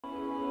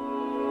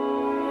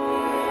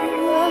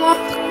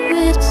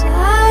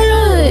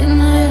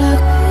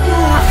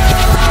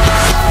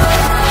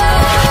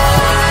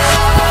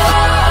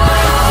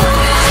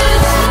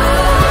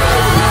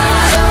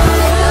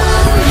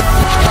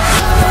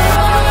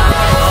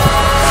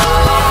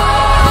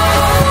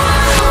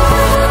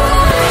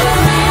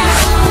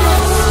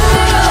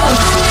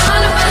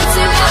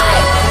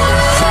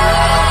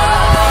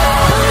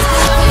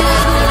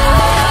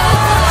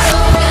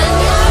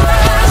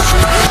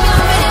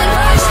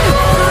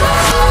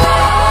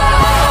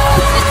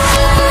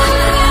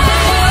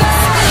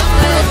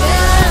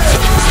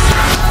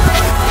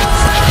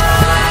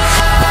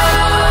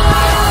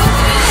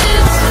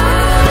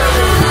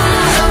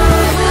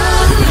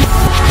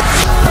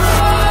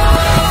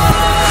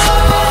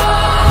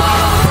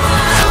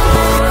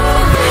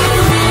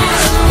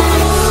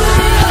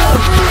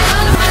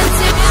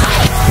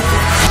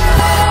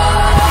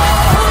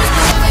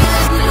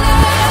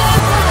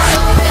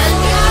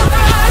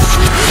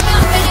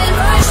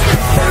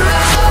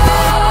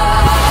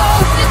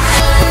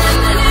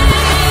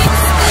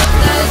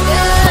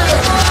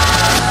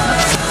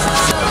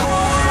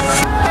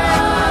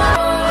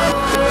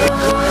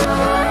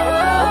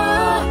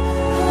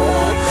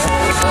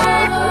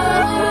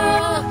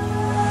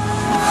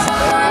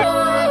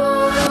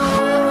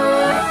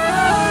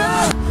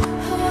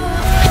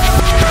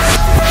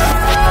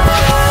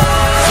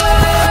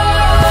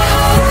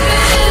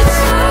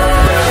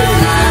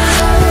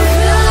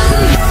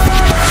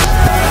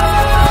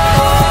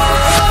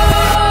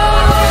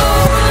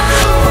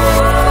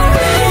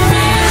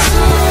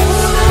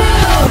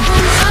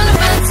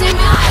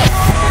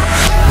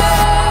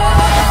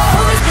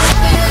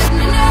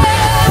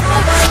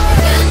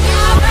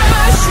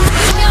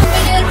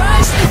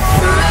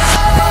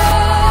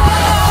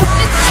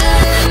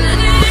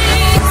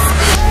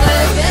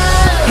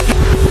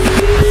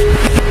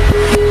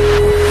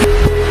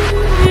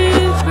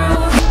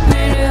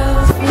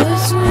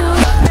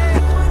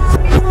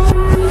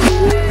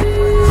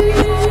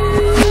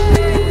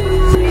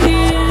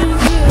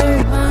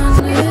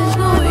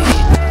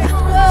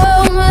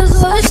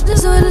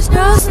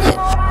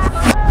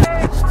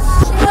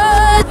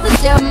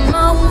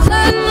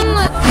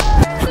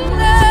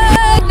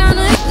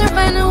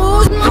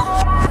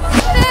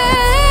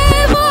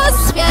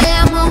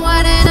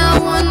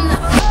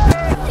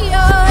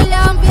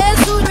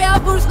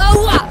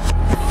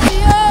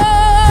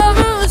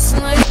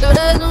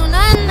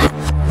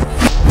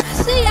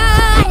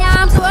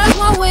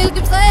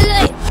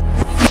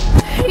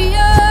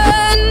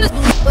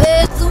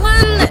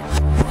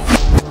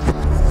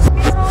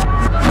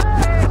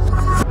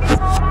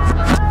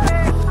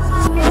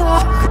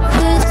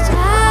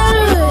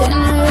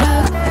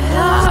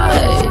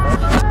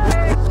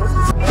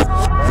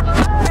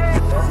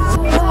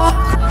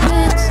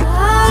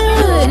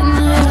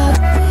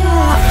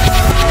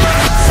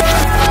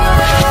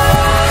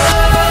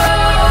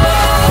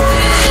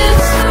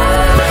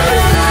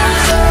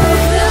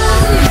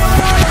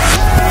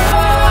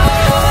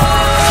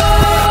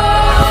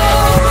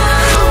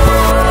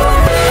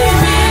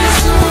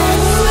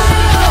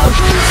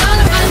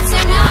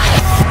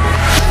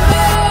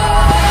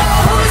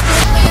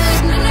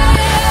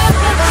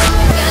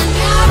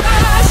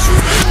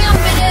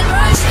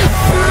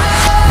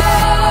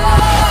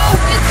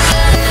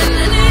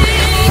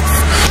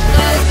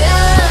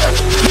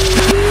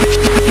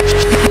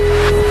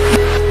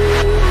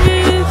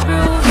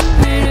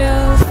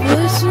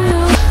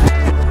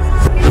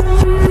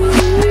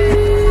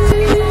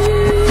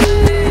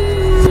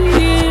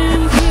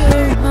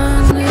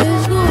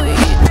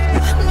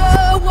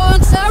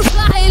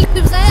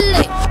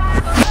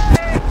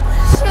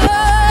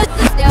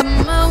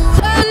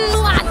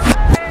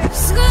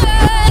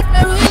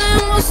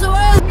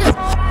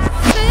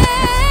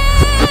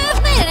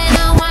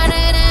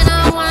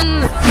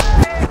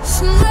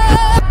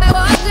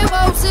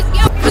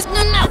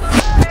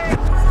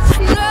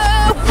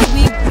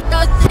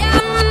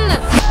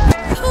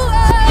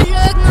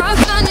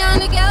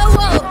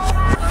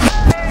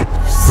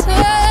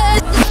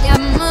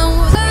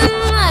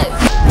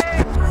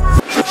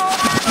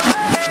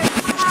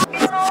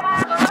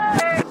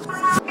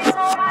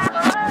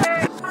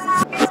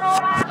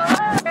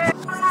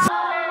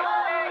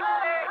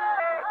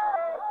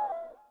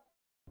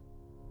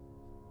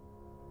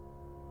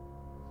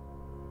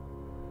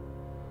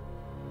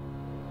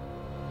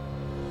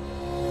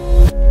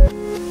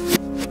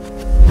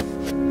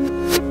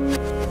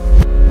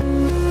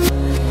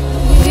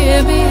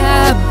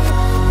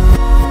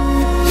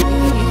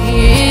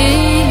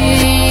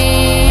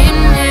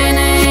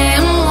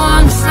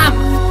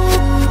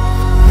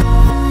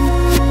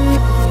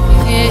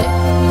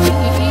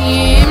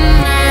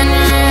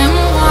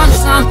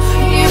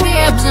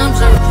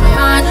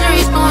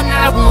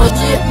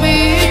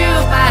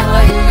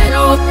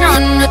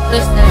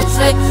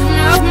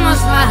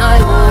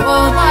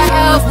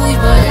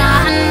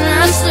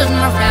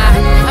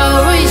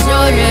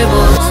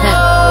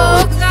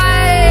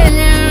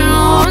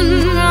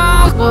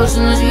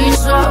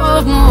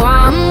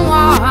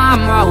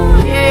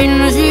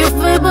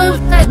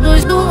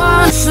durch du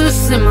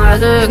anschüsse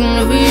mal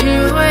irgendwie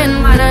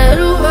wenn mal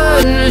du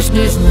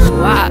nicht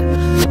nur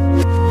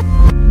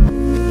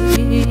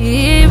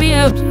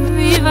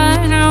wie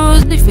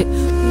was nicht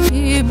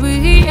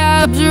wie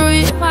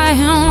absolut bei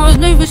was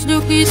nicht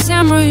du kiss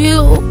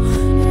Samuel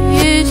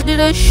is did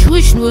I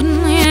swish nur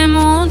nem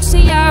und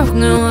sie auch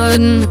nur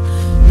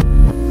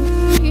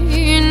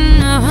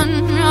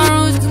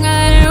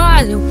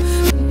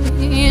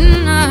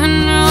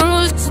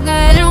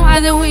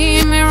the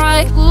way me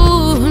right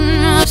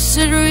good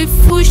Siri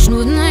fush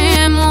no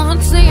nem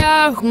on se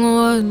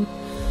argon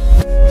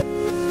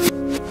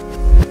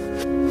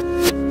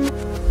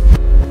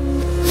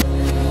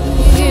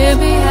Here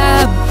we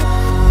have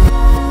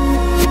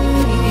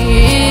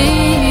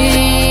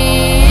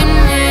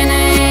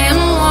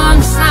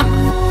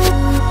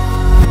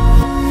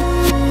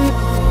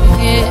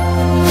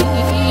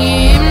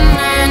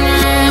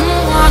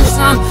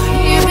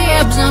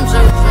some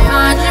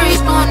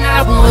surgeries don't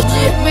have much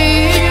it me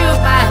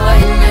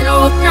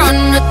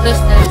the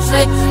steps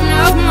say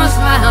no must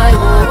I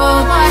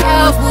oh my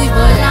health we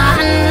but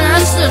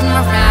I stood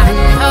my friend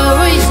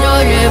oh is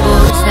your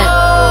able step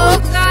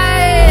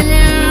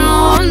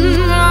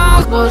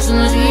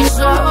she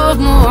saw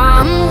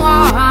more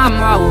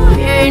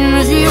in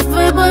she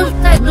fibber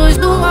that does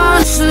the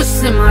one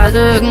system I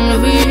didn't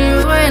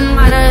really when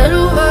my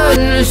little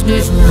is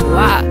this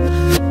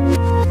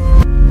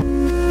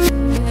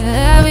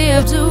we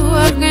have to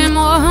work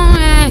more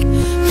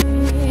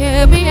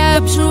be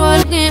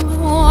absolutely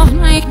more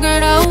make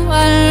it all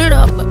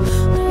up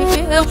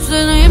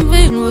absolutely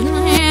with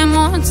him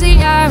on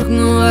the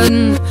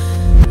argon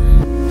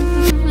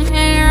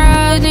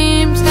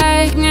names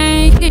like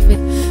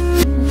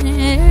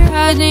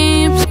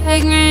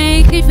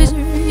if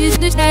is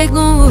this I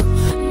go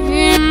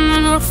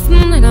in or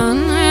from the gun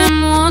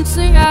on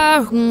the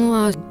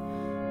argon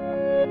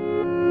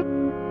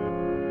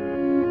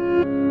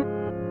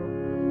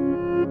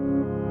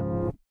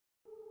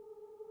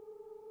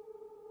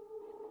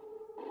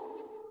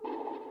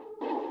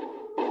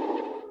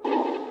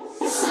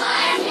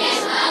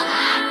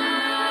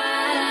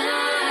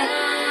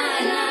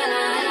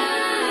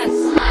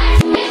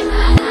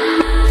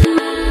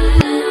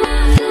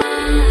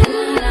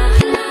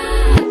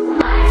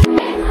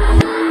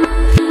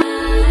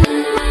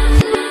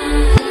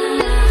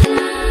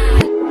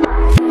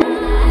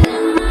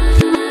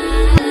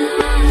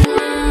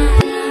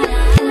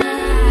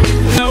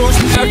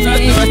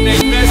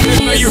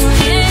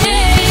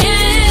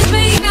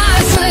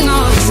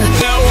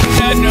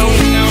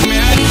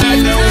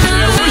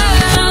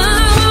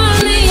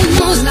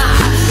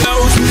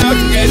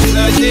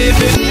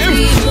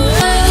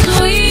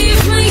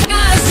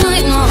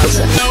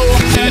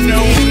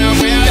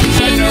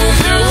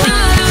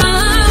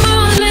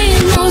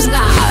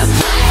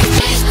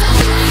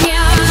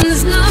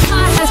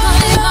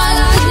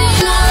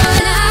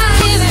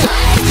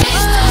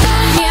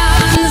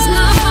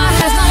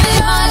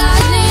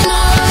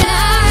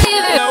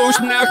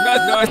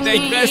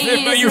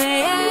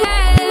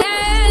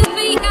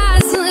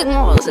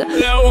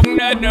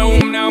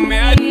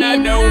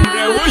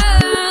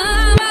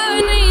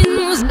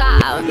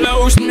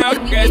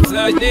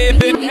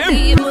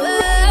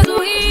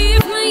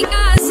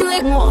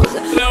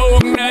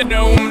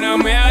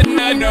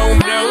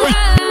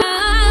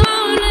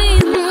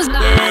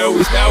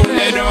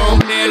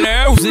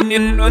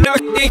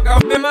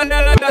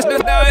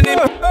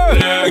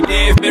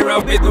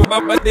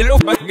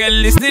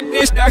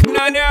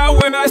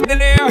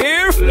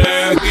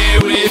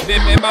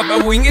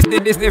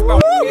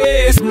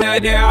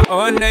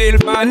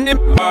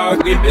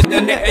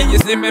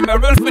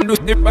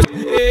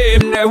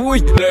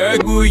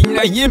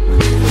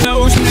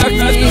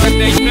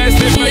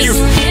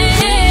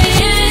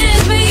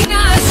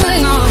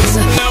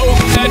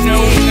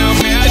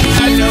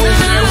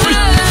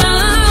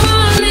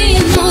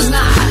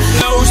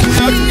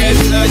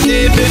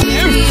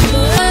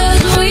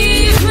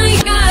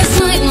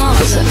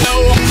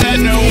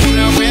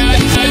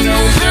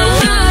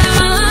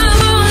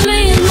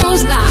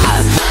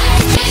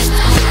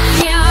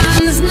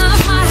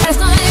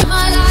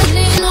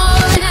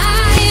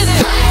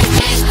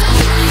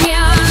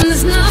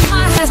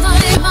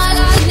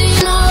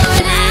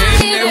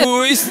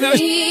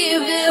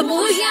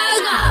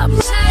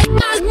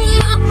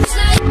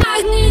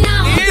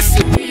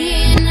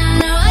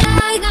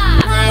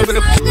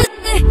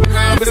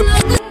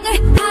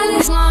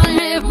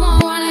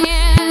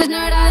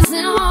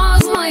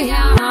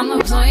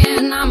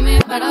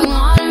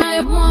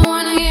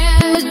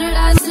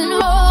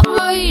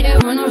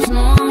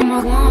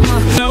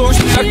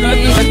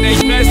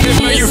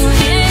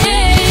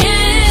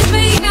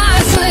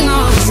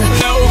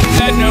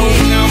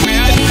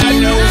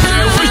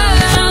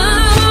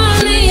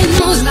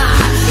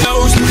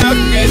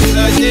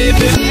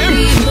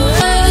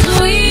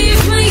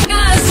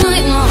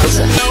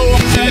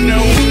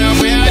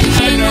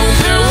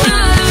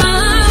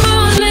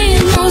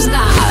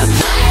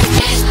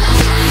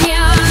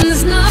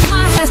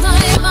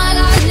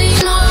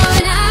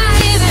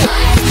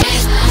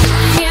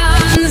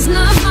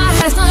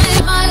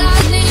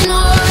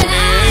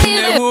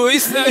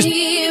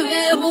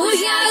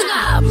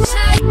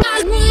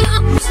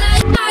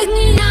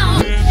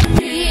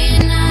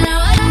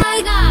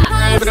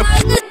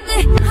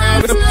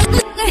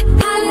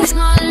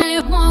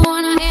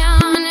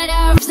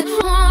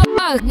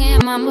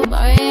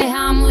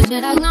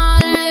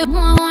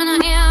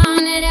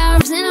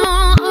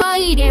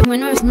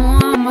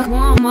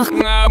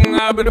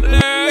aber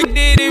plug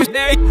did is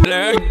snake,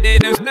 plug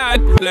did is not,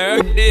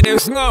 plug did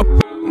is snop.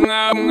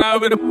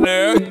 Aber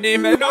plug did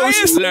me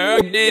nose,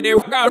 plug did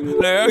is got,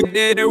 plug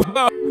did is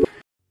bop.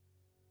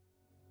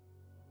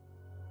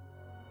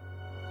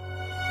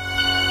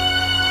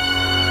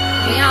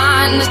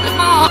 Beyond the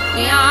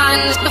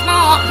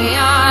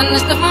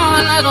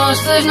fall, I don't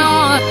say no.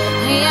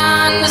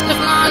 Beyond the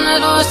fall, I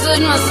don't say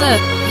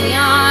myself.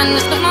 Beyond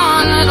the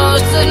fall, I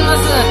don't say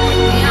myself.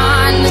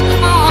 Beyond the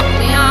fall,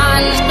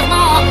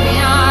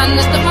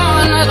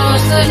 I don't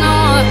say no.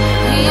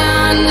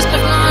 Beyond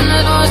the fall,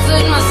 I don't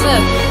say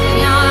myself.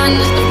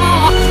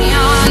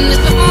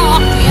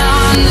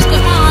 Beyond the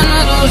fall,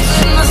 I don't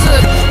say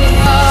myself.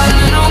 Beyond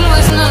the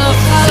homeless, not a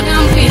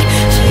falcon feet.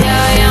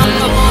 I am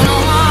the one who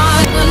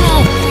wants to know.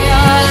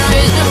 Beyond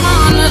raise the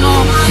man, I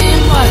don't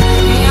mind what.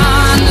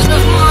 Beyond the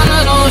fall,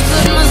 I don't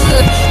say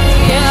myself.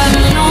 Beyond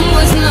the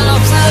homeless, not a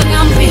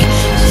falcon feet.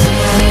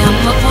 I am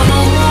the one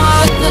who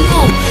wants to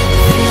know.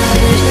 Beyond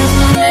raise the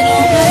man,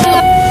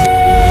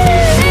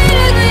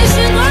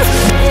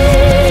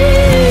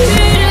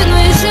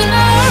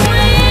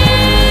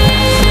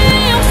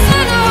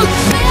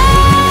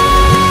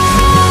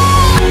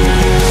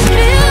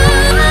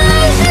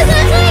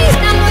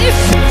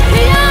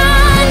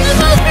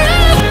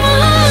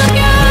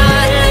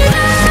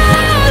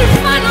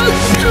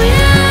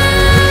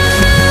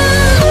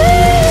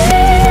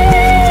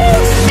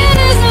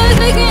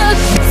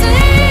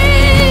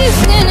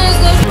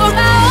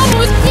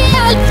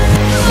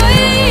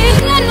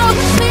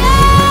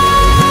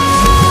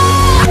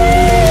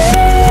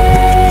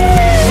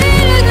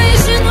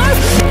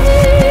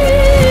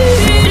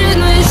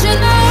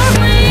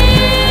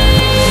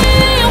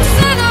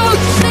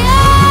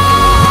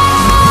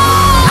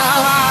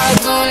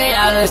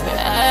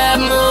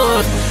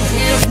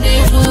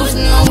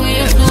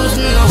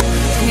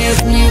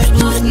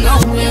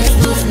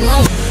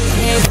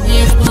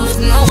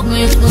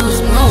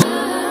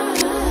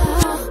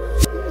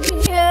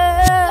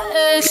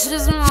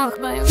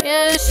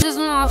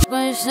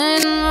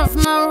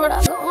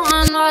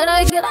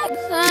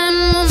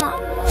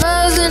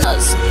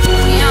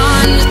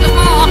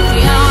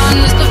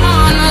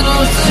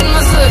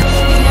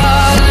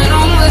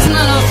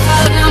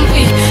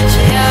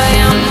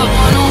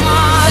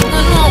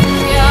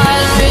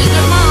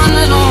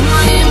 I don't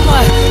mind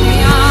what.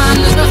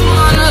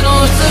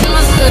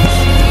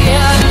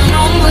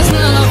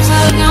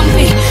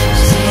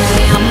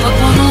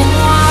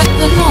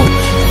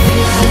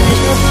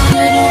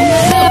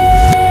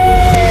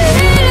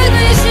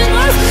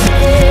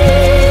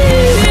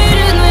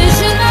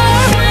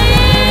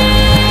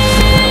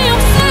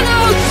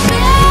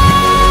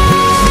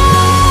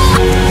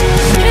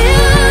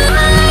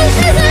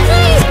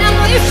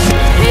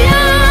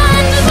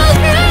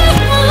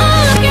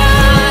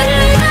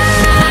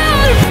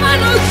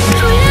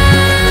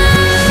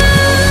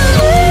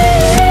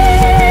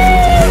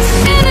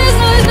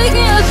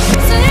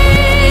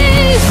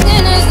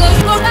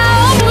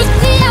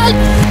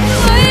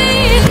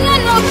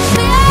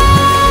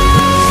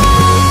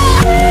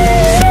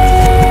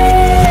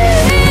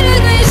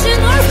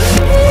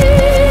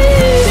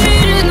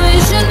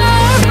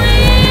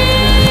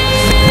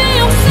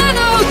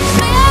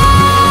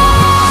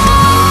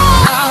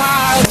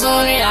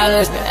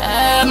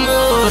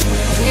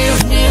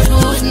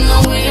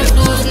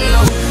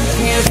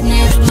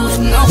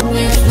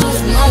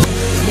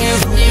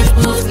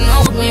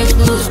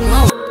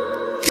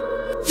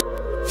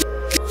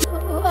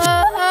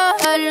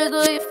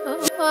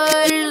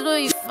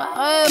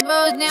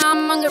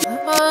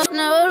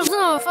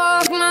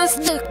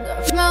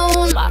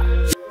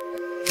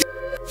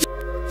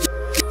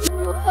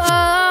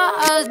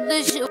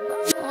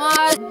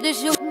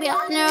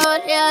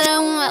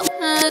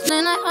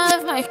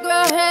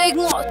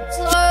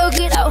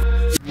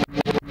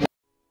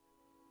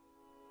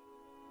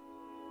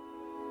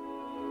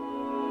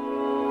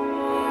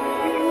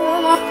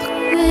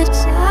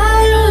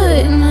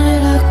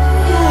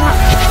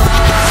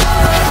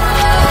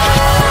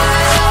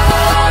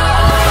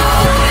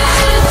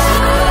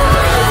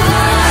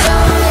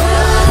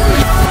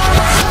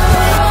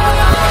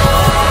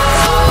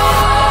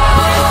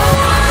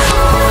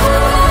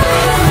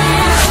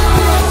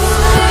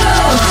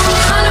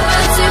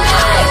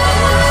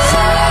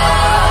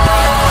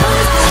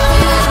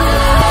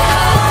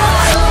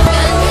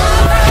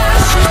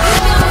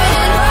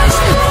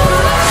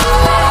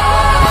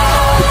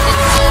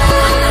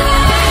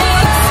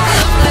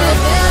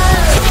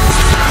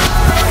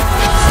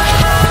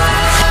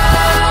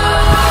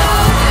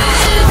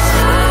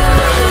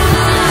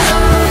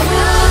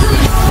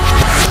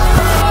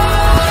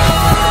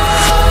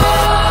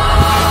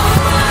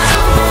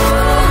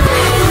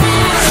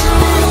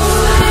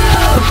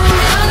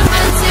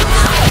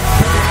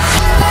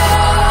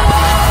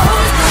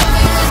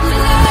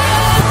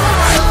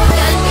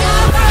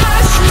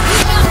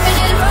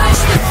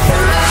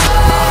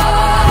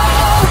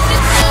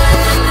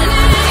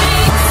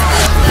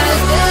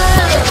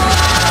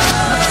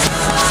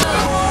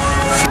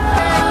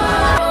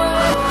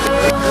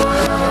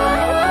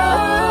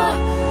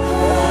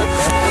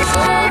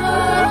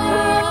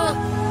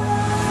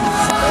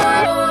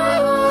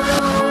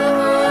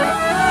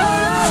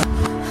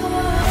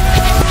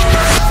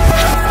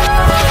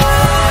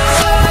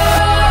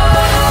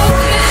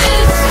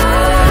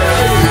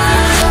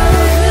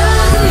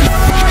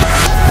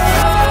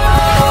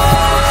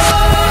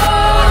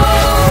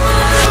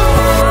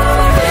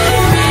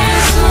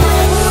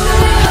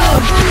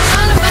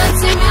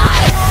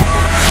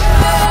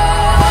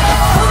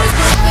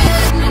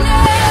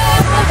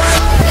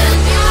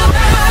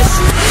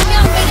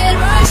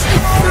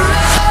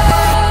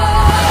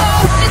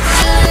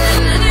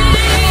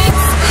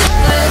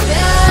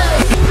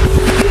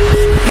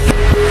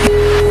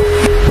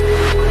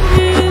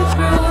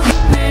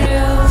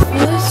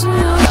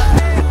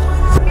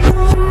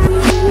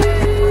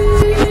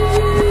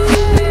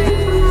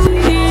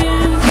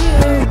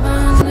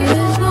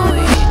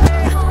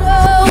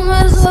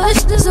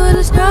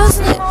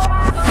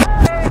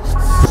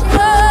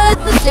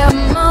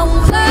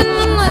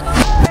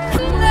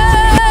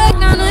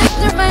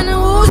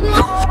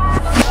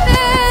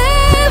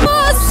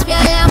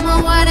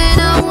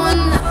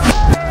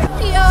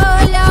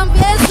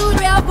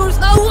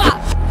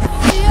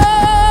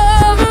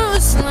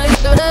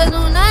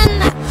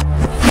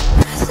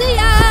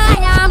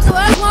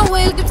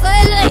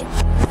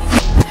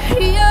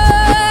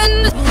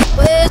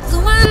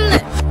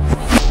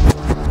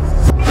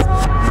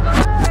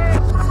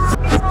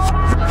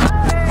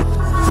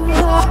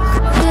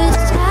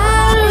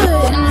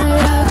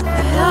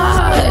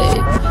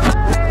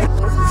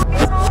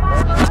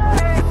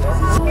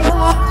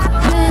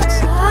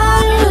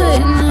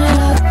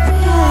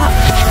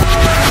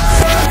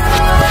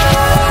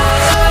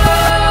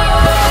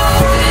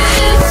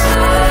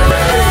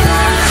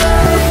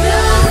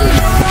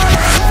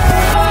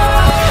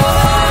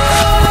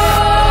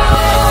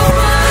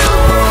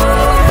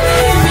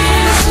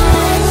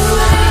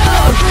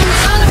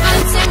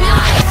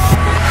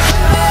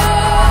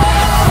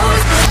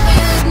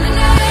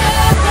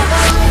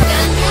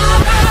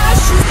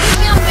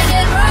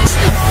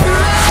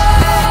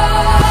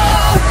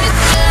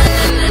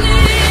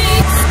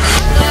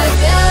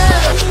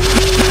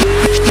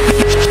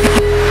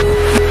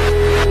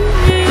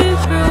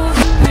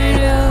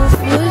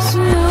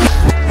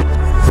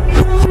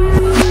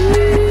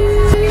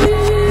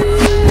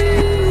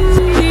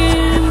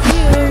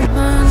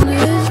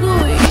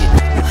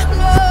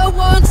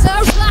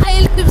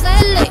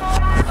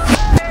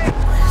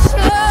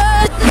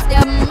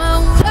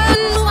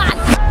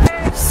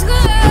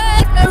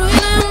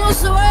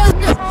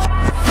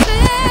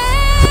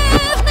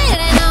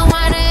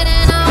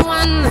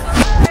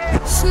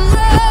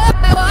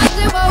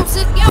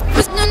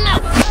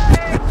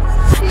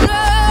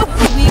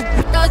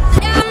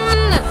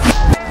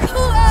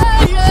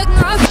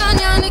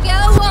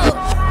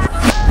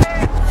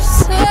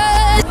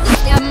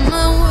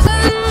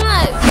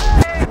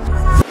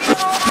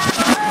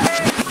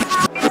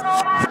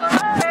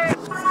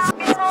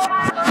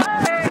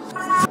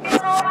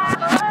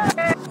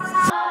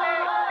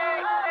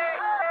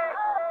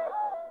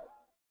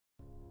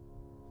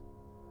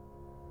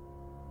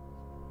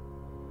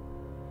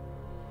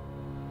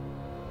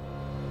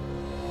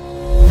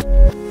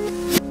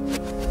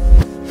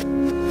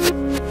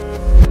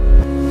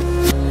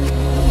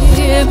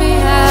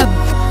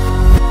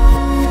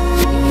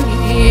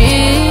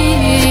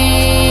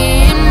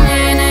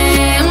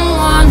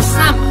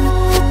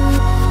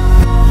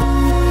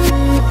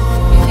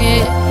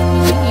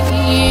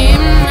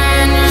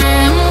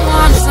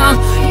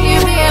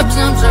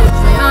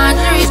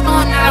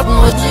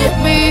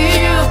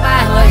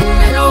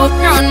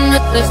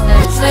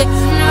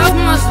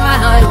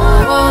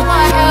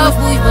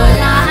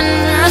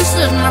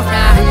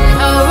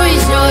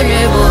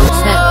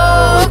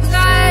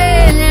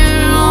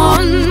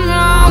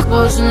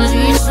 Gossen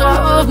sie so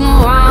auf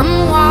Mohammed,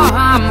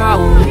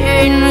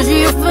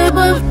 sie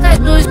verbirgt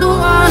durch du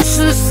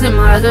Anschiss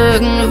immer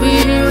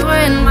irgendwie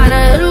wenn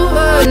meine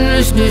Ruhe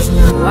nicht mehr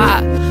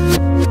war.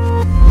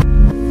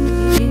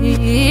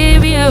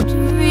 We have to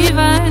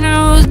revive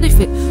our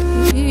Deified.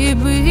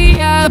 We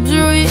have to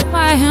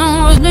revive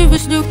our Deified.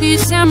 Still keep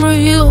Samuel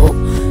Hill.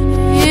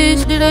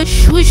 Is that I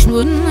wish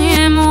wouldn't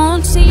him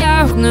on see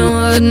out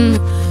now? In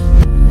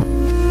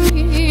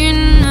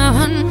a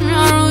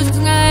hundred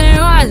sky,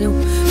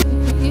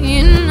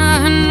 in a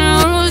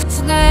hundred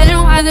sky,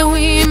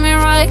 we may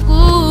right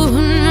good.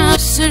 I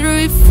said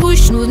we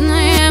wish wouldn't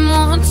him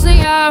on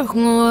see out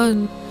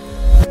now.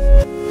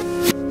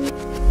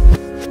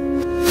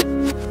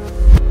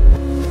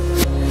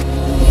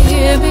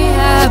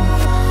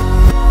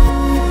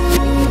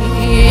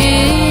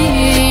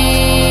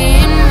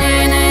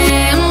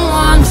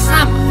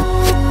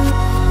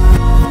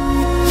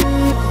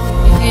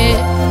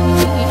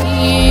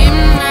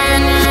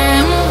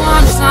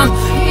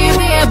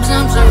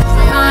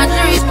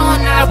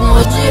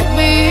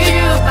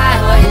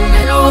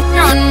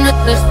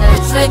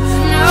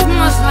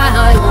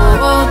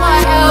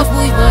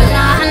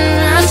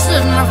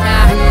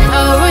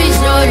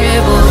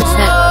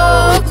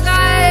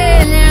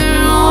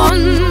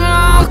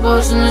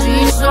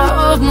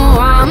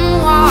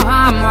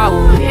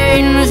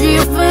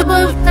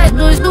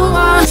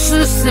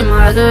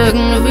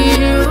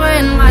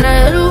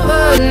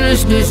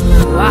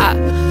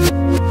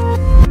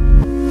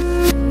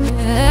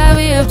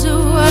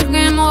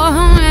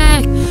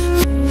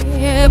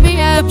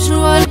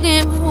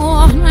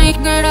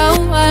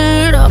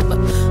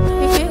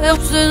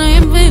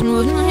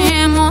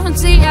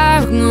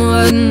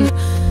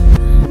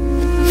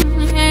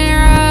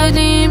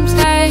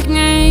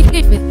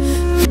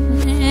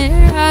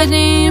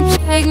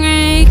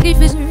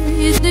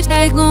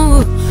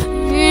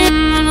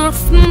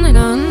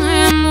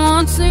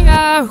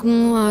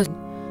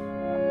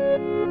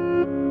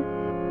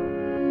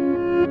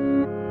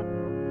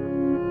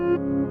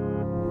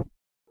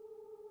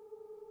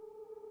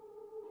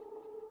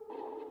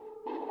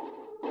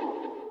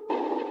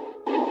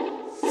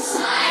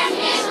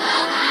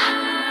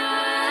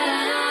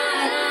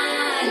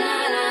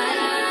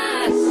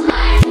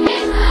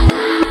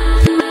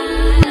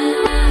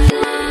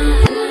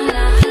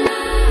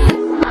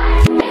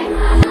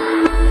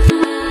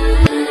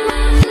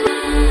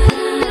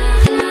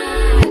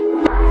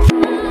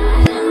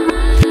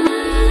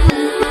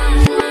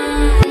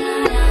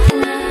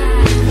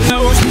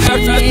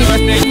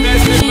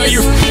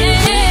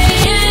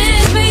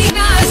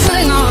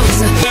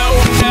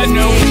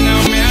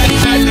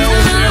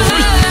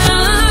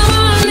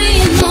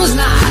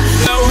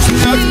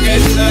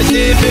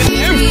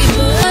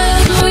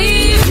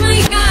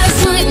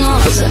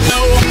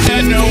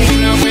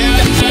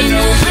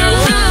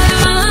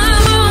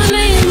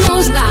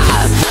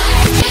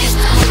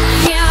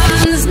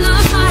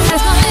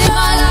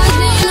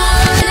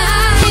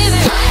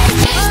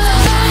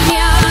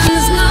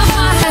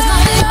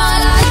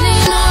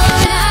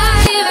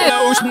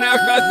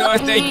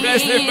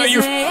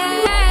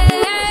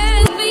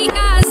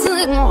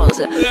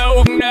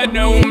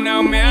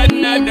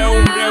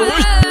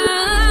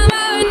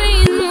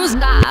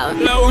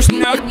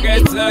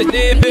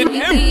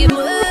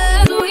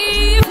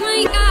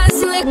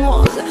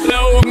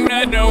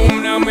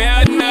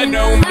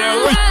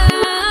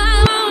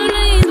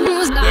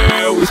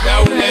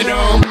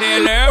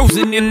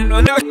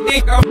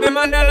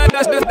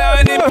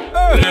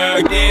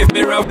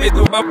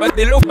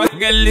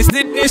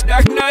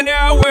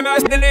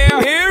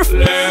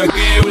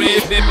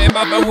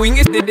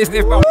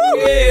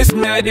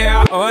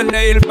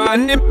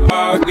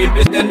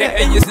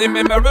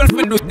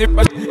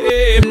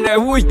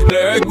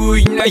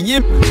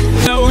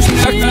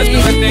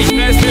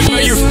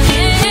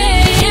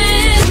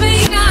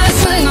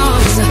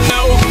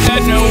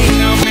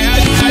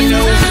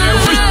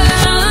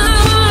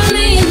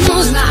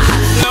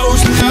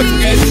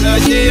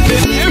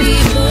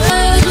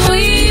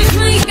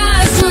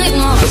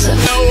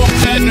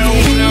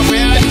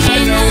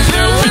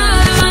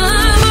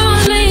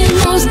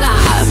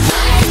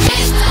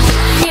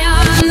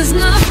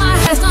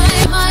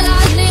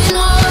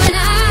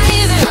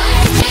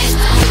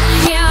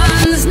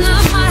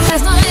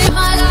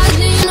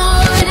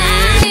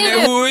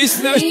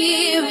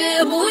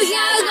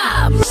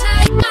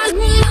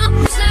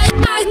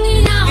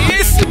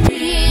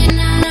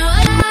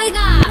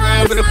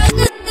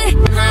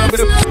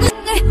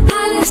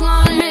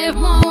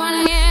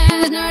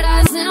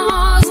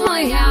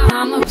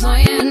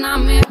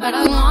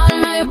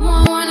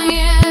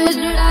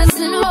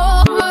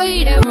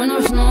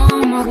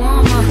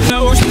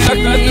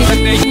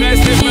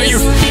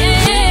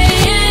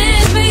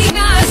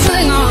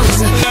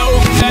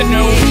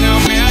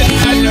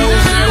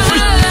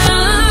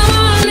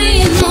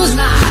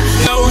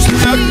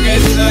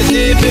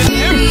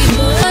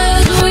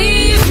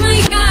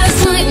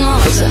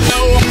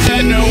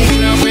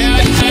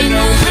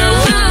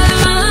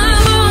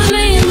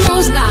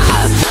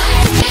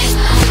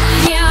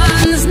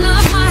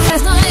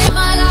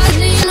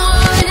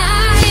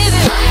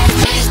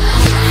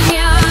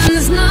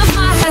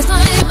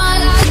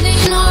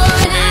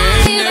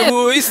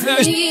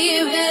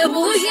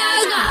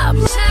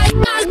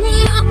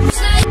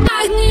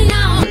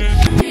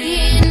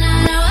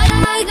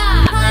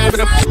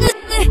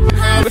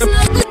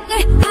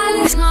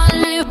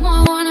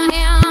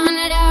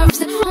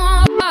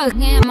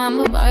 can't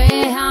mama boy,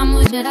 how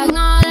much did I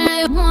got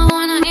it?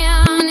 Wanna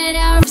hear it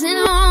out,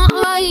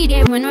 I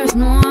did when there's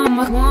no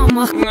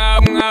mama.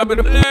 But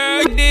the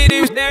plug did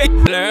is day,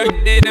 plug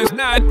did is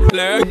not,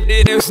 plug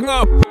did is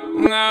snop.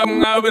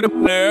 But the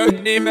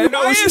plug did me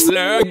no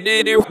slug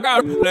did it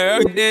out,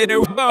 plug did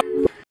it up.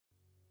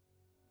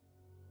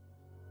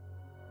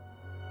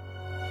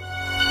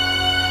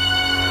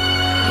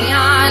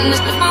 Beyond the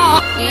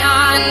fall,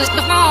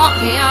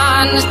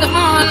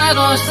 I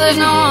don't say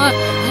no.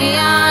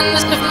 Beyond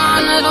the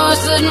fall, I don't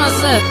say no.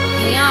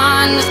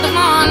 Beyond the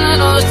fall, I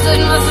don't say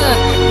no.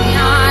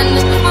 Beyond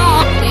the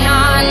fall,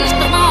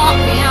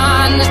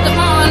 beyond the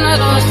fall, I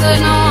don't say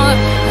no.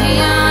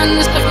 Beyond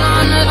the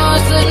fall, I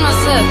don't say no.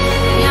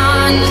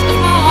 Beyond the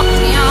fall,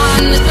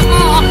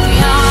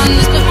 beyond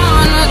the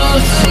fall, I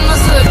don't say no.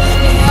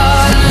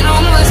 Beyond the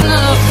homeless, no,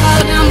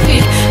 I'll be.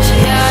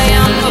 I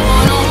am the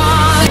one who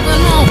I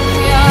don't know.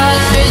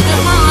 Yeah, raise your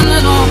hand, I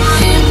don't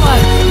mind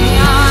what.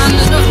 Beyond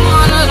the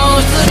fall, I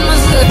don't say no.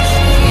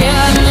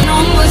 Yeah, the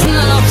homeless,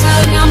 no,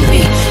 I'll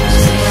be.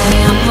 I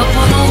am the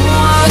one who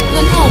I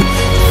don't know.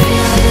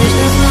 Yeah, raise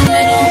your hand,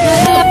 I don't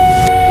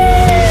mind.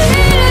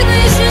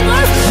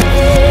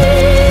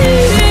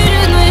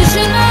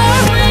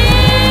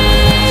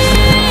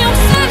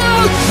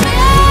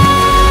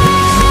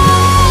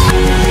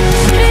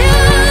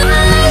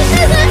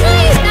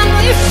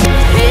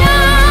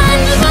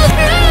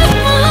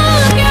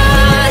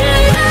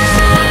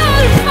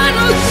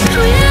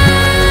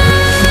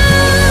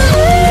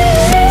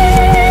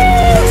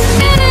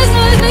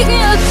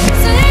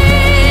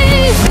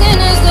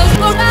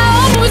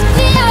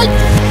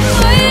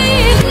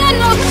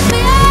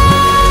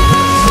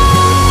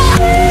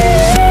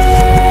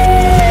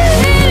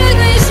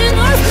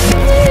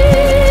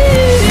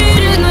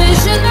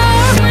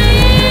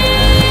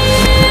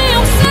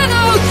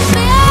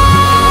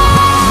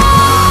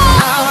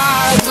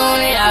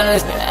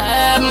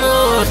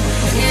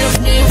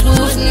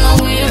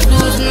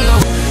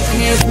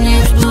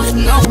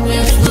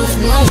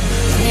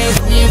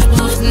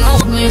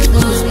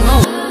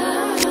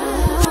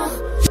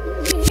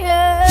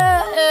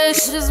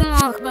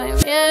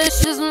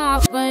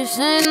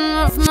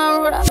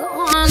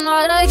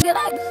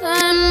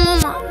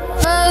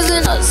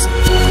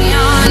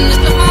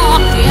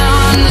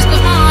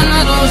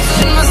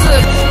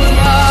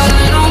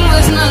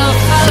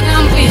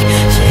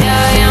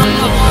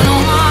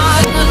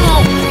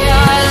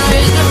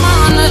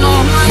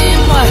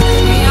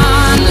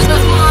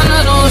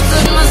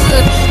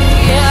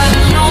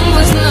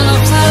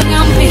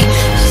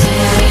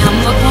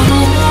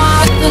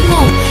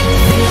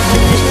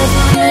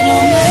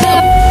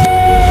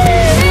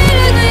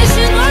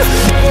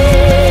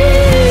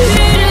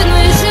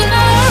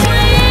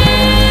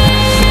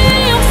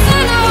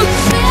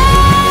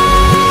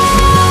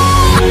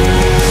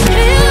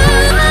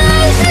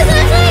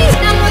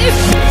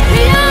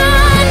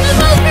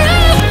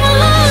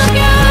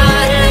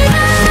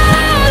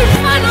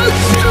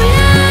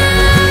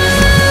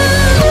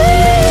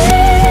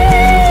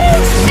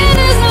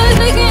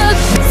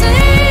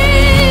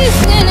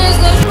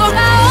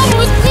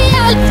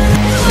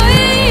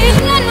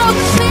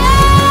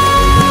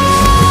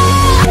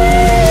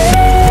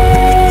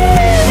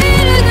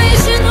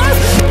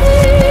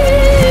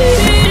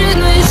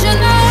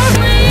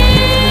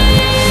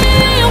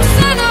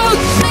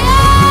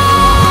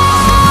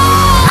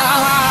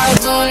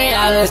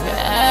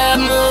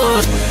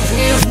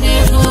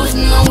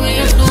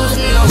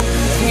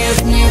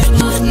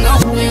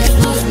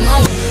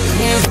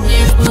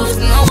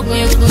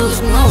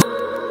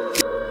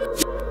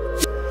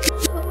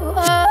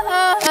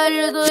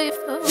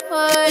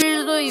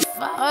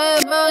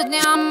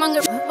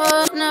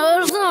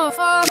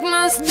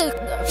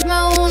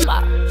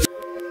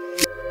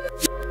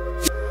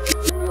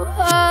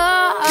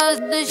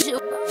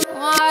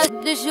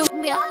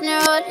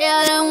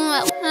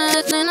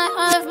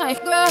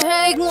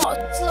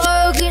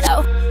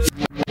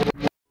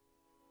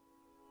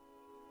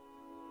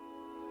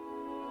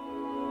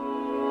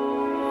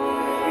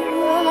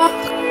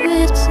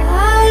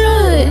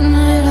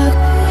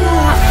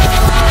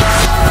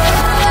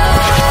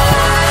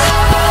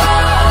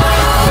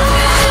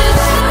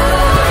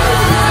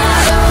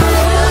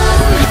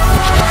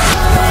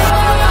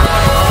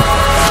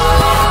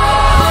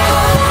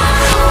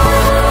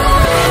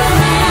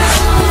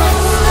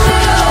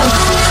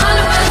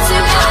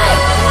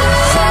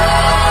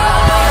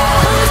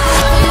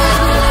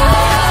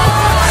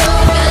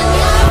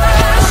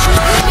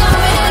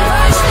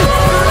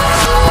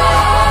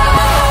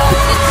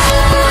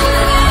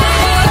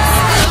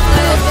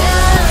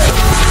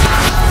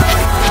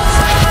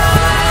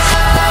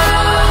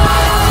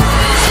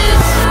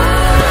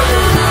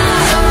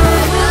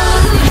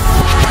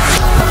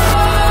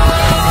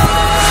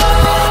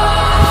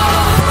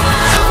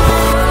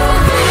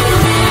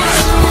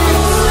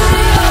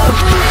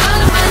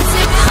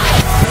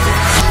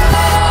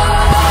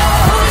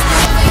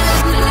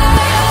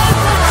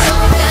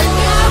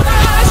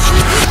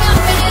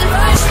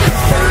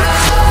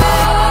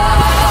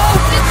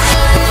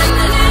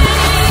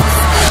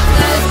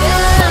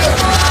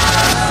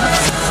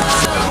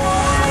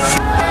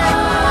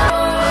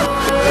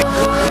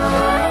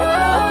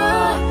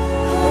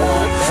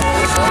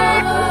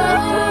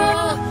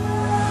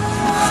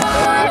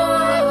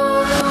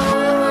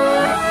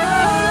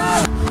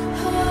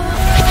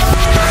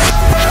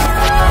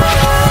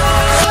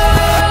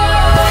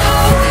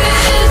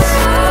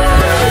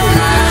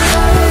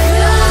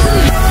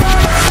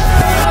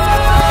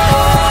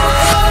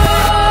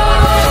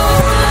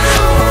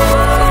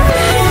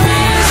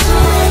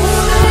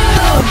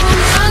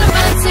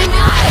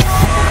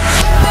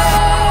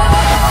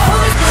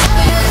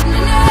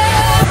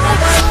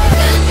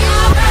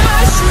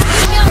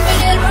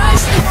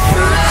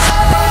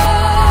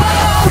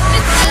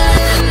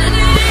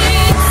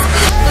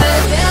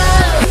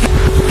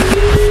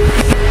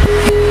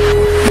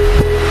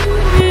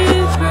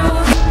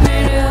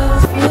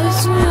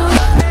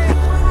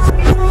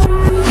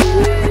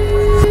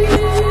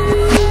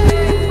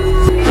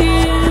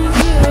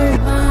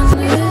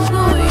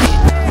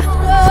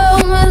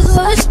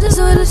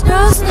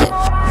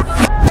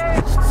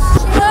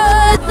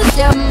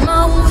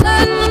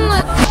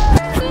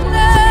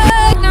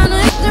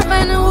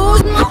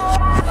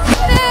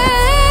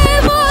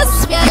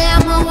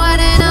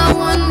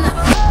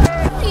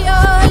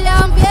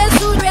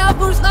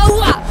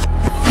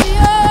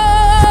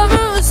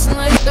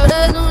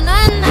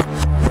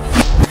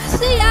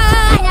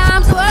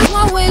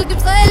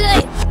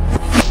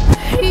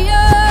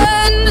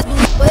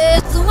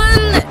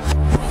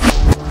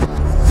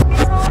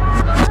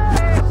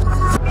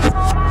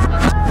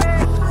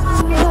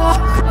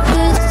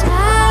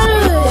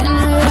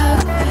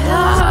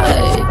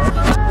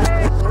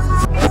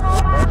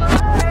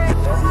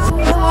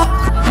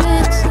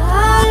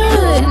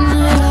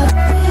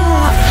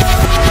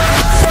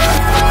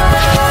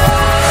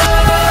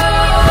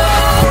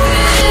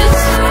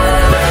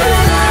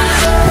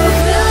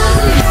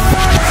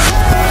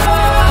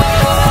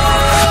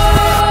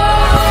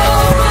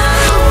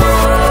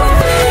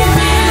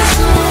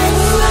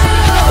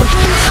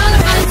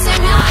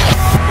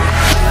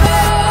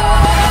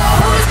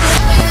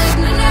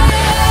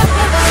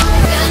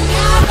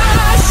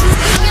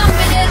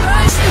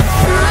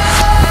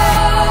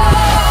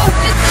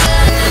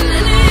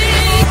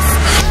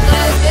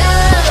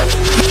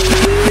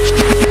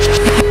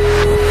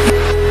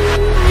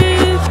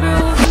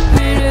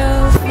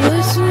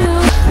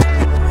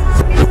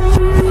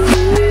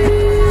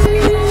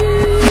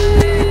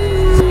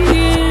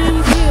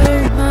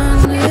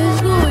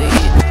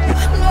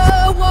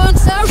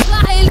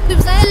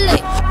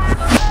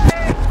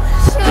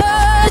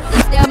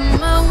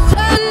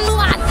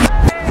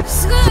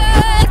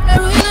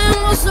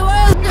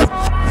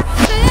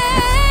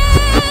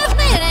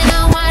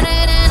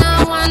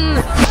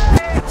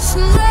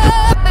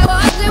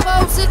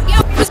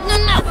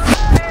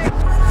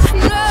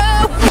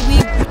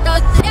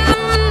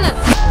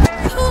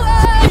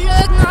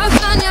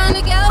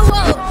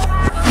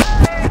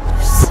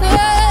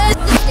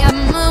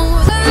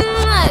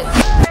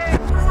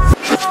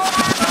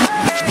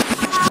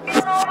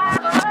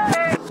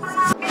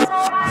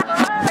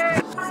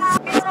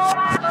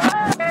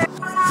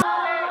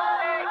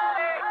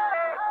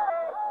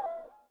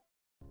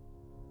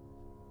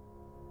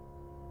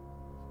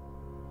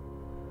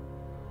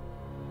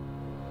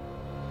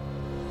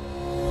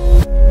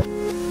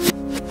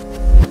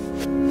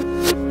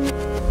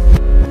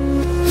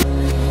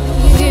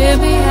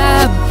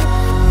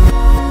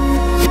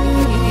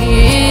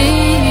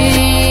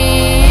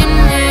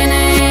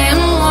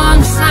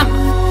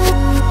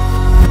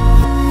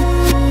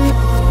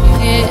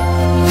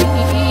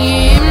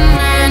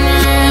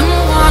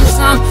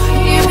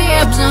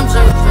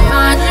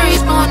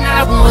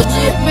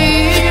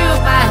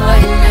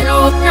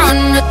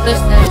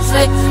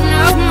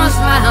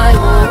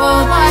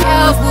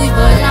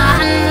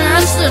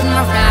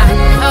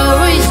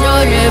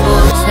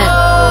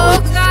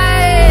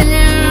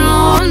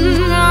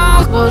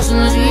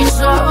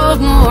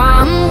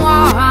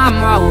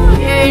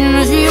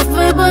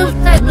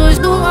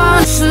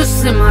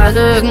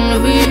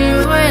 degen wie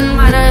wenn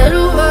meine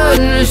Ruhe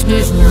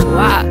nicht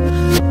war.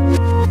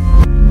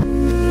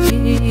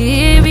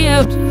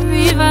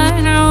 Wie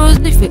wenn was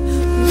nicht fit.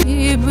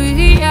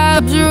 Wie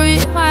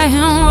absurd I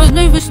was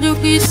never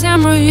Snooky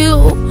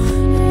Samuel.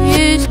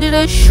 Is that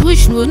a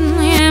swish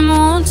wouldn't him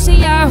on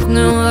see out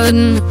no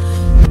one.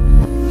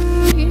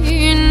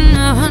 In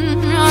a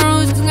hundred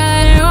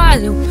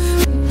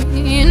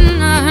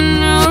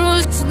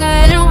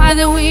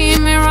the way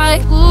me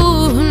right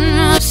good,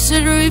 not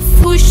silly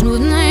push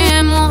with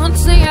name on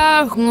say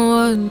I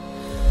want.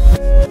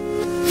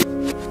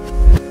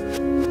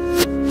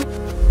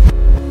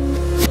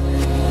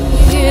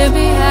 Here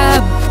we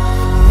have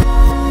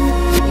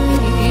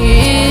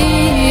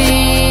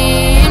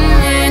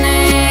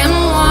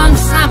one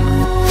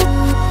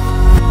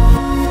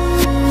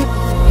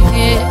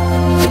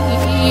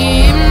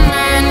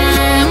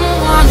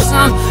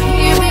some.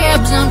 Here we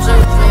have some sort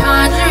of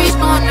countries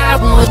going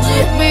out, what's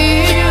it be?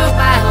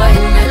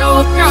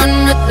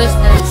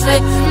 Say,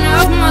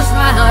 no, must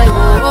I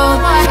will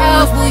my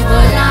health, we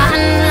will not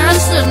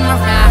answer my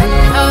friend.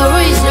 Oh,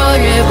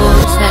 reasonable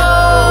step.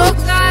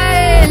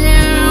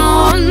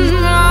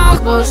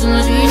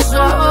 She's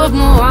of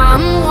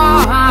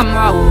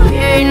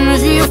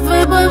energy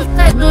for both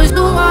that those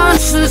do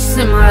answers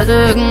in my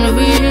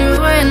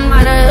video and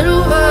my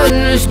little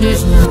witness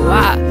is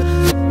why.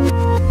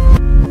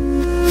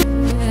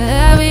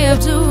 We have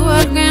to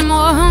work in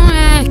more.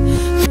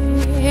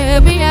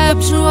 We have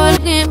to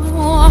work in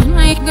more.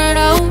 Make it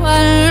all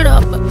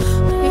up.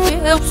 If it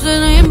helps the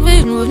name,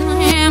 it would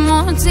name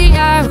on the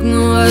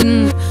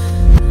one.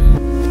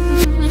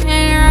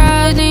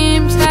 Our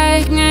names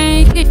like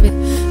naked.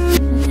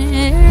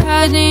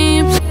 Our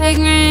names like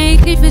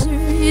naked.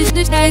 Is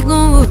this I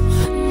go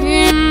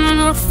in and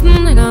off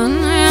the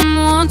gun and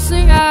once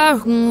the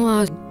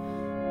one.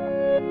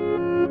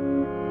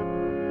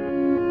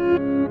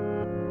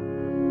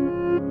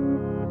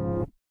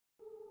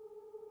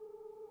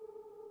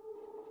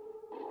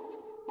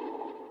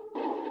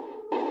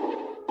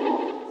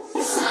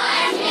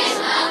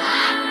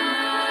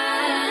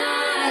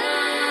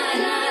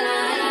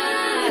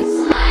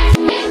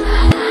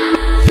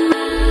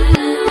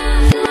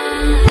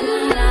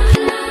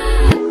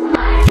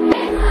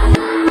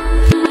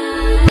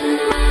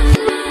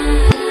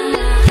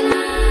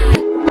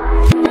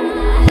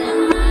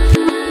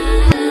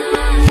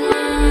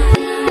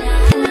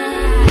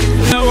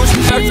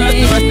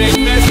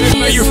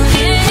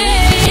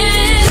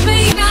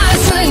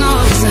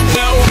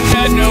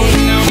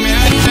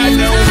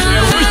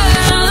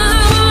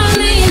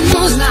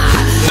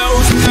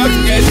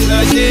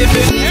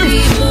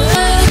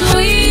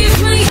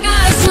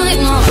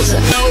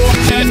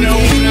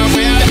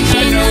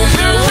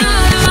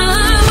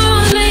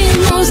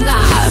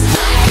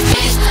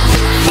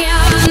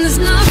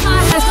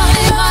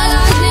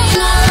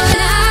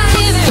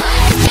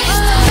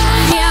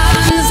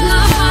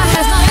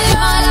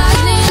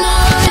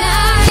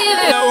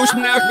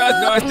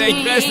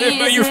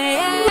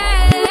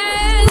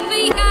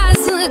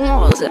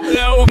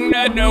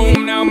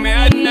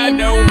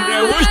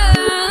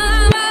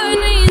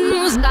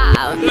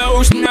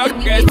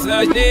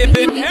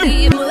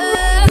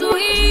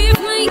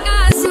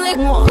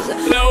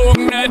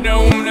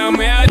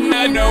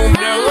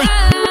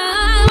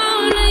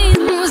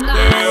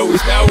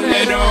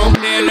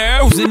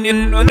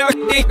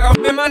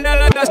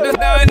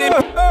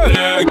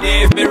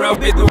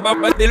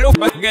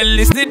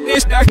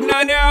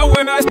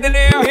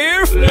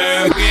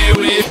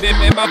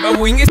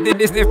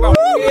 This is for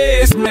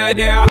is not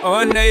there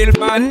on the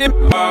fan him.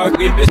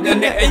 Give us the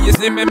name, you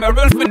see me, my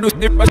role for those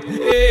different.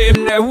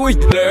 Now we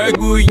look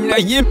good, now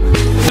him.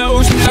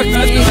 No, snack,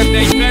 I don't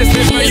take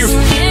message for you.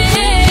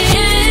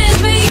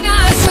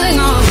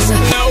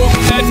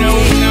 No,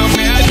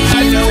 man,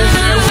 I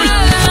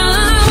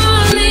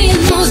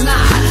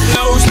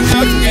no,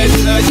 snack, get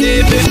the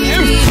David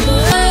him.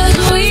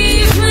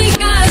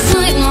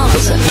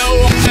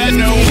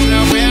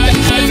 No, man,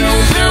 I know.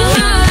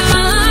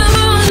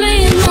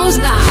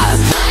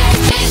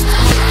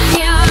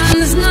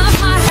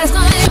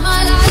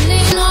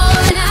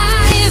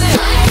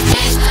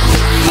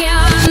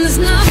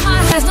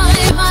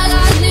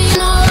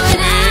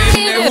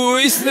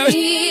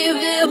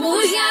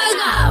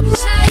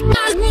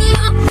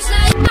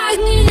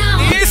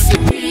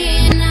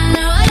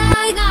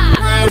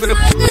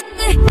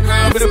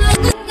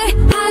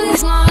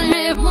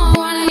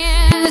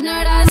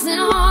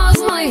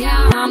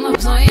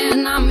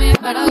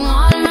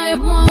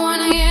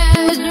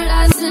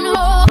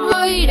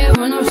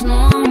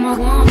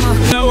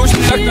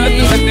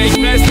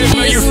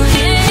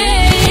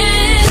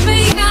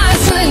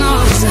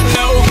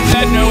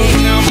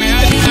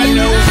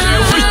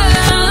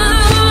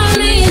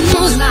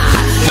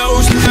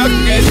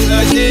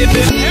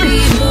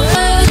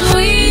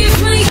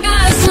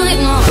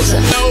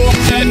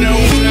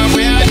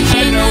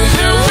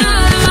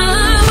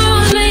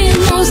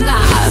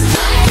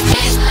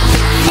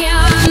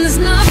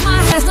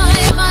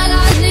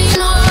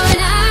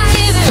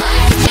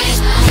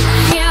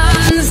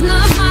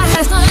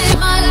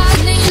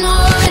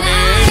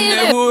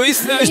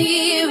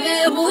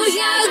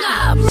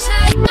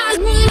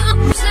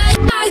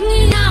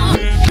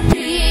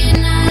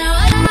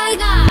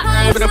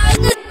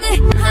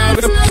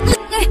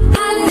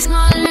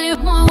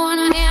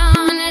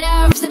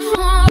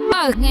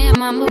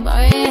 I'm a boy,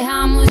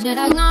 I'm a shit,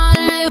 I got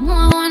it.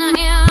 Wanna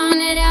hear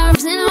it, I've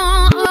seen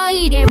all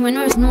the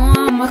winners. No,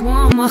 I'm a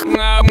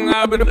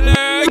but the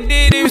plug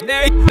did is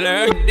day,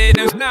 plug did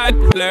is not,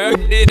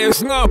 plug did is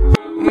snow.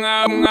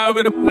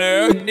 But the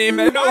plug did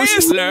my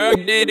nose, plug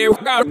did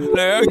it out,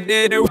 plug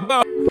did it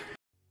up.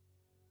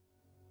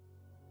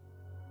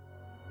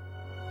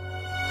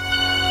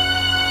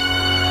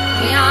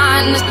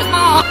 Beyond the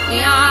fall,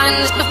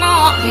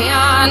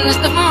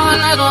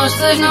 I don't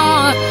say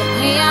no.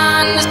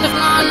 Beyond the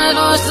fall, I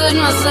don't say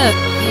myself.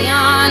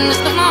 Beyond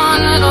the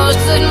fall, I don't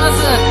say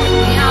myself.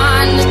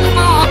 Beyond the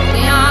fall,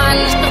 beyond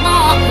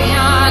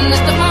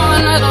the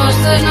fall, I don't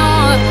say no.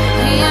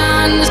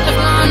 Beyond the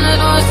fall, I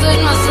don't say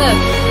myself.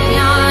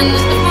 Beyond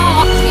the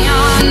fall,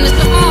 beyond the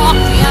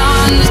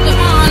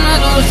fall,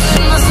 I don't say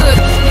myself.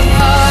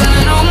 Beyond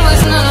the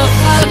homeless, not a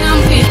flag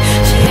and feet.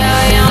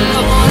 I am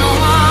the one who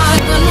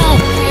wants to know.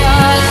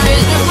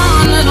 Raise your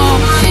hand and all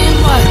my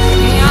invite.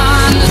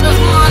 Beyond the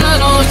fall, I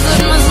don't say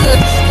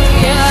myself.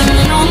 Beyond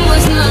the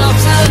homeless, not a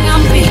flag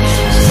and feet.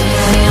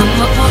 I am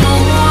the one who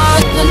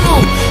wants to know.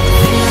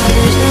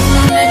 Raise your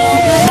hand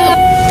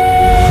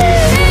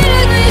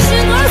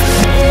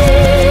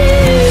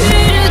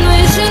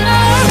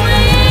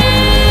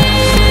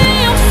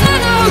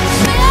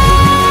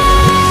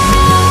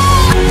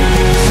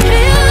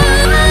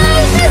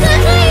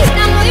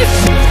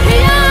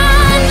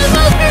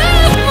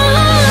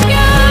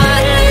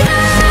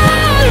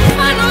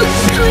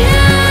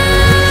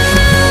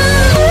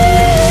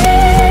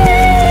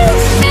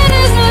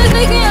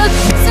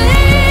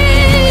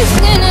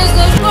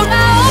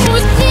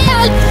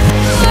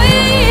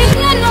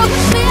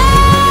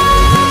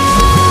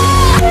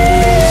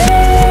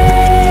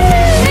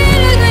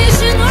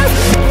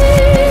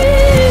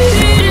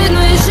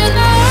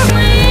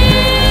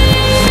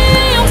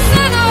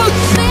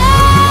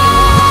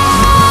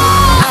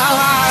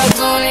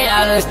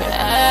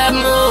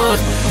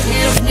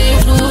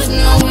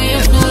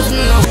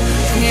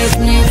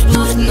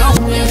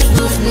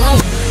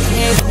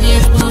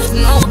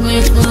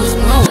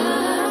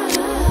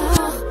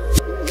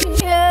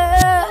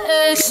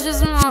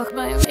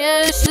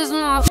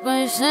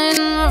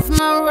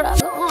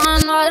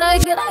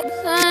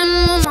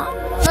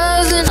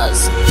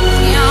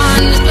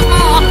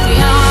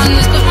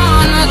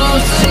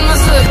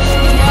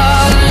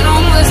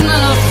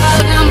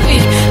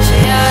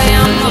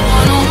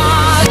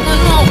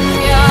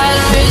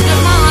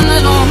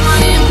and all my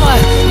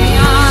invite.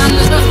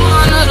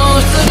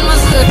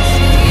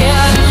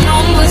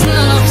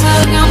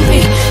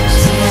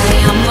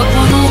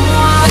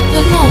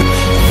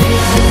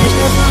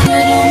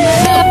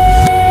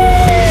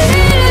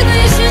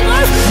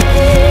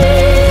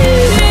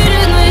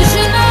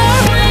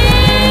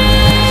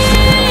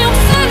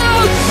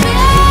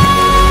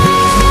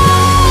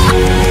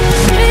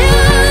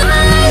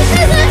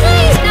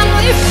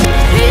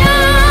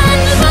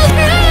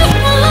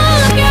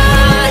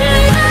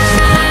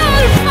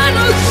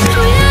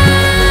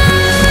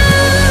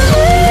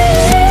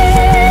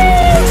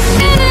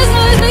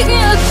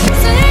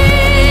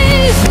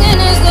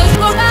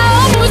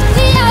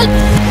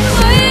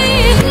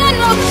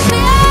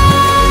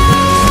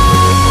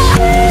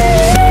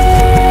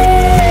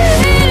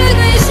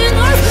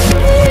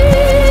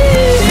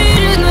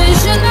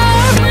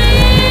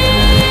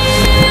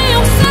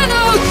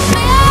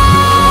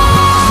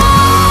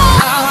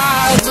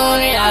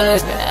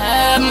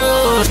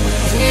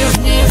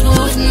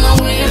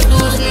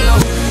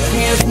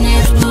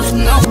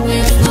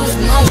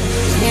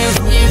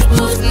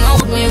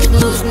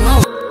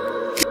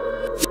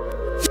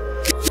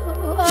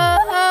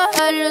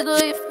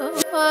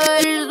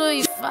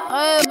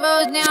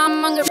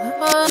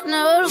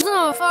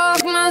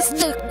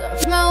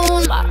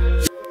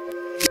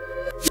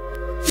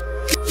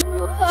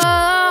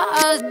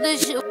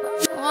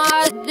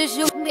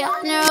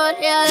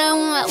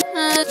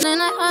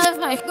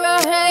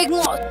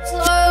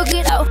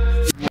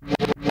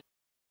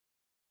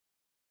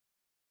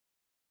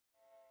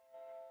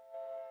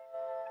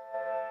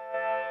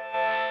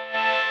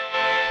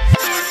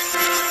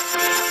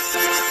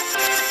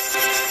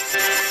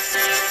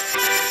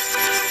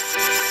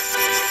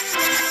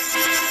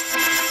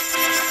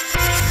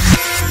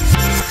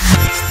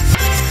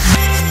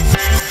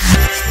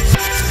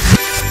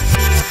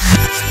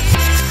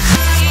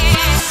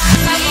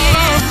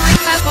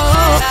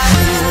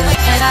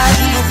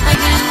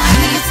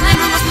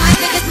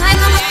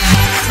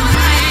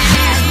 It's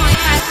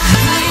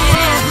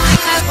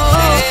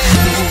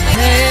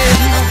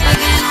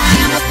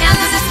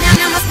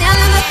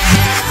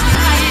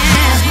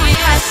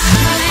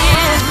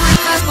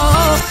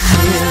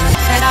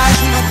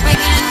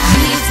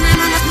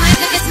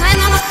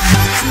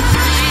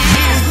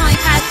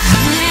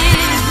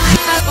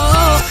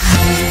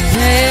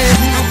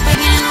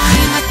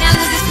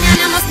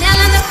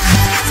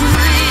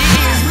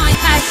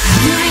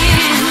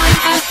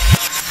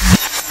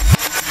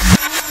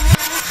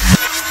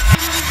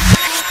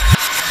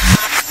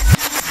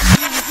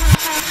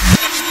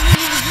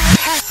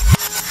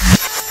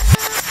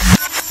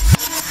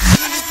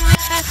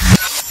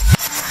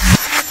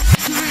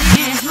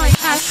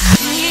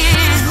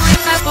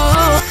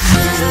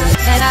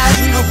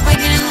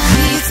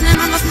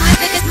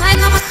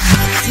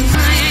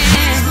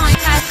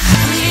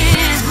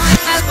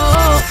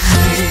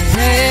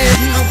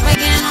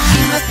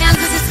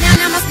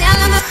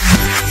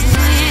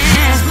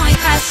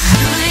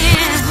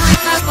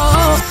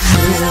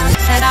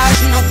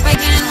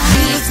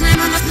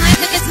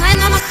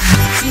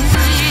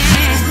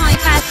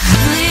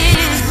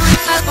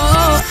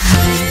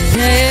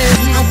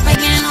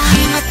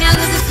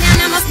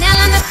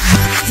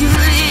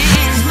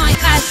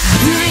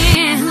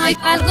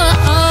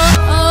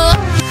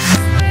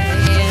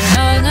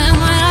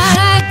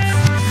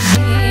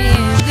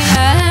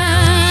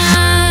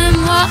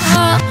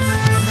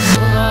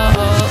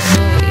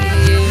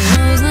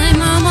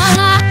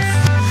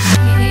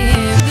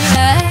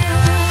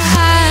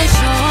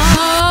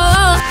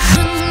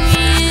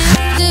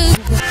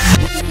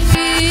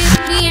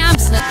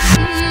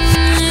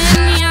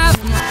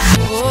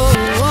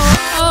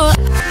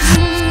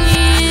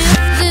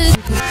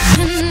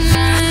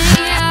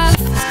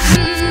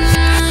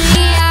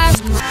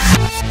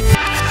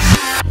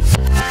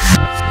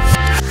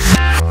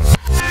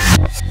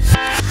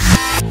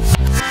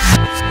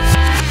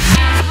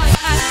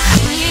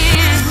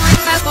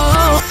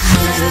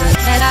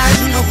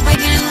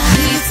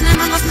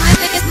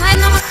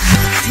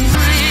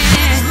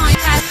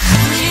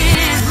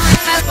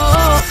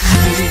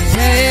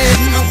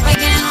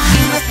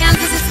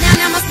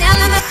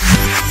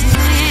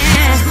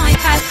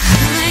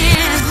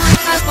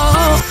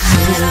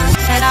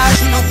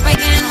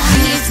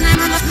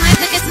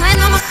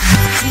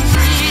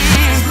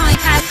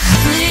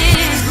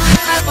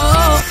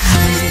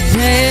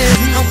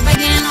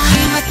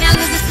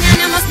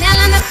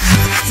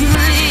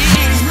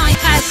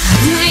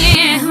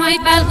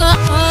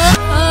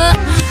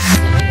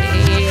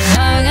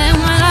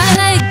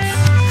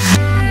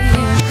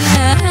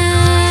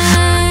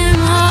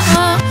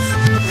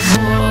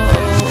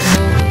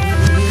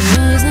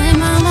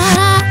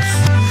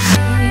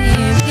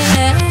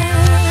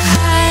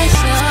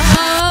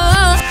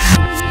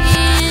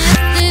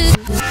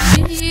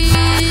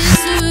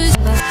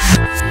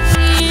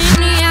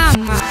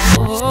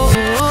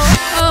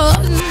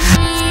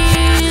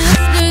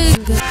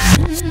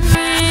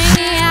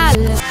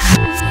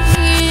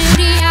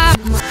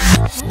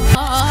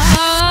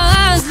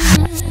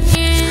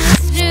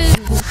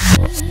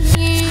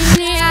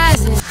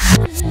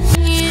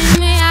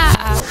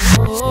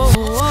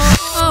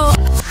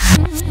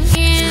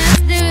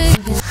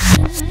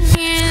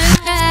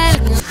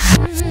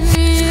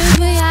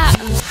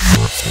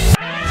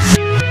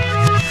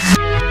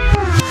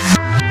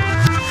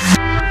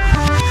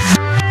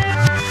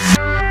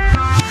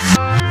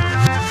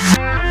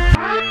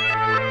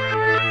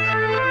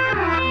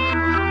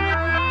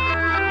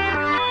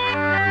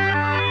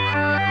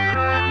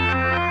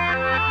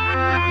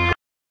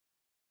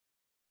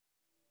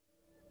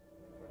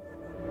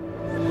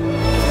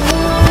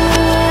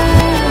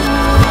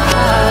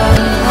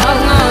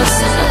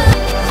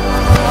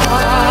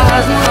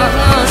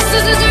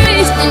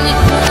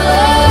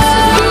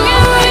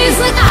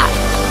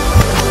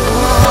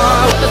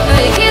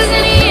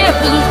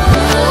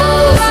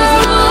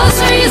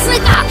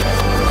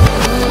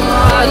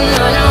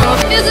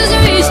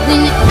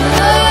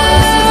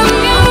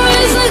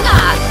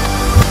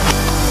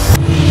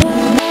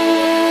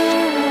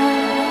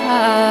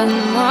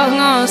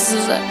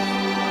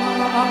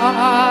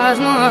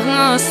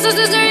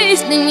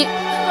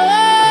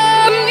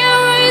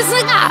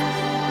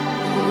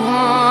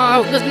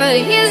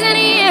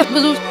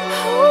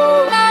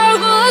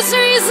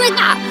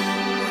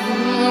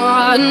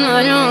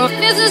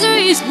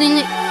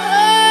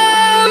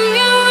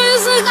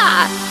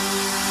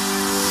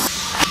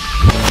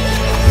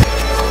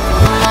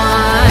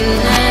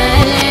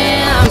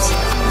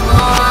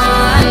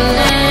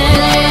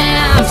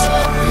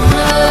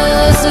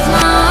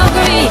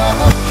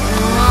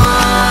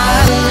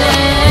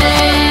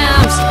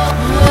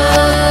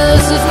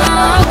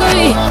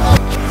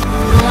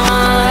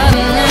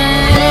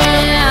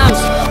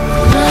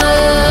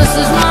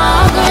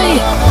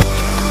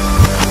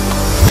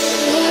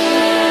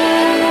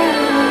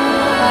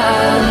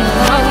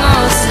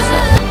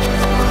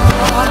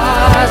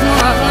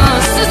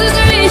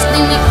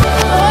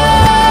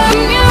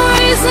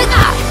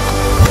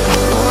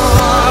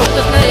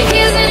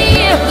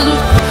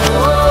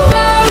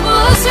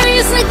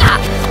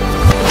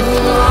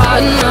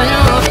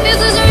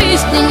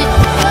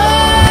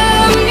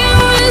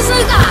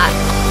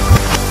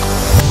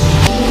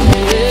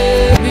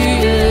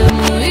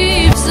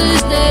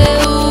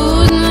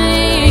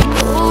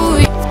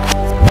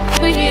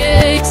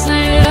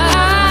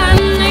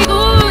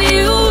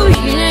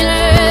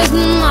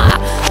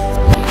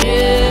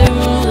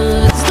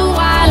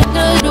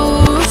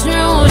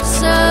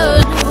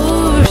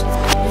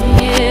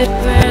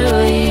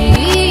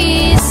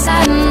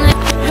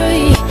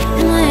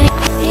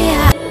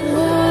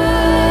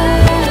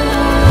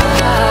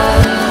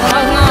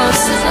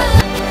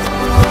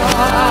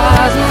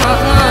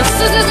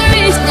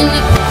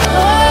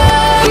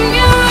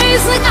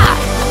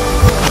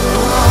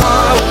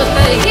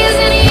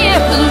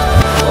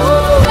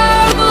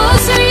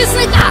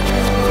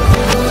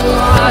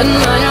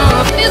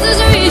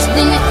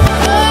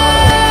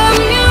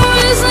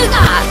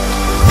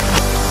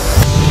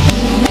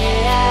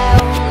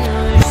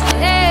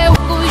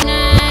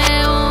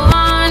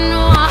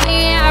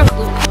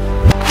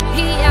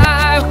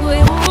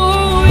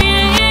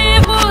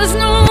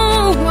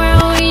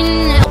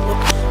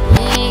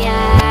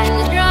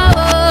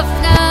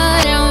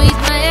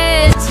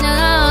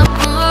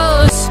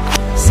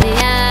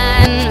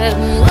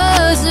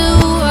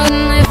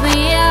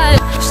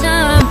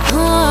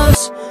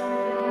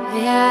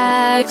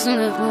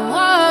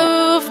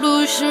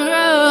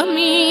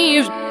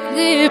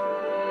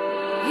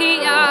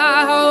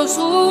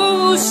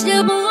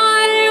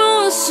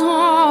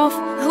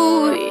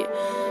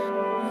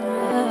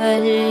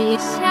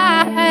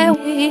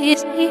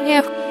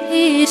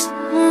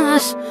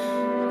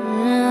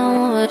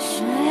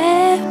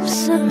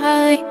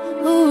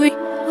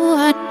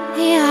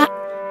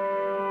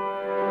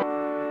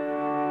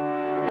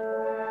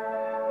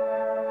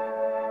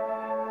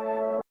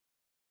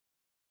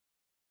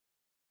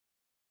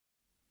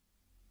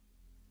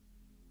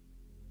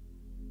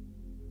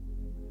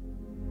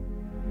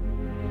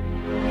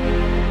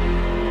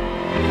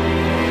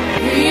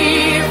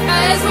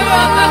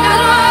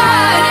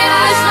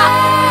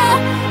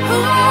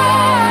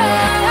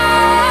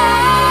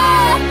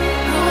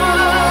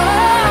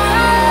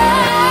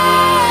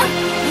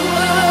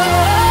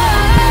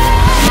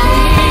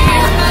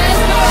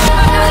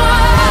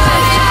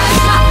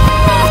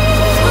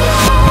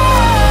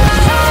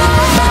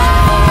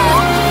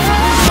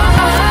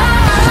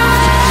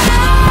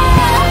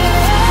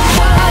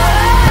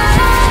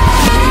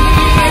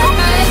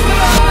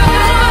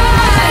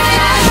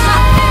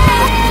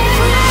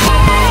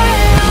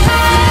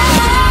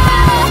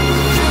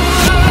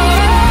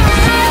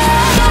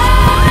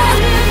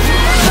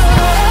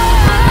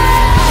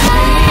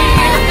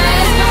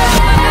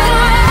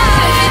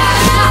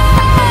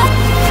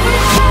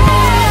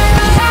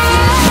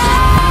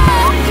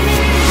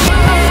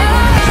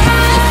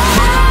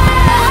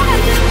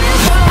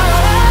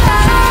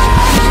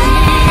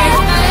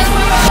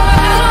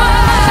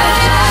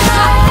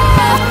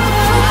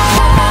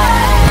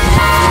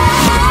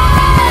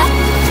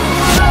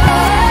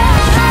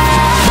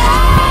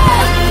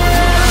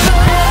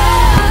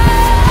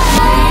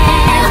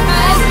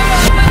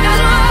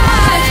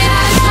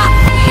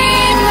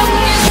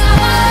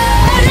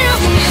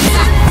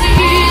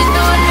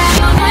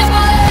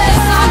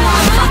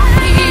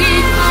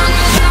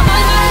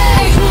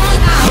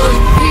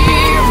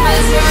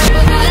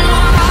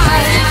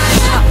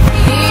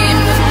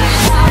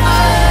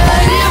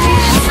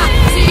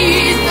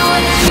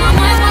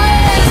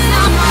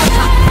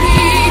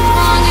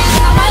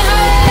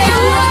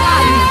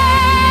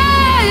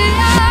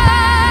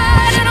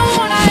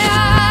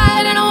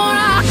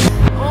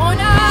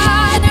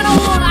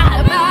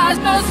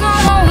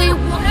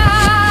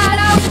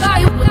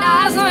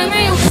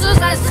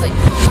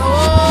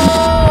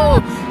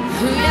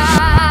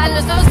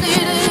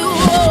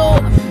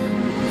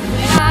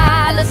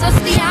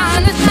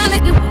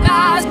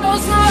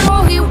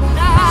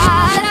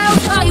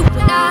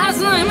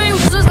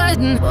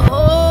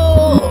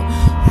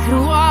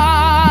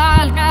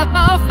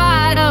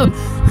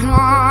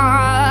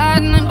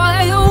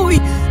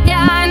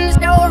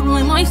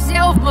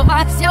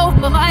Myself,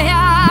 but my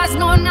eyes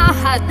know not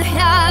how the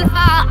hell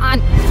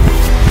I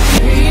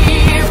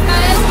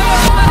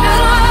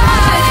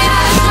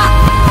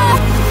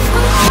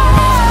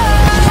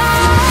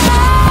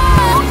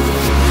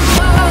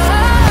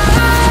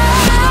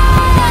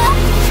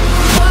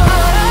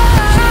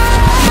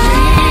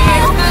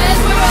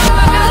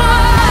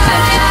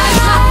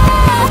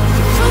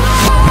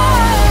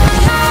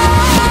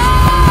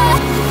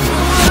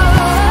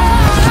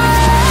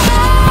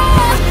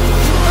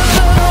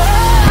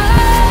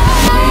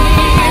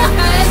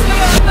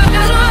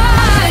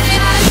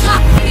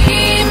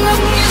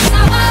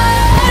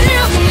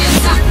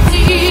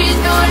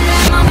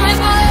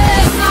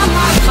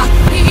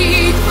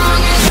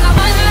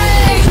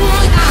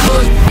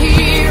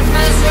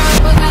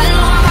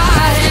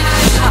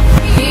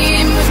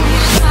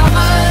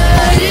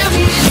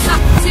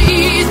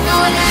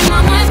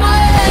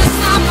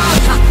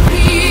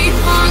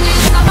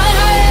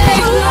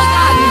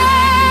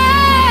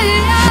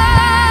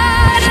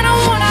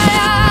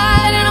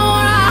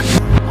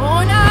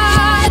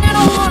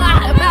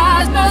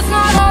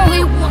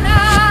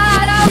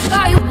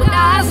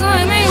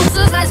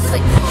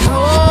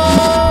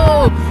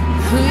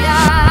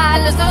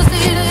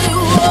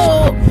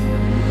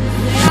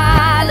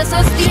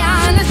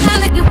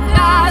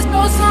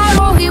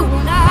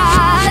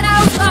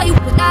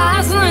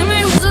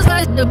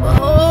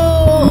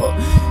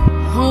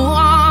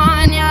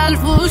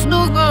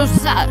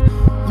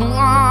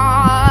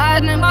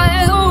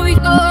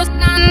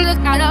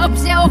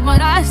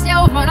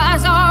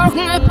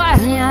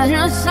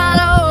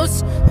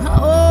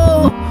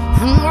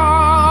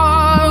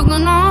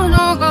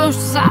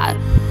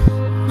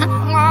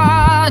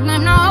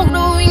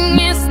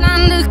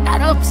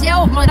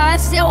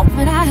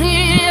but I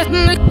had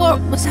in the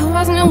corpus, I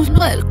wasn't always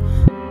blood.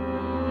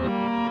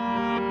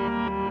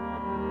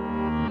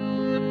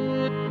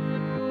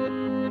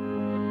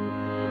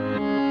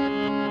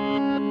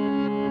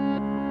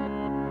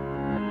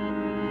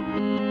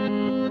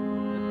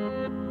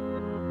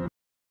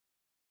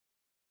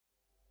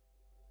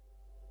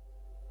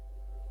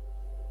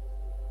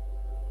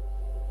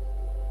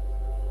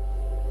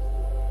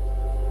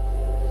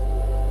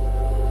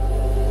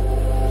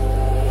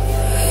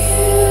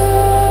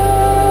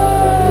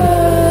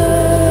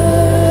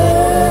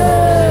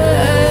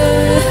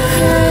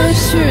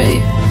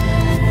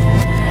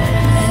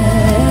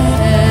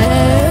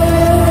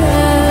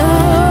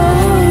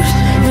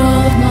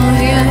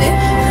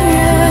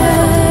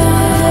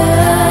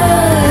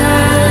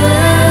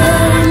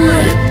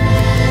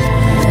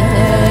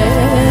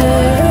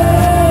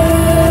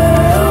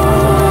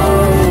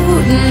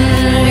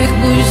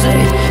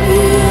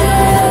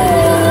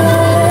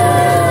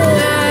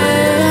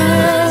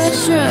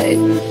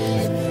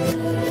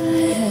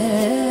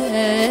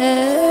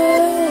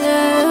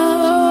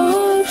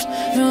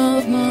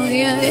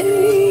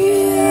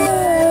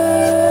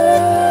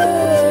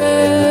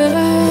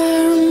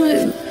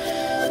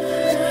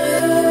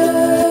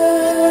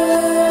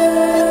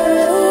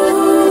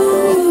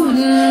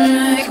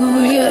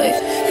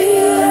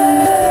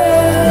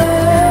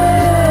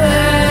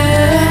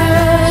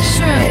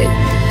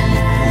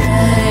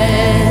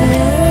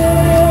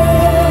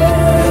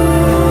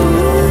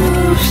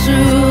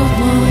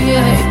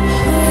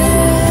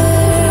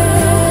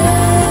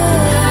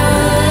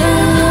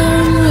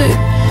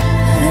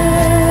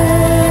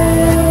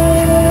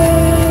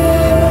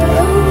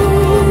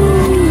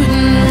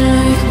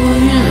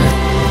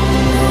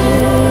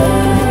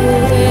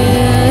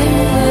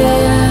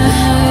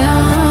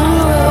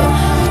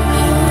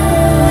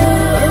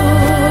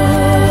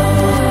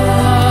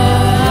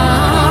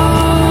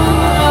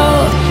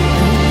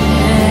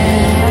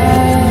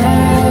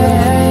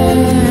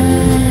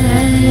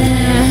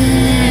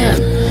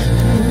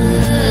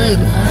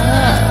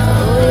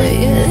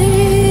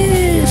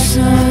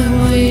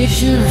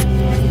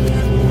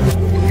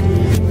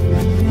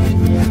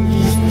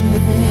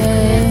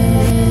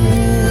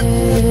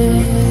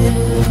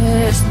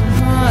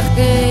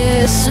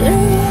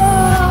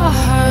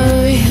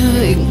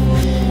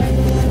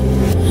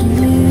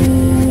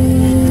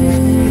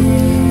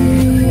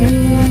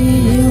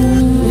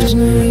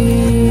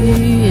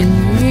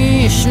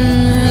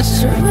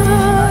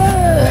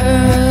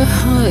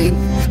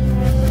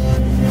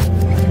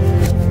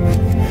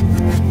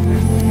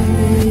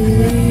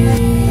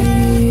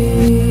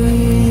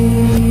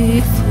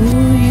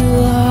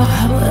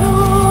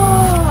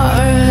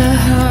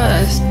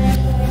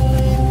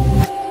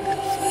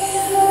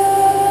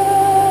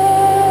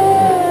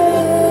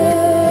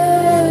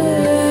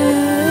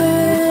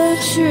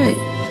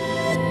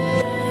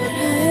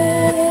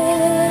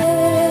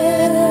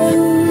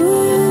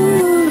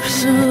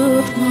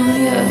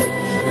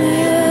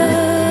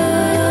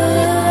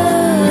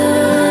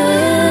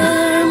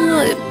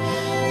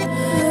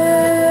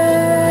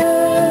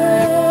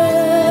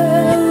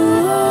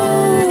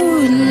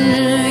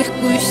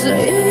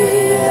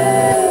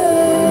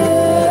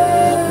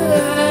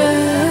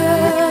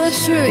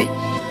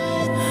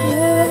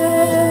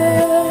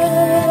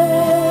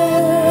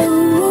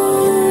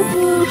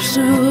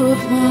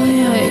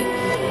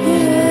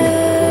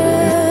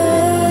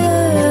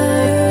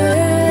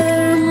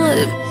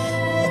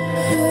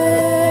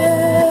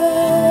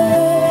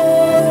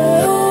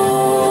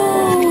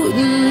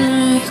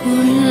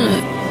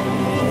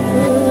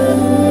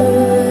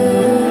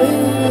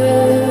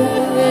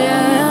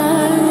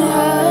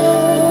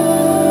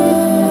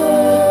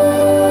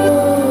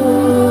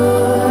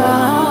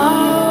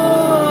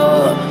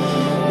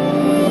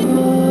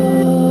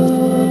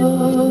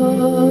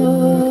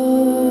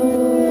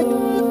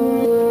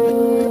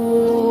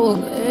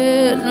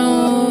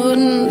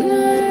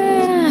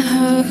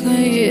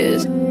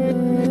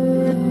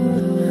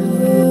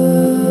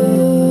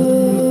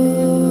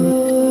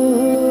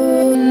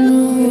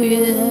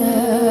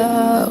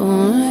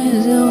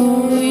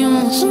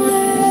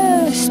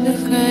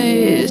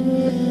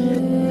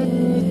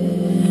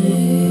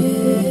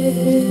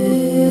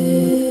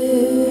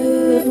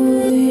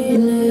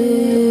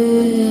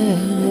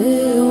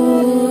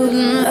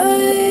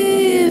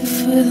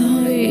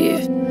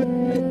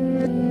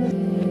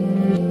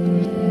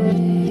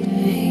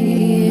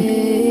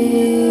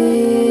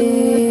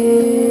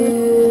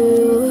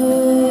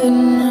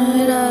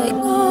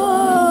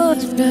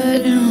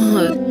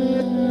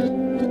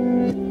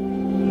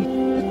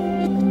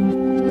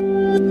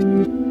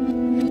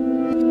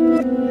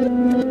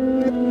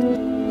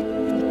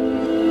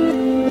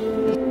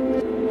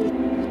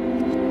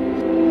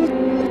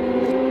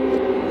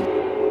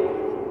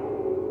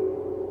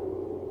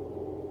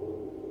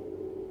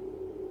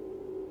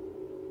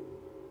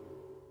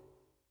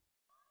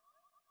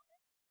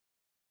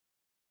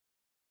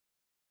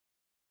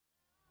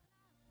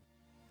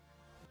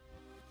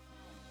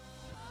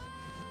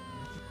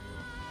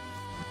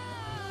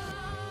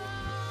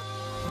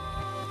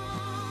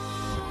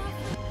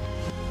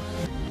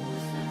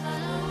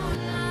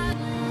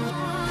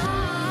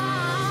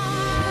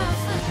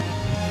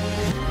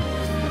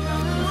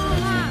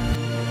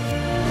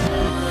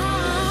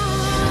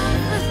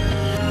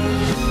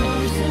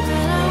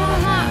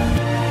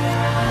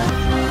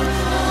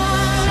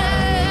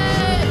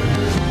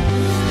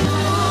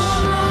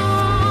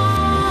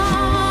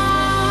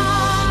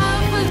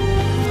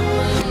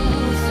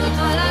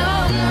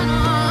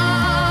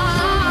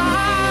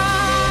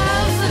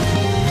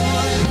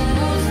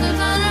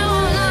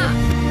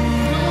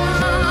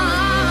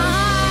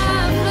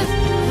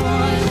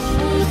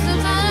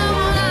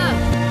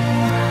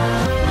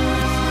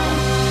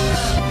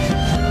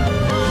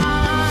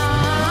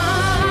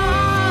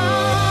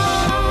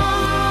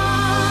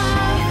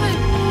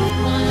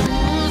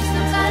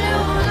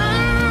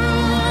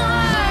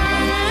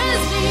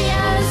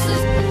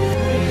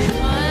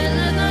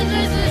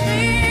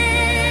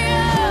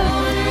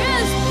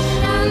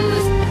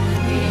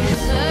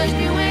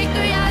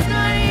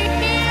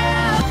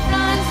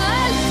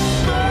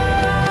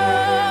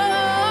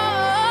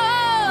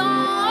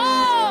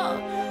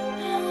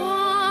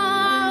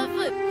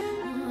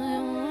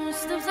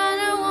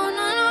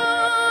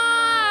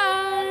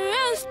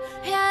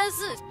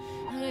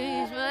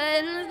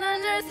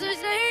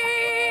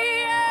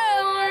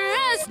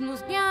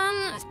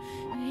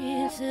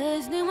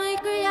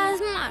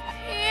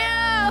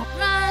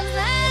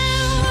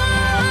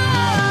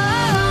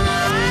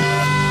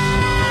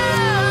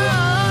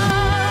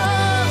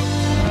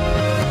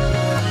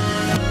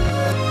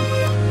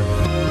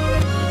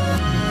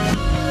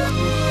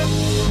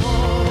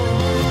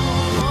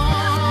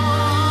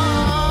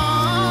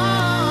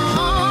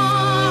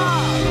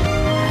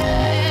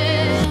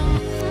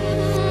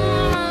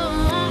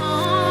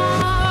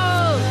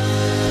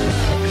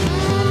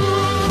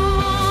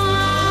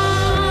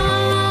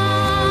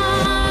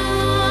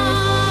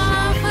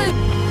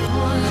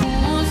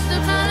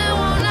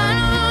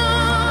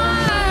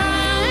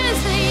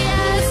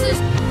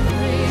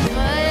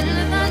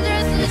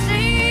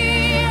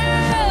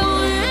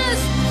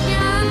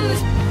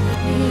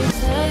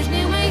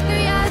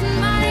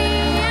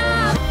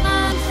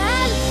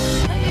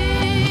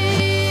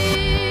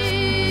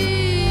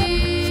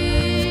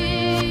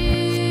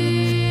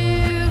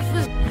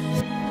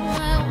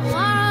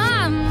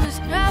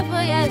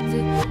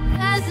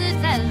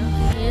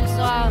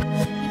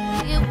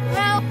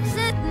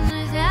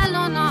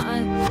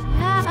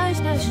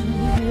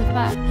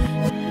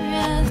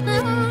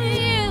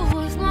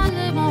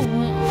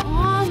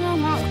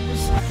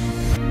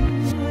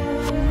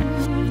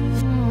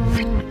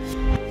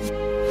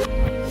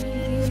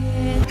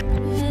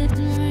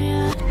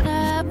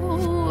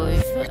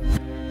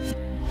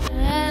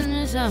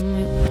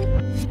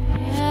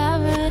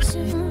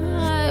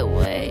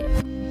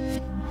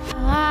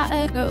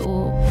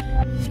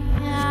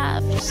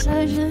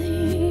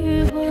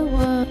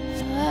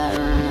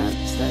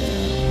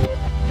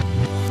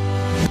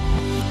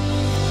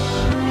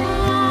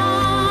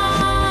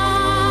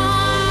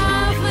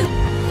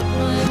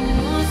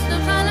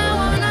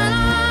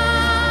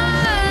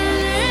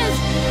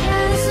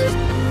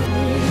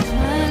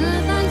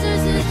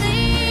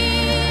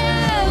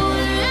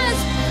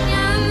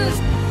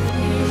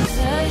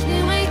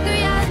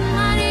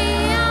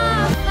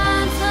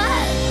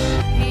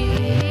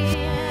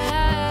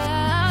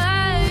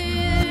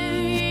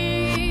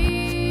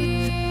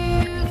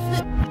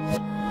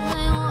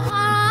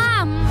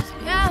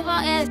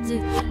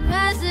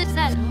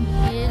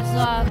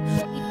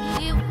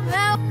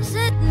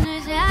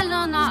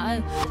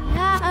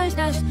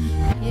 just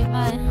if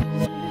I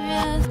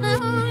just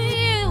knew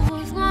you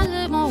was not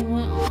the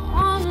moment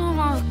all the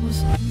work was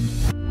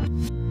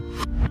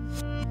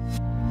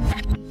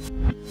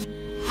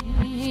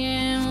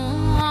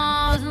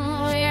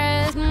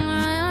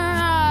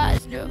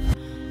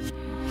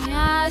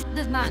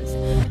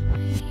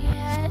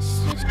yes,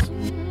 just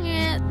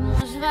it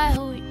was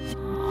very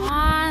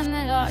on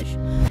the gosh.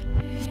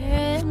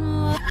 It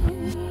was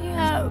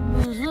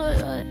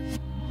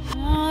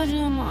all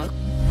the mark.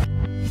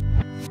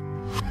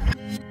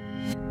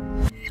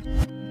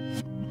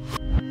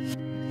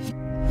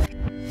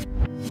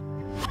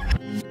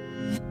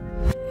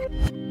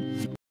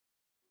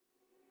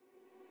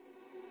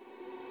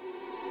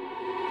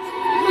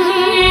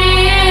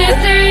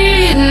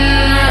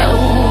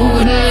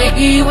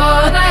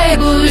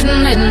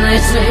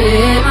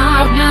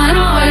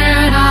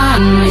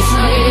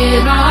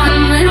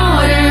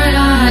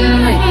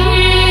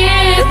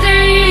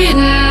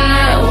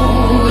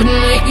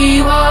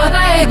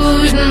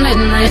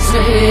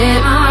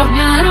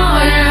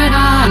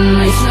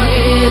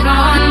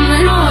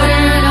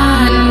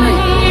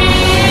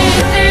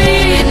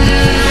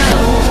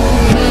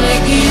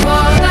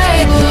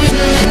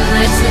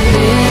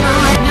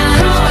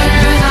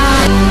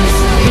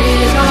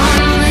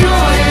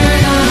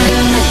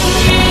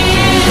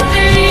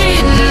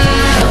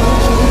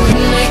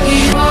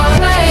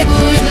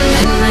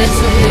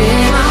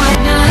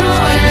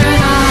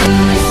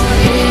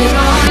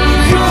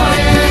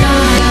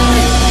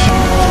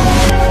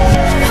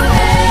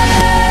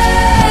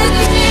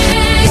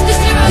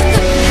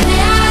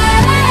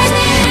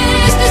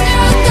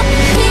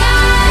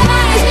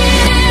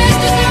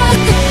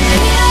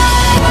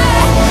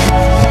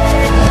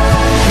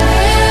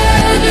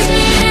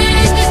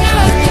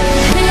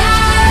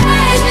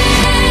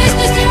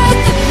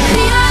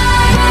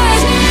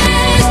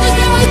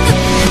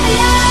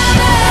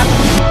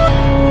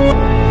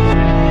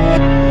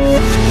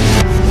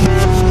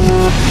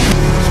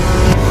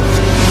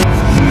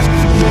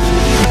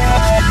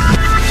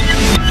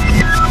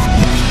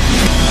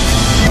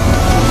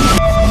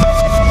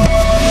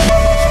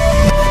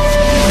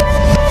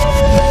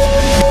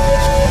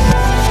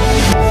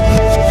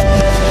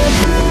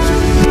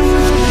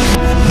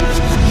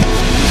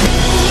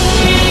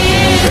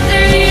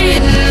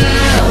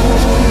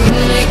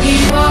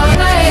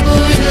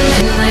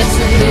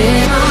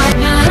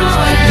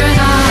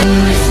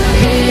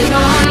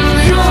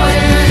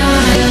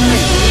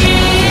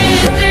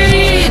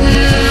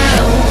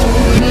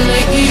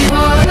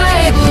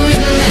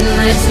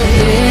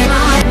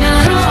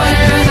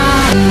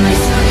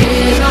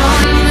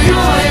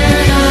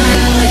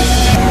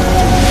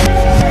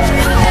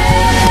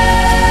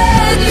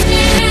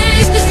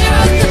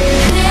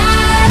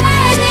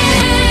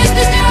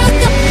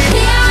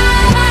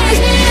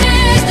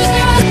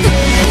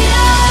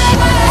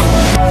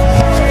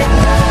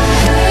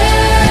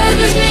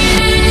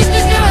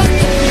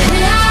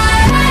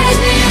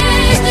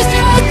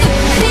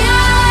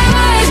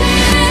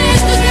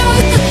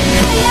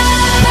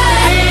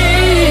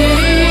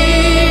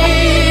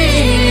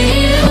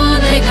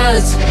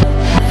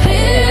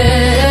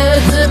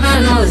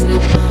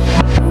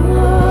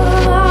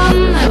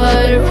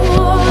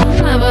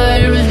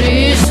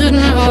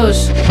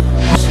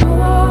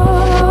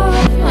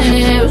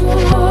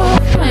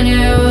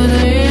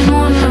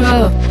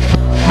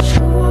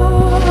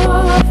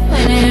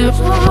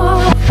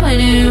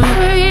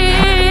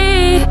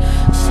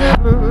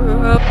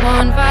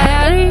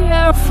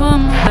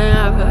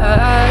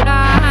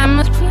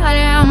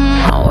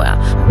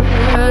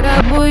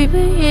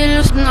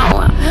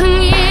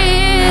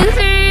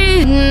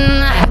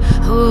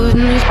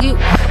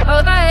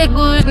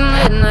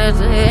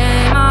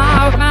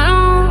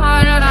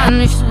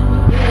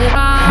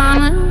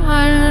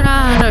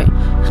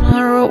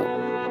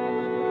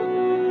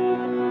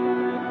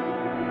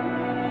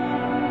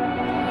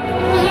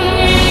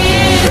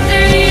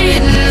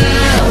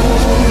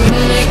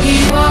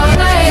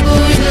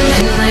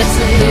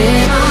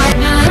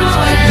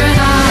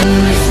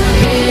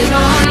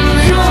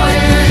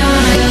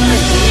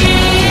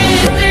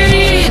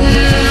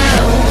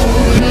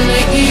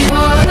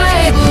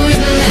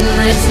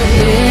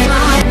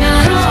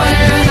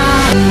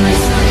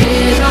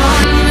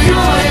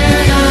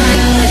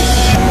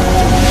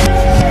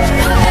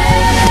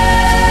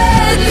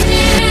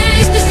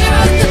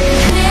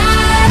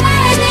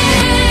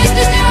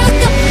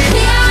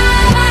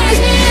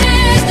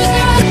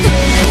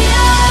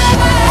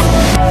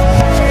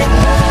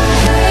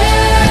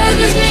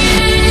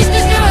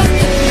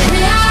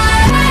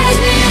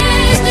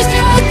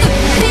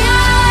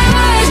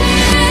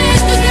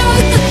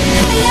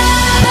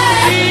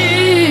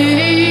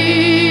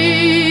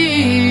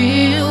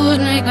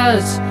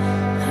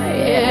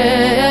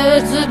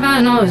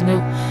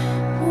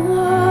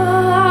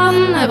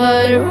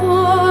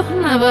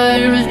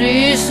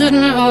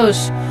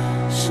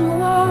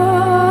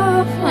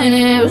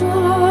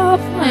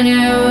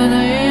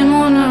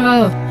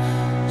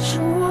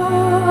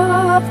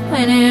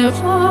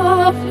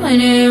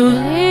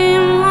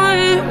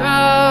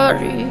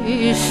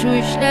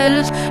 switch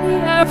letters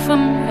here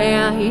from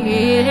here.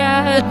 Hear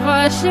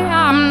advice,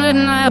 I'm the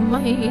night,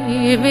 my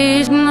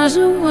business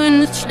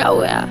when it's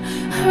nowhere.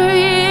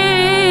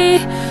 Hurry,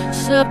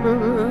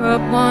 supper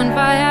up on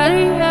fire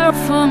here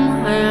from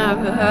here.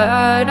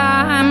 Heard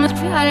I'm a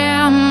fly,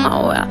 I'm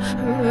nowhere.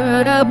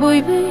 Heard a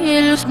boy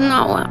feels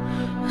nowhere.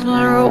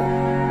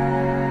 Slow.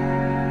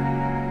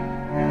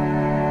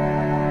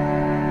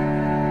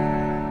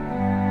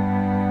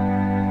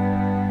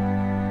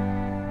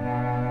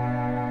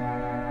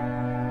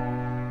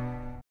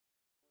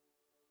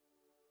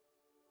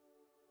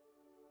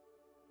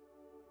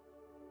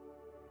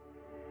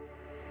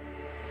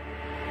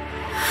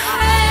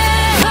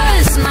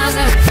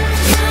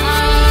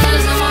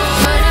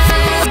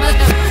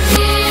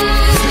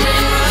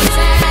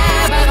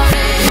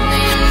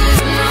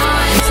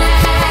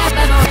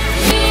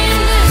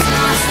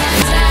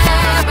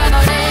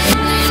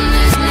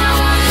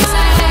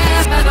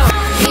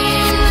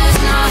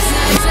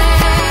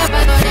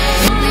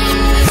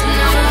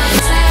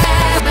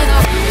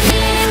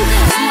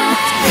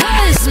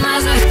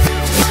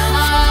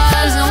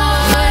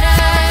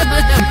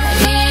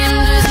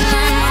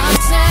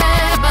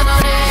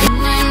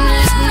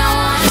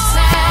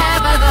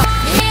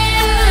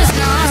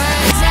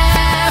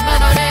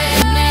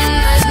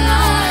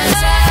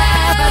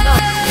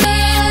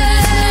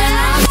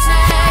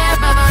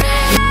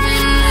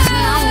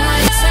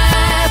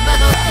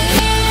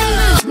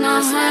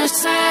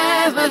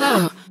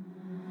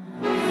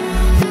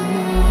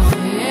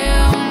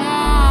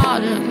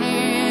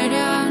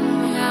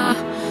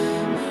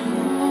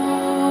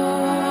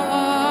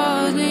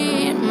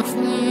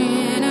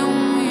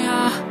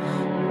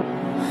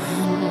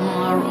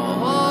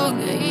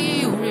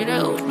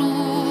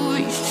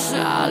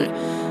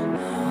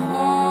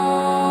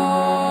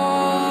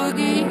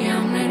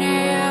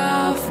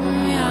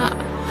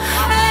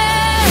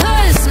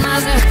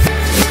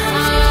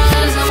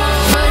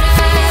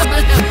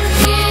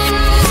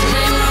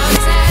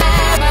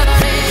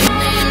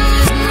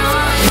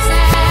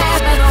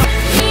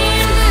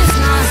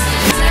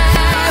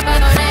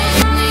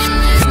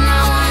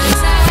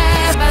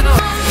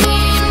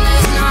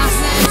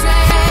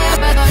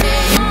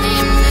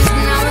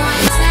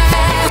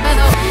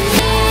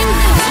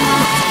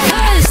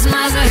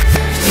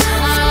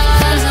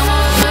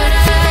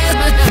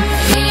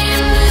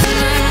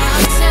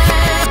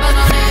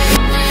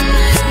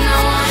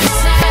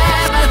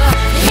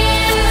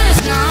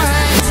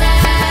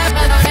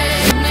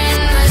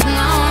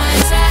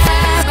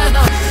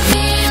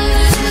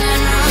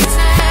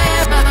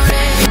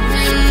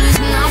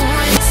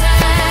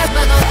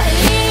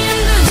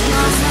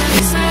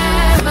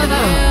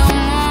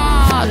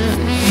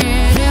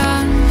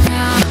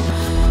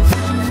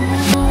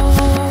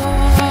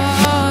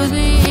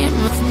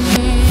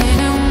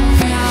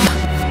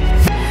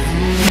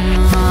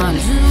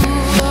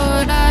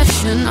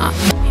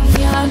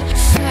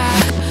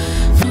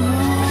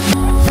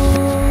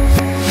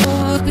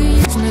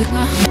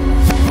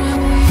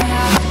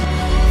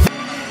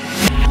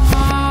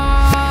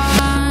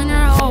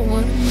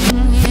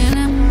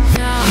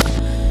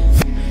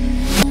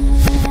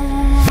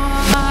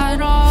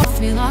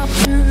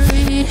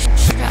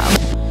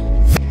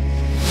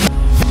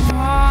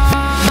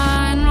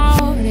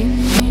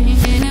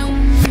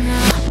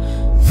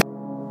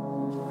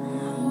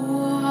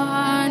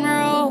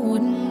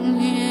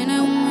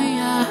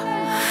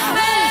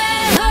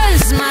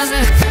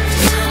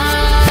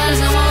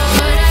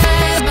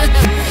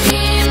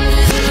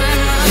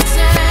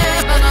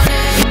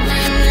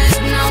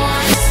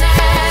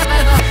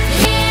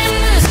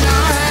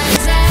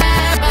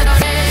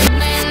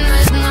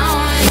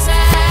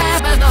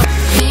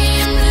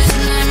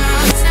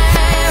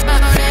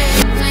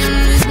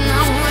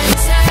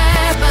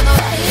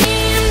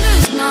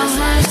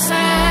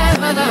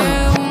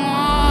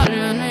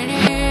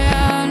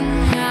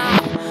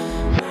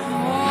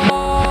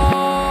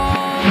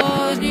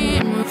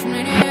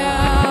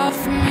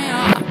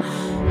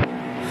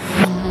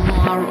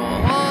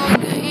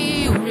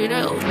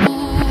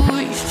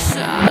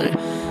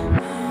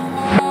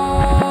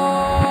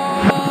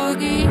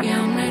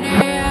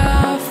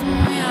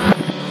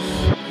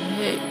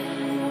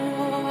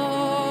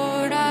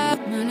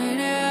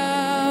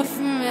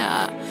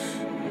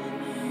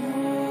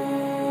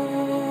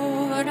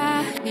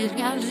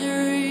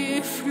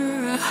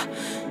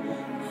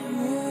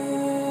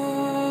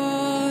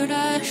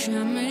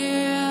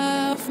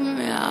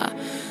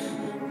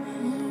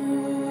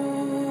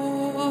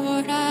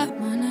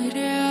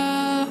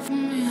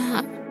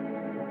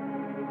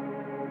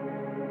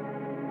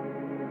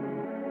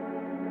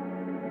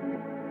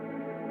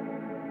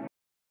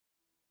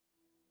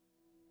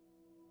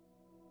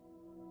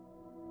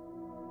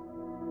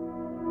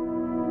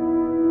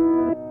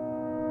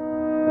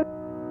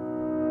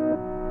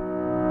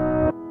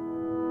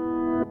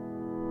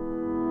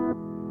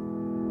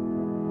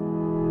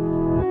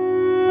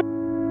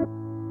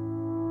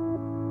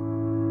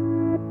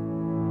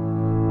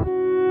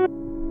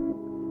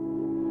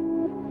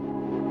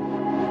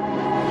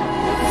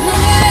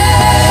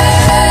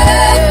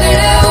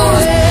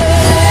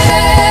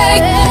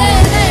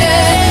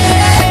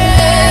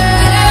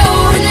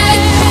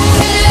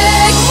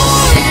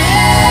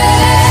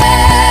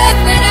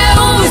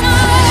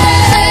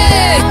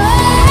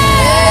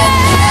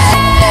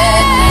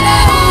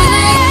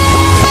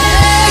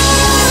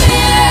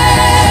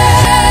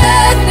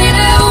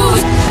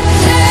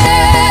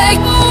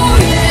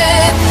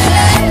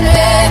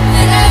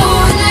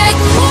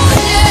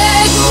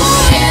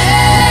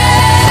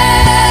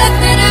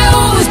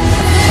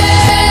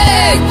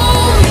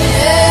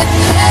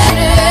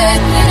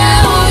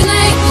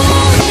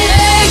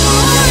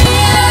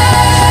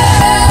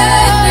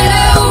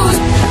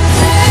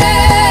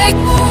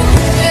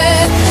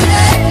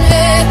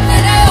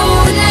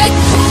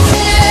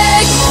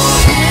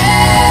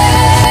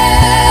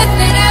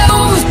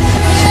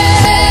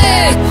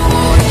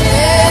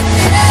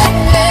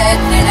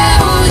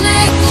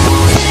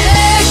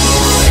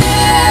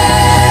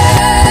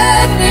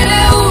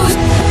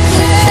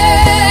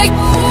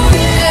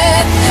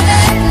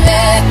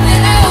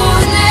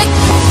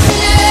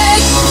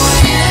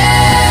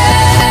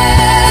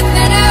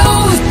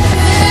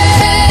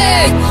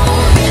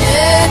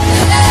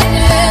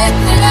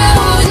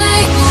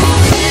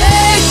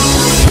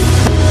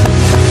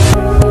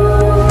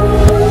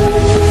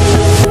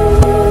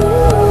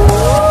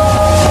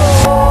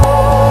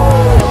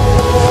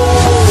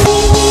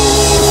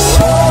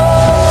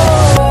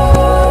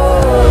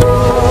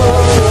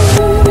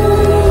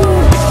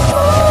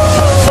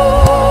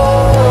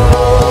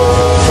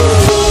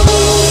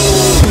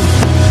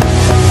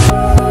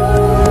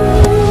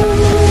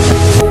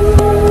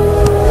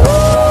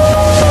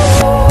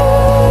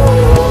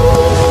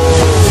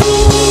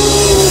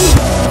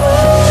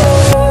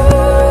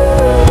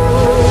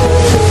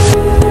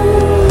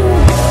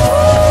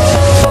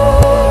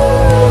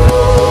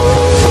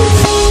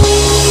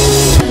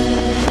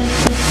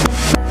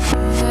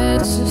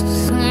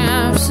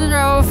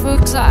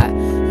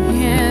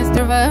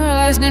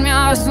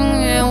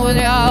 and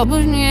without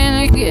pushing in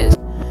a kiss.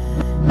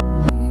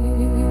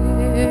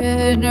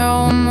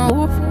 Don't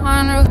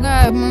find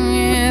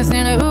gaps,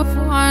 and I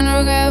find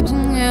gaps,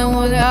 and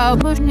without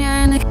pushing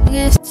in a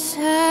kiss.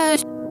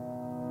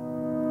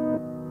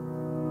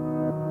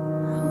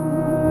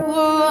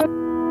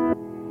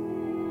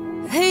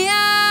 Hey,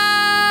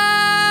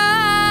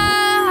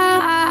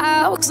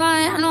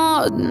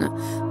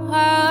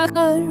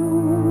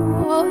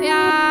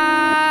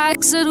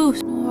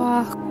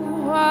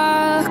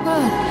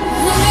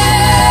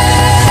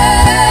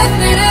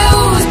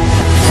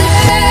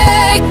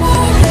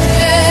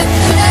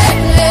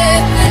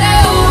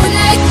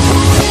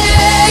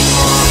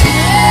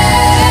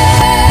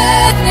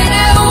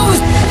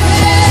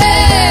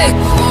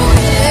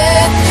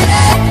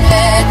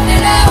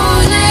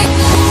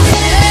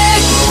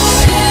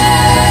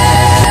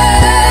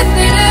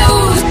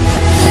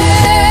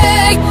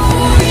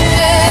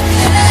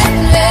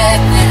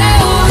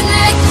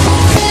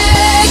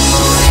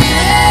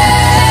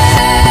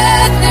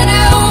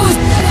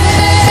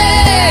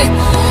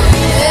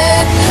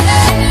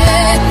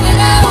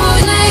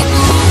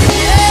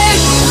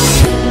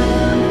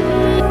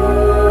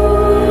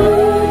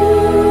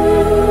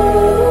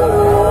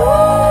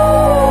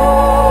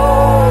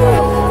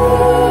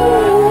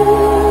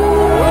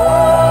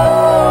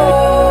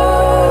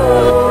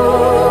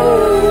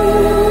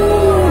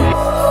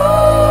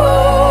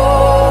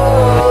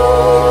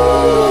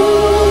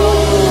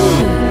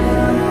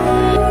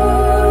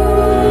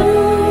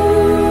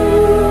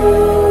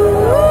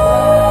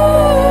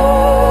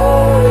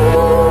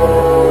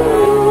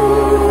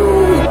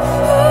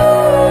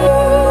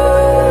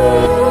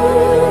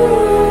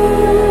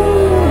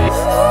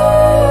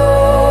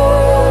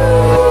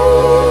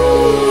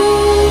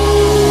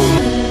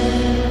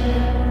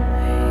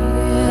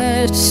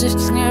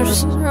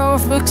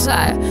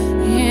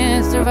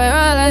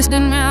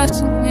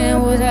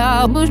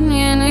 without pushing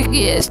in a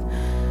kiss.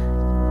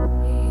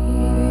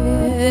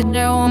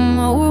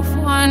 Don't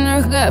find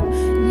her cup,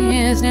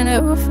 yes, and I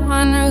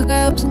find her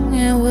cups,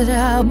 and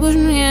without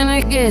pushing in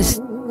a kiss.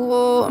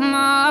 Oh,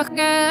 my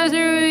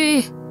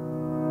cattery.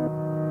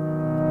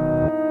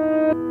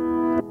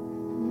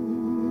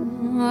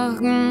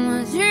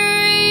 My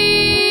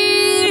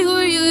tree, who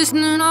you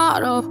listening to?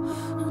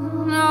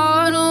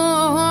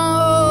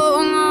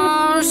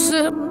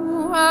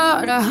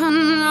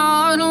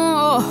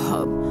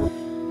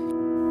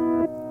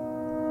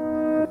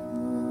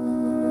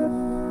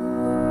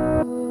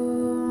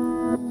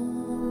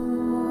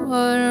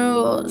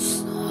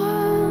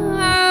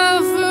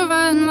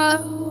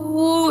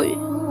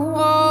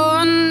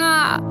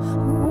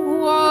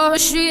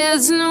 She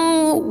has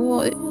no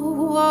way.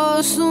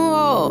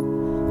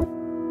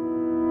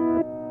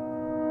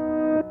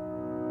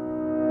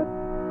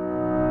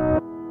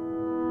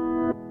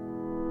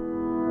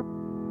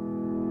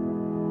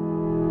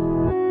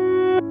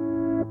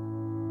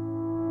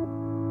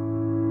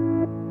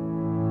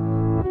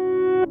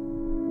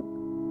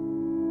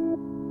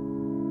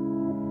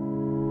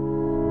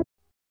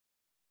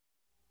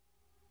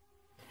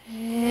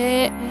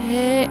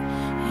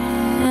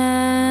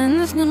 And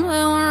this can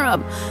play one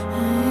up.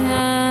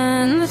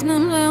 And this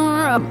can play one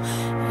up.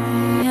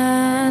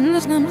 And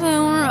this can play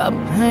one up.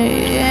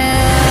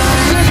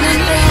 And this can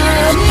play one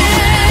up.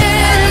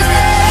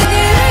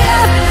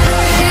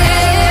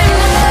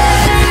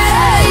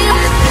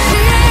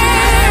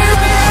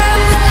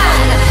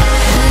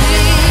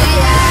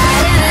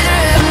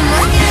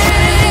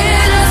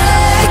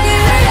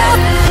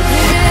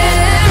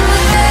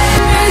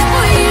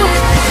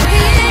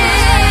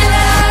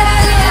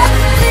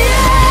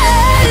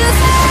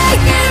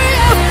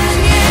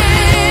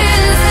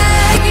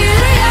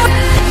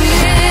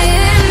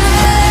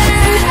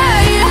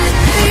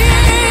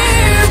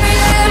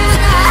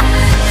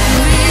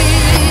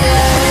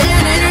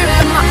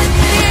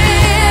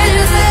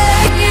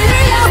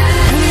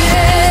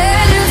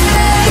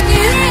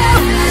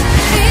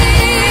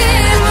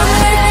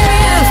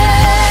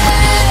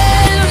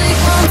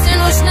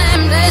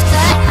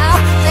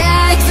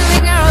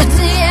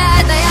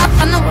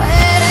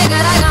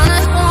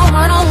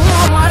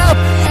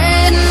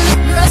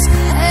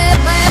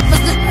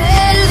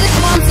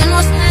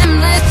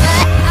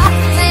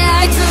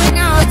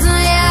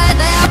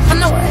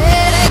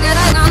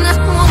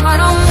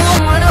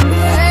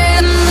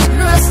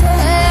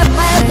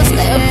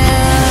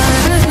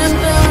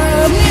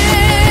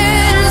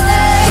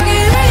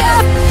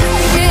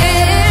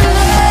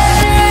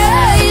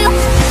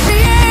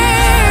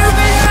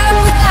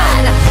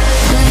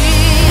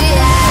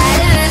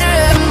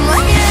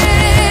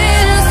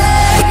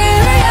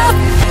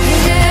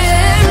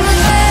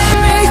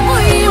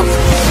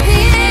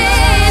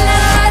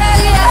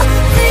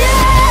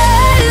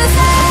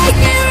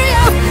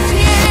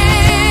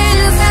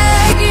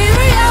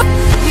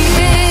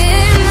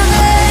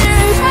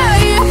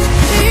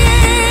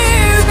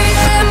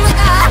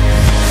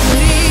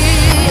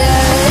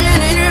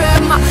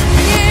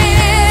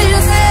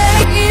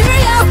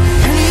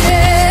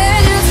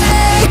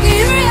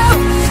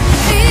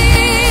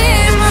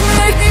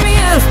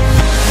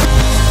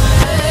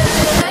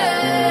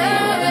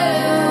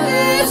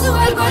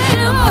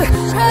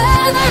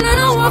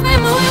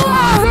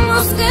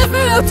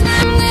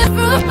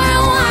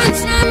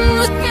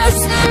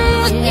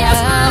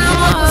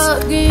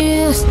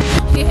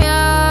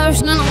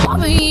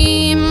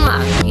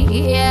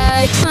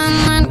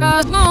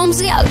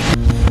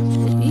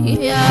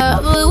 Yeah,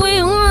 but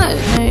we want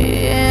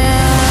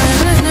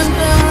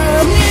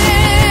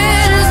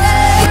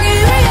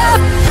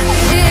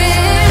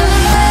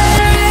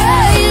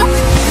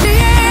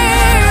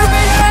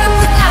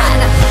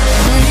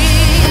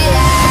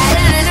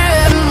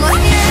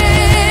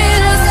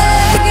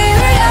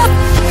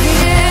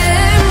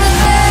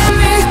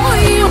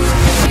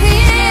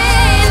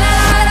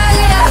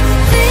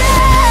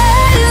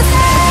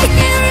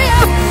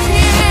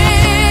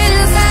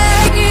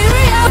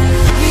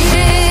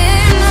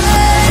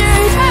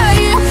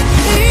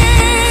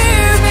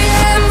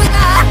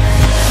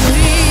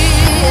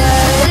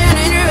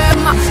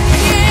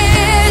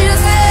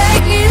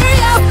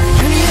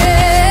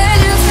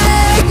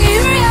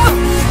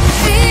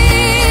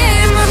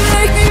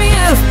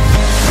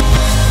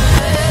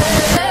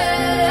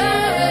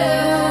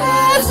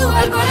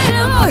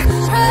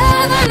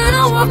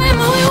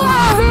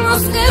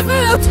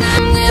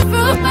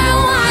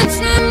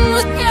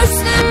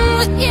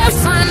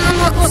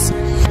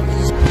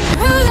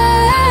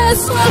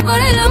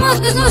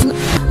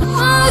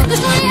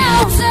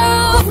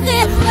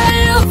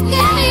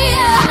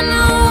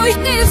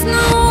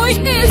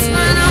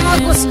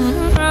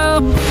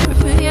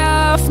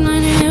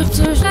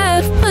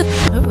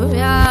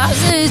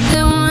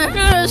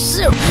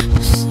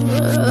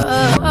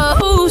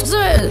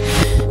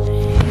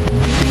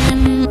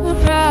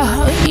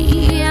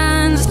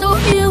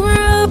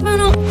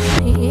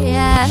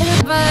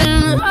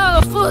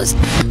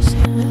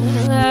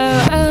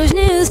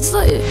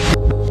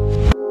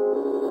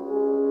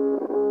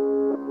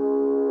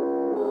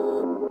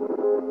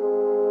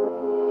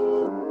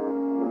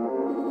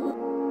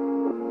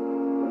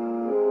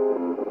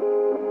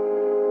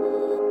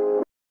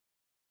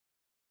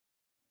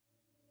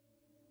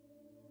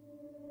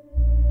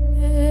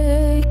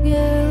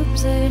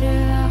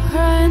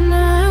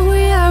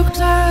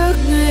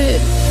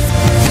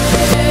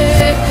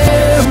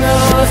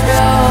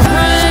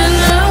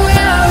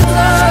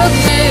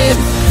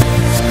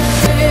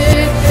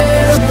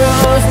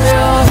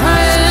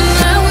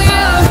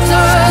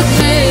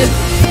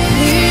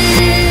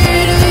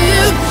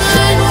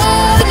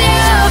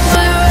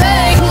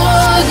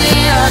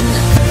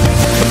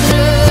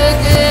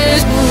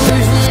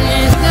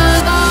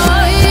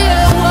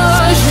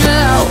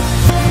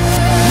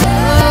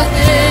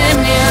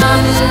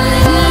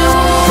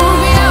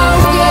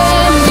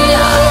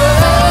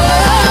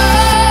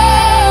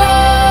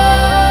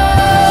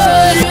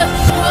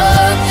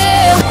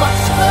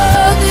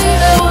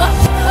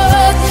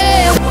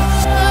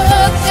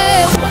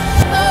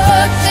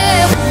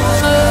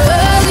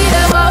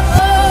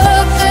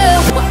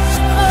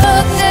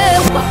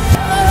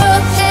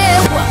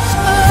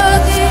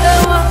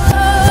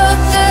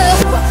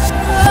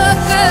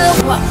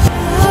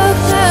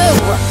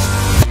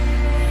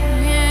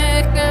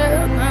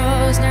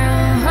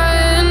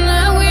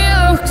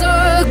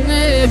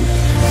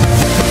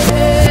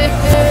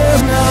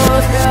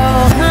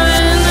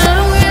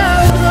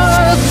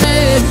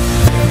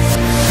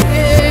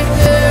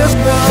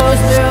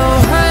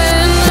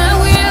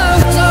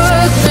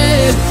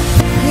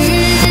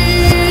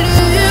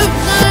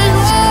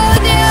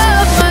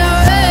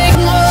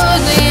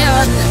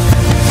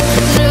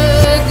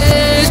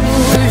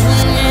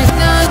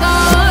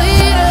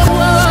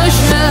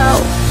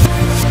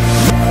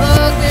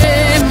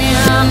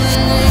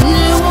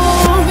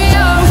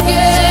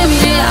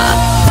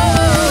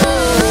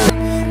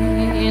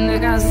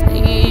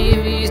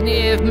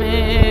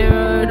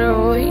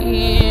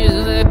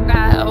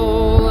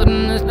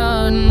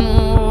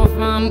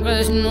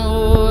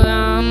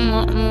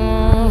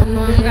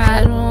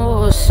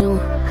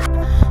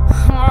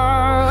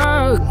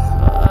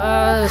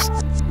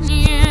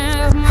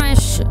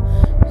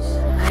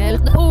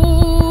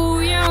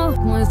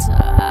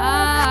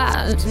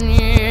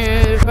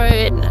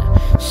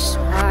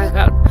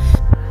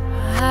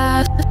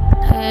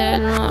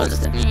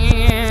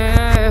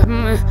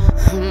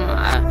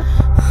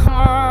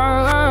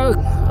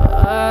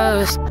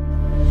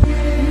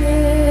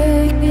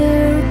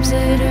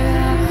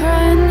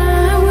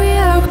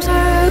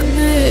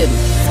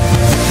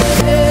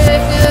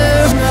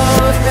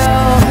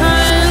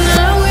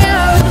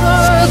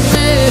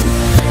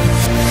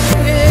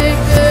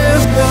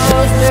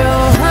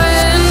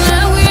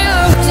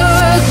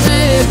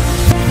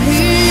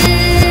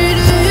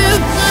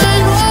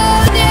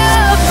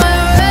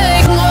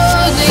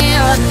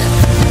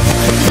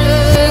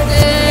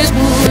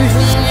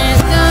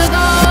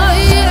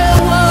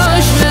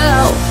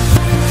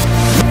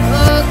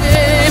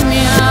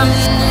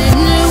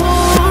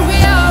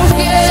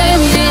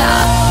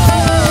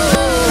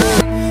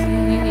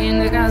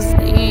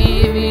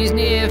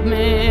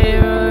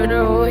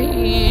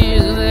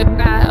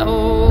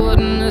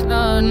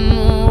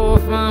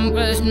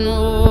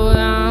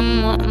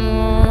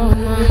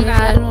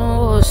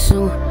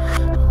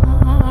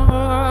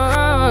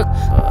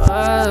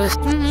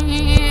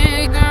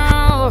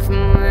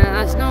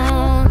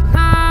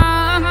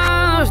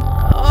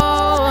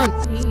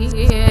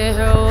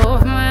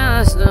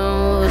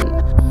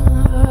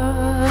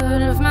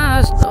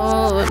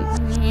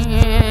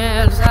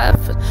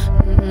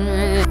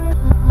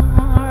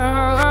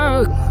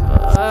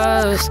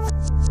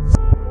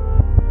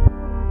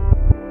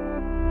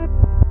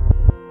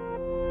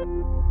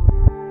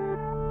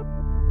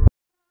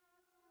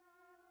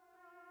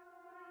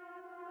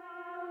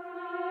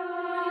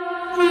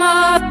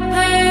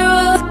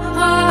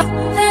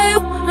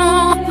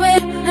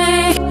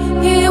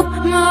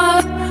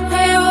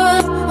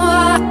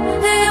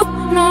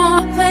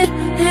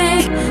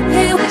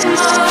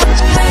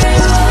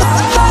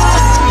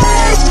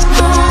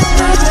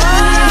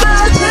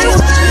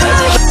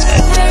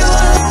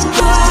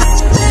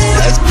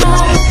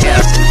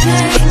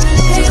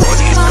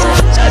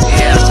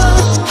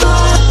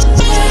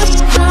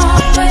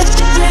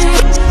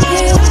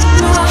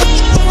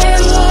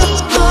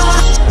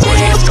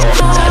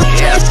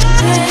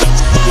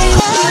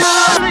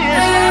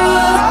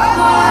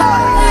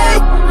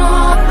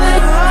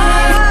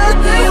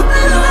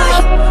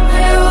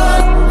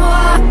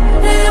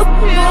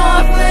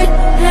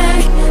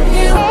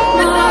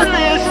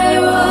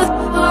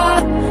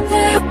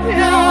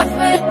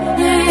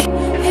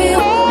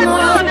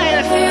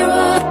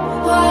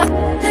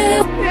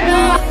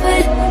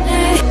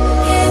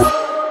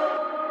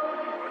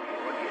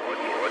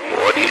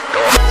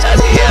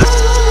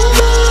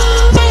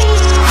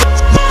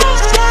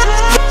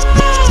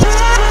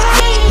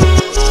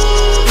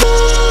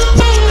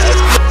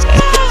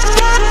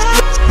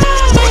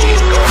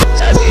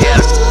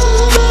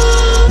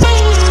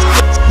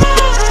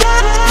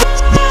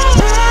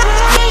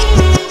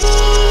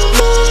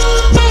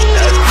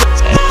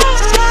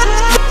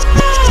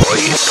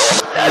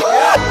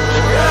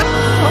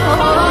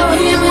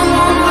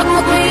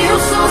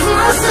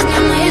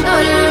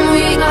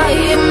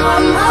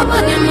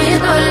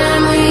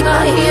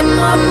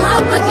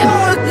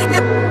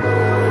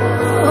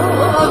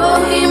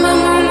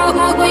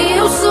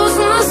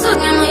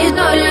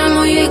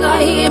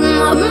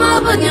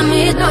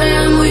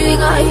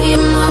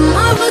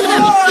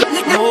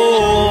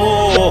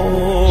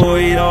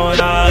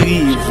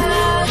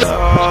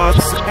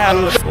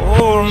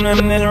California,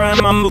 and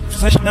around my book,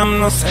 such them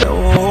no say,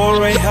 oh,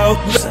 right, how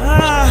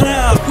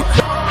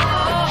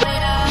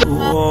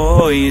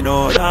oh, you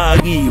know,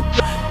 doggy.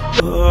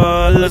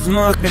 Let's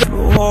not get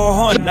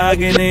oh,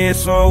 doggy,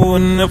 it's all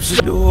one up to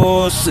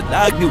do,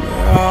 doggy,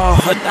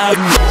 oh,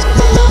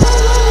 doggy.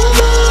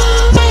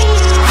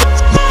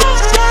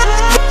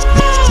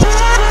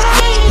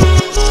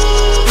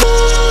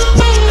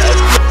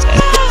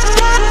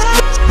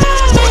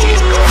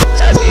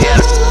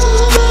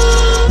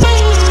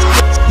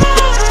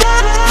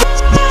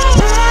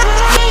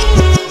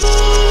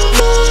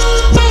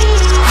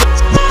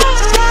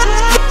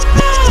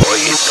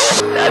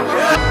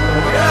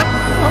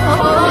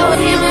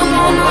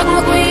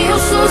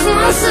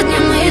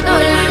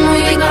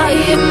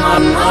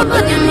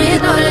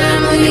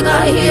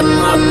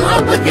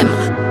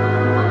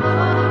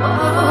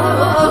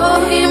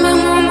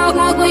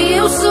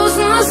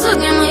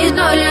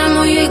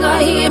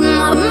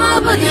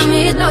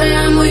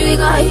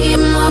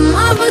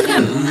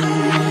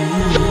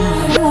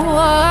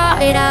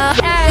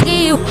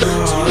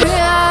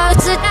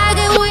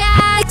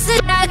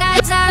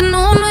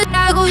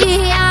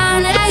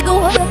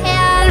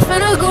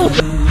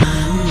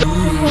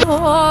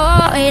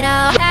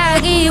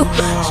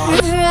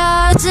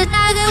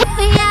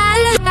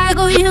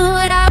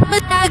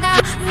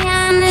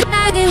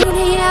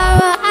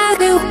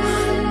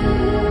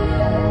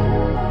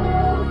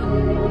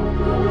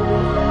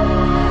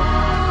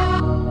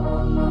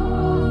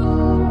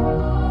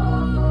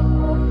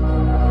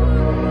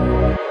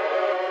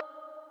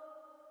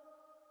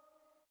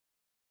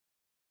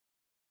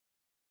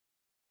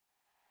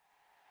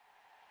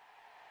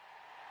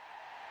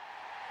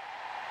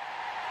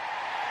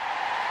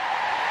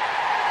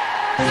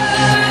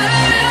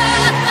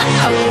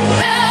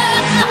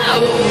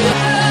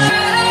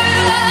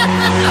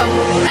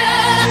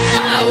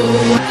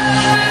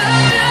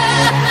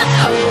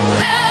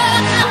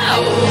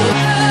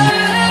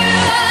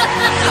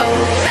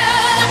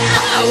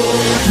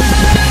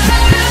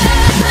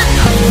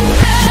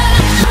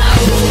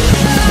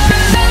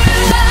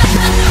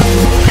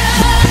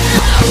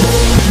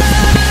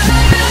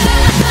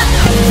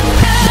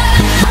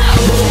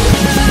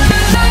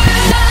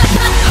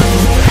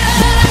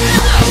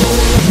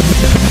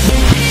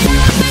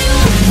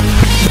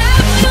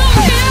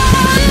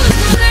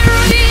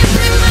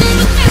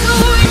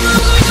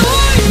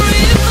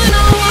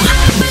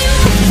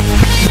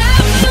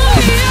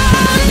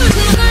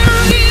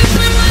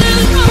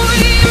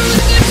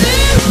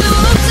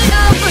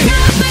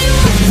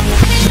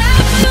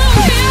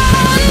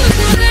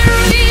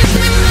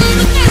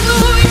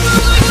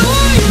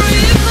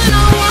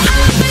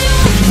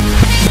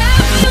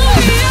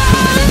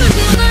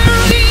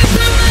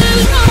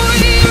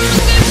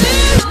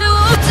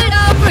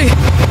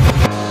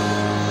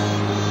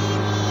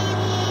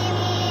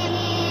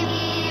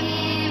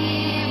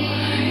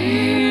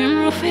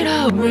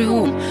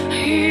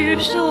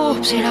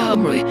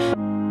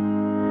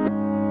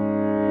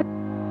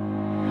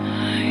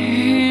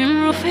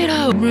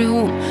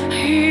 real.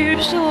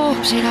 Here's so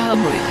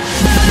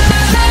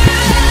SENOHPDAEH.